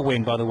 The other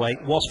win, by the way,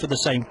 was for the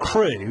same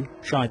crew,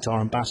 Shaitar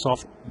and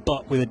Basov,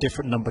 but with a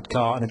different numbered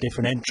car and a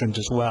different entrant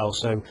as well,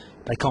 so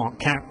they can't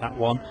count that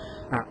one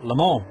at Le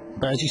Mans.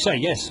 But as you say,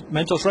 yes,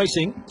 Mentos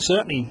Racing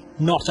certainly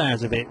not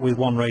out of it with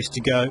one race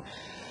to go.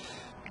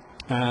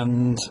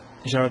 And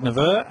Gerard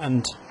Neveu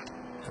and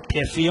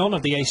Pierre Fillon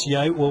of the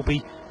ACO will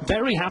be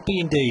very happy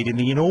indeed in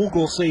the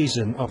inaugural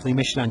season of the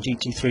Michelin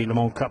GT3 Le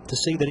Mans Cup to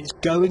see that it's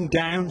going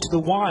down to the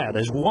wire.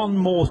 There's one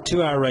more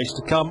 2-hour race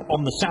to come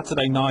on the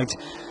Saturday night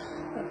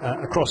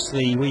across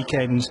the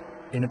weekend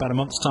in about a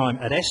month's time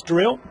at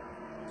Estoril.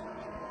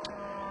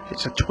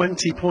 It's a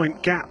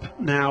 20-point gap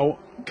now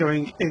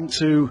going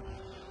into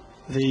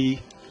the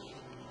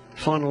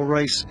final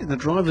race in the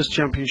Drivers'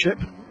 Championship.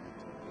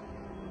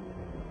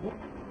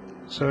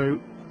 So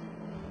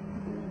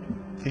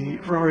the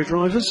Ferrari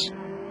drivers,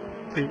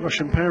 the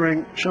Russian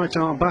pairing,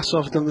 Shaitar and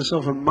Basov, have done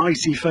themselves a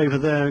mighty favour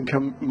there and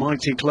come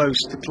mighty close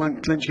to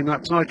clinching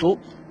that title.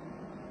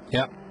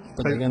 Yeah,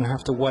 but they're going to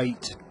have to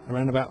wait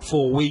around about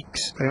 4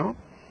 weeks. They are.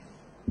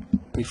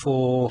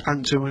 Before...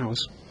 And 2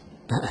 hours.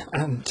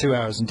 And 2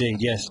 hours indeed,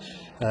 yes.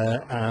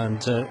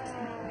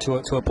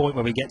 To a point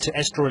where we get to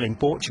Estoril in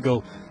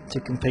Portugal to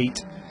compete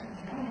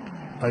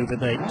over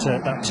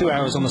that 2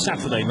 hours on the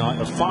Saturday night,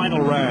 the final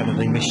round of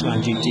the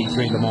Michelin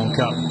GT3 Le Mans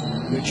Cup,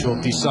 which will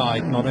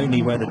decide not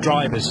only where the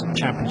Drivers'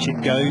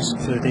 Championship goes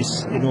for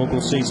this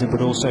inaugural season,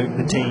 but also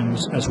the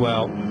teams as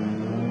well.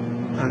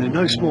 And in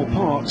no small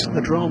part,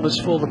 the dramas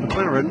for the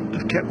McLaren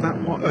have kept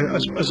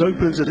that as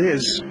open as it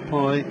is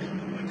by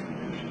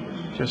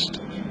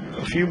just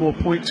a few more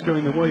points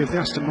going the way of the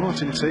Aston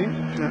Martin team.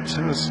 That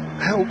has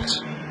helped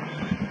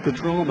the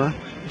drama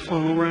the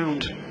final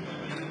round,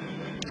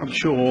 I'm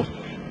sure.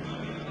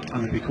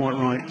 And they'd be quite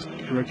right,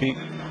 Ricky.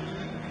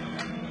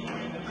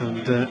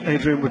 And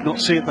Adrian would not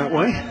see it that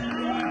way.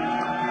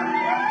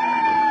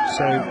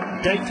 So,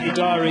 date for your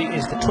diary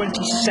is the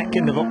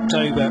 22nd of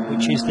October,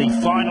 which is the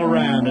final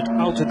round at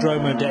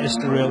Autodromo de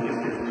Estoril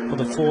for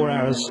the 4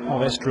 hours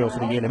of Estoril for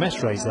the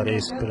ELMS race, that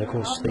is. But of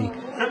course, the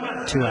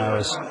 2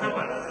 hours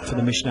for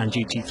the Michelin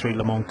GT3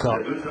 Le Mans Cup.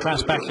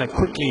 Klaus Bachler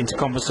quickly into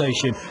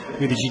conversation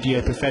with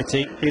Egidio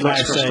Perfetti. He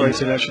looks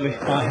frustrated, actually.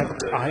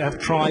 I have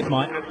tried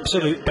my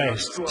absolute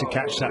best to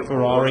catch that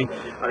Ferrari,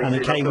 and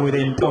it came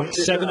within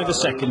 0.7 of a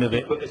second of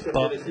it,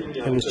 but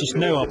there was just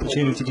no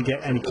opportunity to get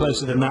any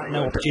closer than that,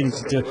 no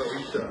opportunity to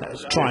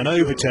try and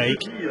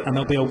overtake, and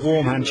there'll be a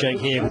warm handshake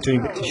here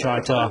between Victor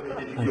Shaitar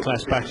and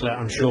Klaus Bachler,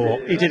 I'm sure.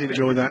 He did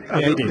enjoy that.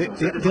 Yeah, he did.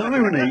 The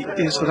irony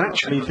is that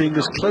actually being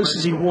as close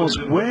as he was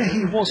where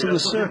he was in the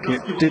circuit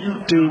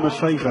didn't do him a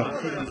favour,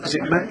 because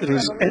it meant that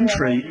his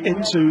entry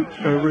into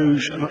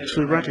Rouge and up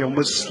through Radion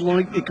was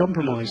slightly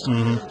compromised.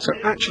 So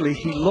actually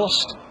he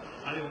lost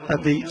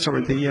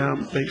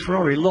the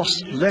Ferrari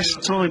lost less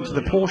time to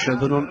the Porsche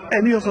than on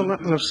any other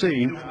lap that I've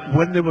seen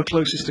when they were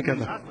closest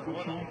together.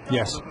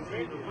 Yes.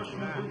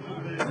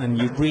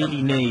 And you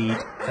really need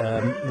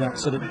that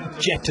sort of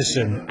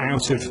jettison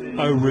out of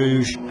Eau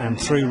Rouge and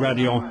through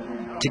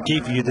Radion to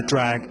give you the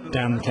drag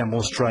down the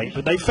Camberwell Straight.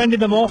 But they fended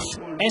them off.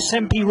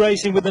 SMP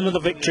Racing with another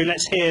victory.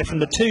 Let's hear from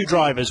the two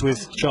drivers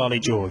with Charlie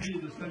George.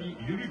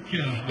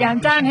 Yeah, I'm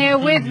down here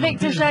with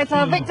Victor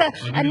Shaitar. Victor,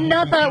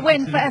 another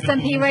win for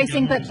SMP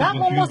Racing, but that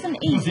one wasn't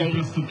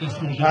easy.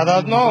 I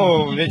don't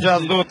know. We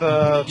just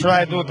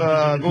try to do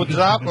a good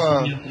job.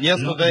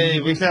 Yesterday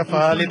we have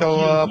a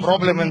little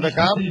problem in the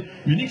car,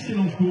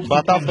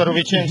 but after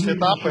we changed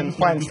it up and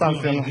find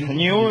something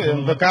new,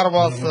 and the car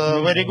was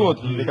very good,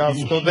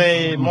 because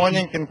today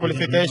morning in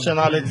qualification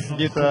Alex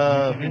did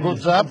a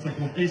good job.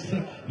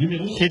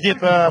 He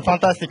did a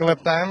fantastic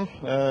lap time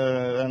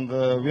and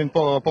win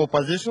pole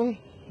position.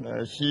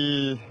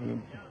 He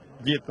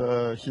did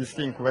his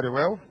thing very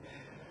well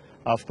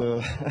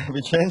after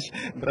we changed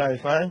dry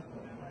fire,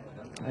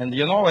 and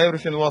you know,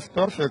 everything was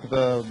perfect,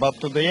 but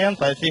to the end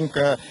I think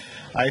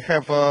I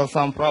have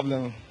some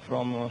problem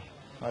from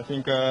I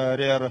think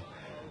rear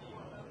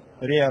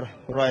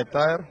right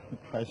tire.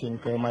 I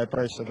think my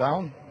pressure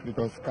down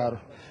because car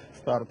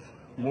start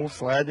move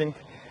sliding.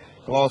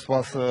 Klaus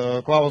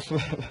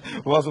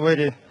was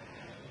very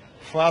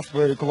fast,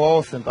 very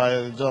close, and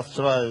I just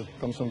try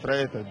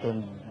concentrate. I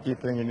don't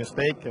get any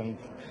mistake, and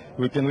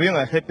we can win.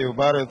 I'm happy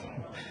about it.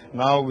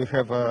 Now we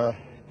have a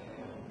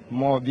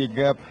more big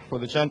gap for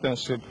the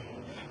championship.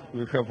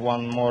 We have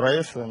one more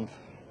race, and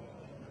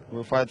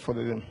we'll fight for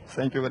the win.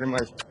 Thank you very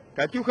much.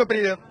 Katyuha,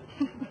 привет.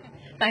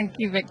 Thank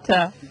you,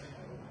 Victor.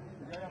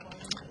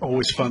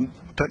 Always fun,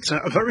 but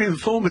a very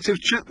informative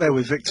chat there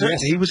with Victor.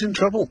 Yes. He was in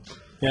trouble.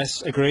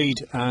 Yes, agreed.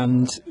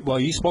 And, well,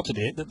 you spotted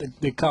it,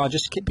 that the car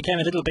just became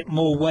a little bit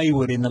more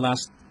wayward in the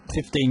last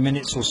 15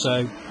 minutes or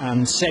so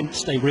and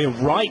sensed a real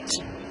right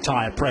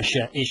tyre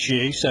pressure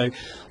issue. So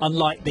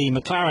unlike the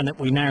McLaren that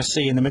we now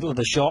see in the middle of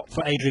the shot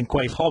for Adrian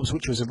Quaife-Hobbs,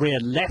 which was a rear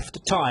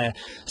left tyre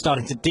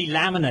starting to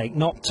delaminate,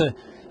 not to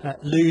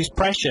lose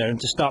pressure and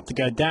to start to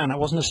go down. That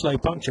wasn't a slow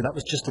puncture, that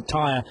was just the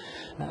tyre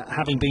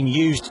having been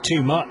used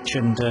too much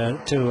and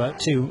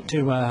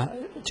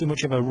too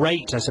much of a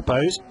rate, I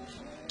suppose.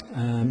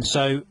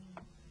 So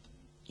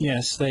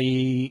yes,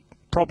 the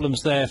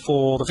problems there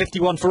for the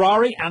 51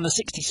 Ferrari and the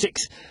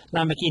 66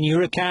 Lamborghini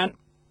Huracan.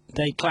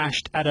 They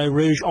clashed at Eau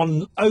Rouge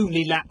on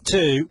only lap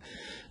 2,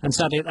 and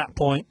sadly at that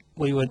point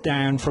we were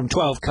down from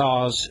 12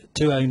 cars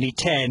to only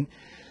 10,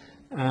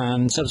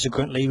 and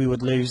subsequently we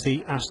would lose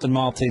the Aston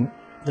Martin,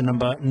 the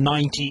number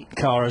 90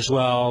 car, as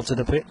well to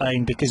the pit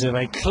lane because of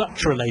a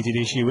clutch related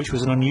issue, which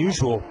was an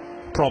unusual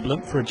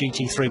problem for a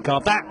GT3 car.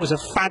 That was a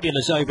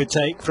fabulous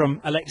overtake from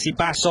Alexei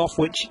Basov,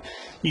 which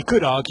you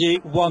could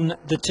argue won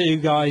the two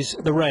guys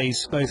the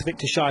race, both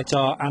Victor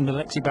Scheitar and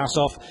Alexei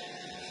Basov.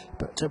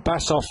 But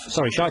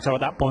Scheitar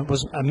at that point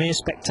was a mere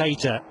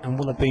spectator and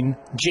will have been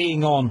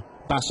geeing on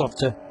Basov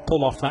to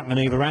pull off that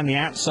manoeuvre around the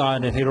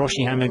outside of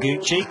Hiroshi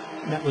Hamaguchi.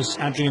 That was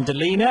Adrian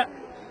Delina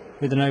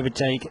with an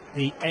overtake at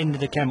the end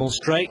of the Kemmel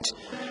Straight.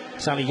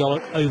 Sally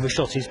Yolok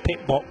overshot his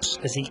pit box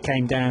as he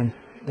came down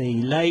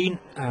the lane,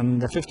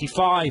 and the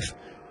 55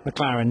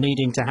 McLaren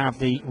needing to have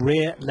the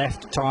rear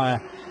left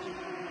tyre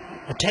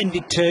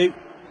attended to,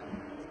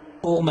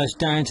 almost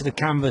down to the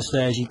canvas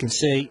there, as you can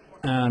see,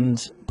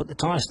 but the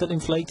tyre still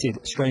inflated,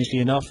 strangely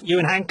enough.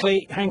 Ewan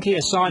Hankey,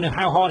 a sign of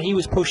how hard he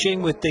was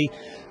pushing with the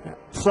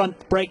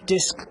front brake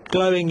disc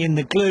glowing in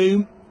the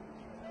gloom,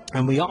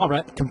 and we are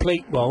at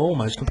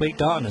almost complete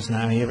darkness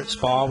now here at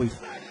Spa. We've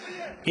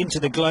into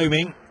the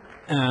gloaming,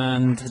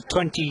 and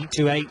 20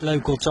 to 8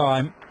 local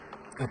time.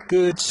 A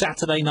good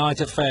Saturday night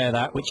affair,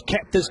 that, which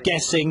kept us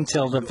guessing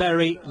till the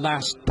very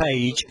last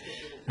page.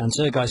 And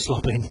Sergei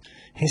Slobin,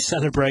 his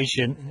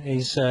celebration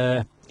is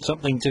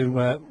something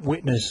to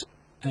witness.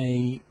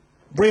 A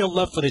real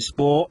love for this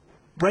sport.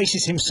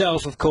 Races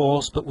himself, of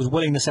course, but was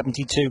winning the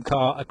 72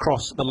 car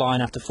across the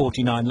line after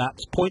 49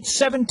 laps.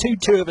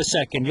 0.722 of a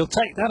second. You'll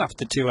take that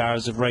after 2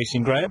 hours of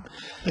racing, Graham.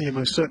 You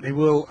most certainly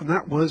will. And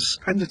that was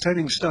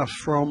entertaining stuff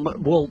from,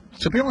 well,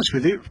 to be honest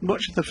with you,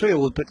 much of the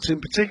field, but in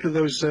particular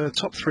those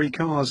top 3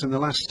 cars in the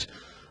last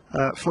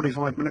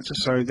 45 minutes or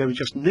so. They were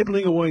just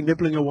nibbling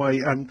away.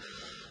 And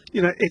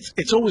you know,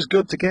 it's always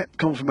good to get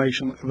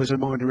confirmation that there was a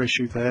minor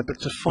issue there, but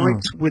to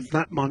fight with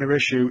that minor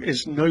issue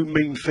is no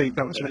mean feat.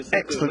 That was an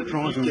excellent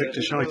drive from Victor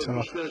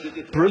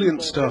Scheitar.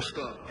 Brilliant stuff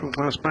from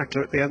Klaus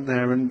Bachler at the end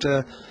there, and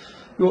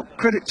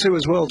credit too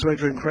as well to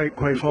Adrian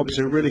Quaife-Hobbs,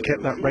 who really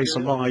kept that race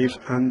alive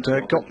and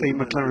got the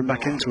McLaren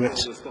back into it.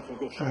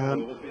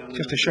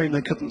 Just a shame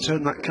they couldn't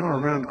turn that car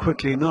around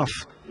quickly enough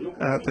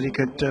that he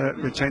could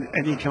retain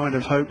any kind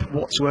of hope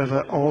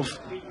whatsoever of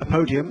a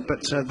podium,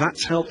 but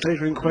that's helped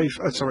Adrian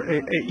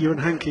Ewan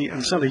Hankey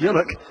and Sally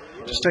Yolok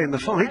to stay in the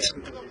fight.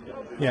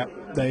 Yeah,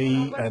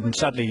 they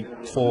sadly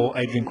for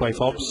Adrian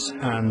Quaife-Hobbs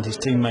and his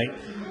teammate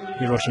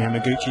Hiroshi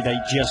Hamaguchi, they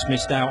just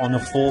missed out on a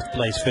 4th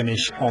place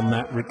finish on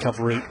that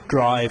recovery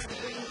drive.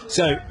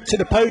 So to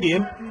the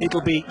podium,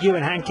 it'll be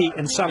Ewan Hankey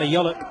and Sally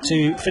Yolok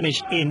to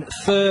finish in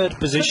 3rd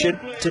position.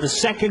 To the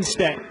 2nd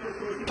step,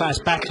 Klaus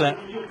Bachler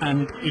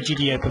and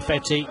Egidio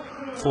Perfetti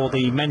for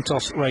the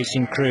Mentos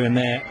Racing crew and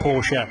their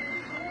Porsche.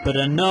 But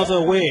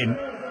another win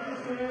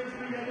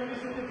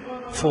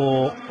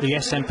for the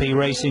SMP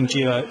Racing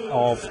duo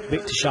of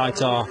Victor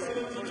Scheitar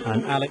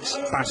and Alex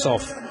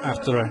Basov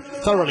after a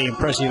thoroughly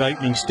impressive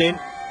opening stint.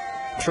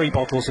 3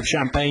 bottles of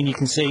champagne you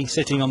can see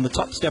sitting on the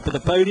top step of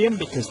the podium,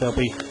 because there'll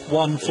be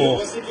one for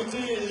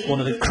one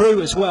of the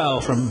crew as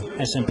well from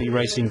SMP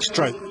Racing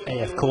stroke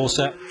AF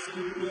Corsa.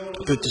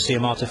 Good to see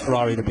Amato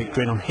Ferrari, the big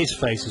grin on his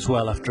face as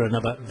well after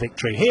another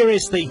victory. Here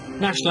is the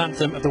national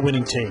anthem of the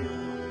winning team.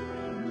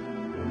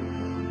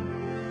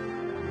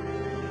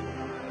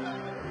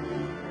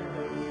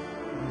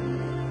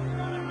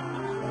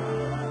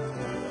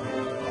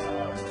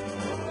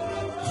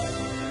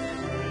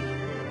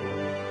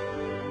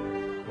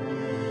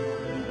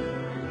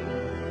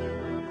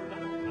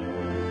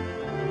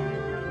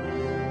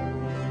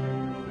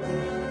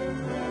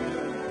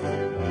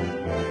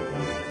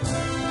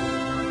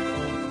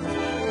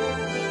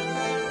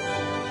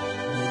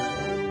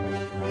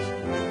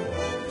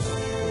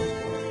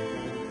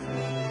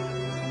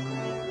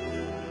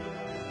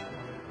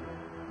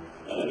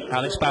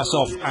 Alex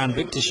Basov and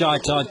Victor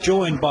Scheitar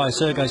joined by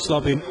Sergei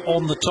Slobin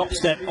on the top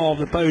step of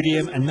the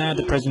podium, and now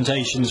the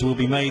presentations will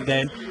be made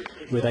then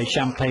with a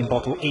champagne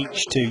bottle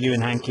each to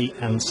Ewan Hankey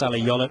and Sally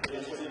Yolok,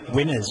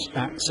 winners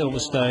at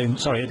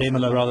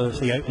Imola rather, for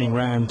the opening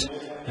round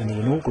and the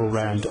inaugural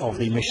round of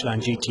the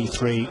Michelin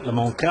GT3 Le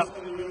Mans Cup.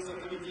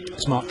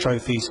 Smart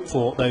trophies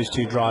for those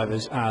 2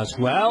 drivers as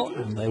well,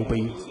 and they'll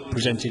be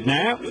presented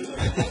now.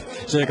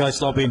 Sergei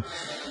Slobin,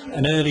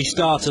 an early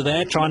starter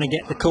there, trying to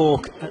get the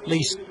cork at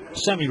least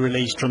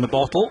semi-released from the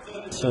bottle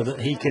so that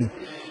he can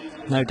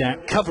no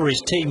doubt cover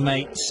his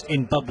teammates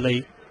in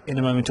bubbly in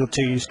a moment or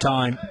two's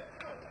time.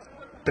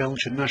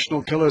 Belgian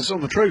national colours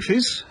on the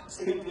trophies.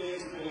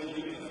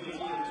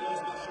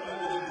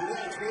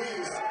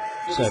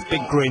 So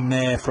big grin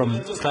there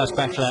from Klaus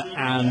Bechler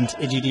and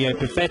Egidio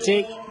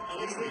Perfetti.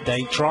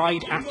 They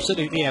tried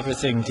absolutely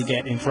everything to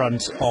get in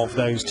front of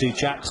those two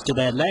chaps to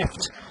their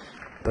left,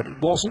 but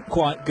it wasn't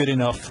quite good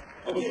enough.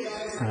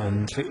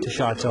 And Victor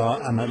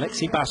Scheitar and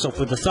Alexei Basov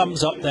with the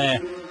thumbs up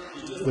there,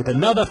 with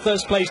another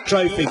first place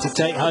trophy to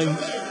take home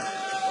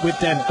with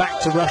them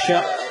back to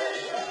Russia.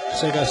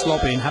 Sergei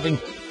Slobin, having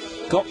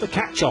got the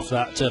catch off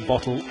that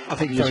bottle, I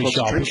think very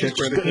sharp.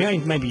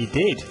 Maybe he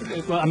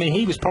did. Well, I mean,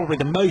 he was probably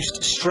the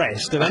most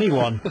stressed of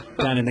anyone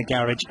down in the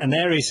garage. And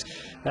there is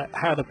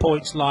how the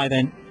points lie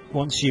then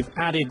once you've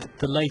added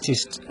the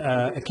latest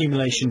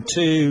accumulation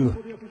to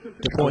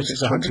the points.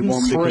 Is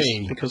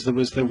 103 because there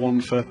was the one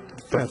for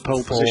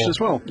pole position as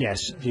well.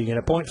 Yes, you get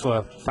a point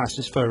for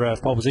fastest for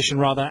pole position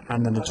rather,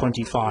 and then the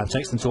 25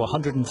 takes them to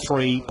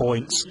 103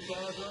 points.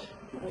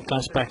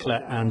 Klaus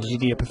Bechler and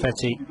Egidio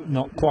Perfetti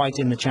not quite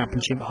in the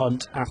championship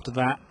hunt after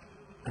that,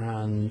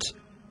 and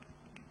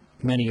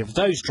many of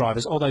those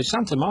drivers, although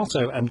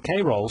Santamato and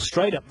K-Roll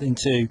straight up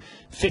into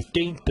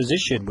 15th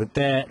position with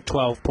their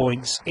 12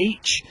 points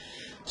each.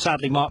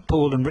 Sadly, Mark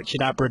Poole and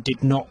Richard Abra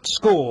did not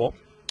score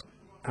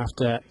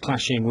after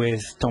clashing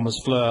with Thomas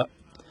Fleur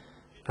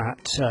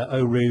at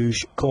Eau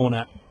Rouge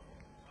Corner.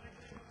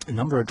 A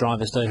number of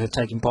drivers, though, have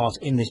taken part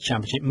in this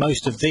championship.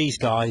 Most of these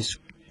guys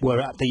were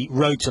at the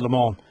Road to Le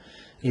Mans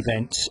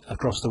event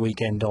across the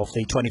weekend of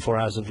the 24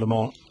 Hours of Le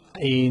Mans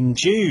in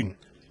June.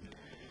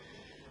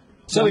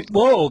 So it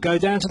will go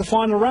down to the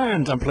final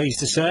round, I'm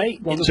pleased to say.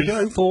 It'll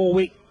be 4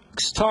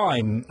 weeks'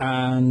 time.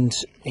 And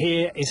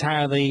here is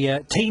how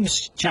the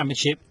Teams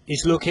Championship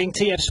is looking.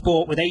 TF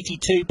Sport with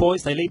 82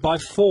 points. They lead by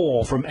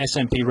 4 from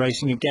SMP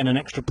Racing. Again, an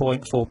extra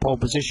point for pole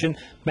position.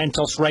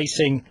 Mentos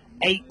Racing,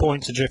 8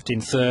 points adrift in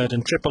third.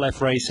 And Triple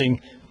F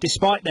Racing,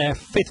 despite their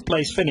 5th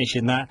place finish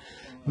in that,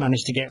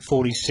 managed to get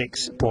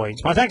 46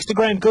 points. My thanks to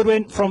Graham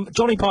Goodwin from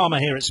Johnny Palmer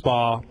here at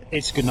Spa.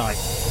 It's good night.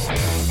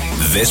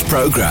 This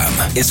programme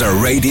is a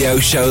Radio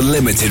Show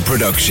Limited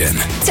production.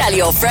 Tell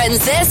your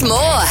friends there's more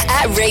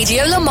at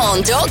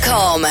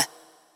radiolemans.com.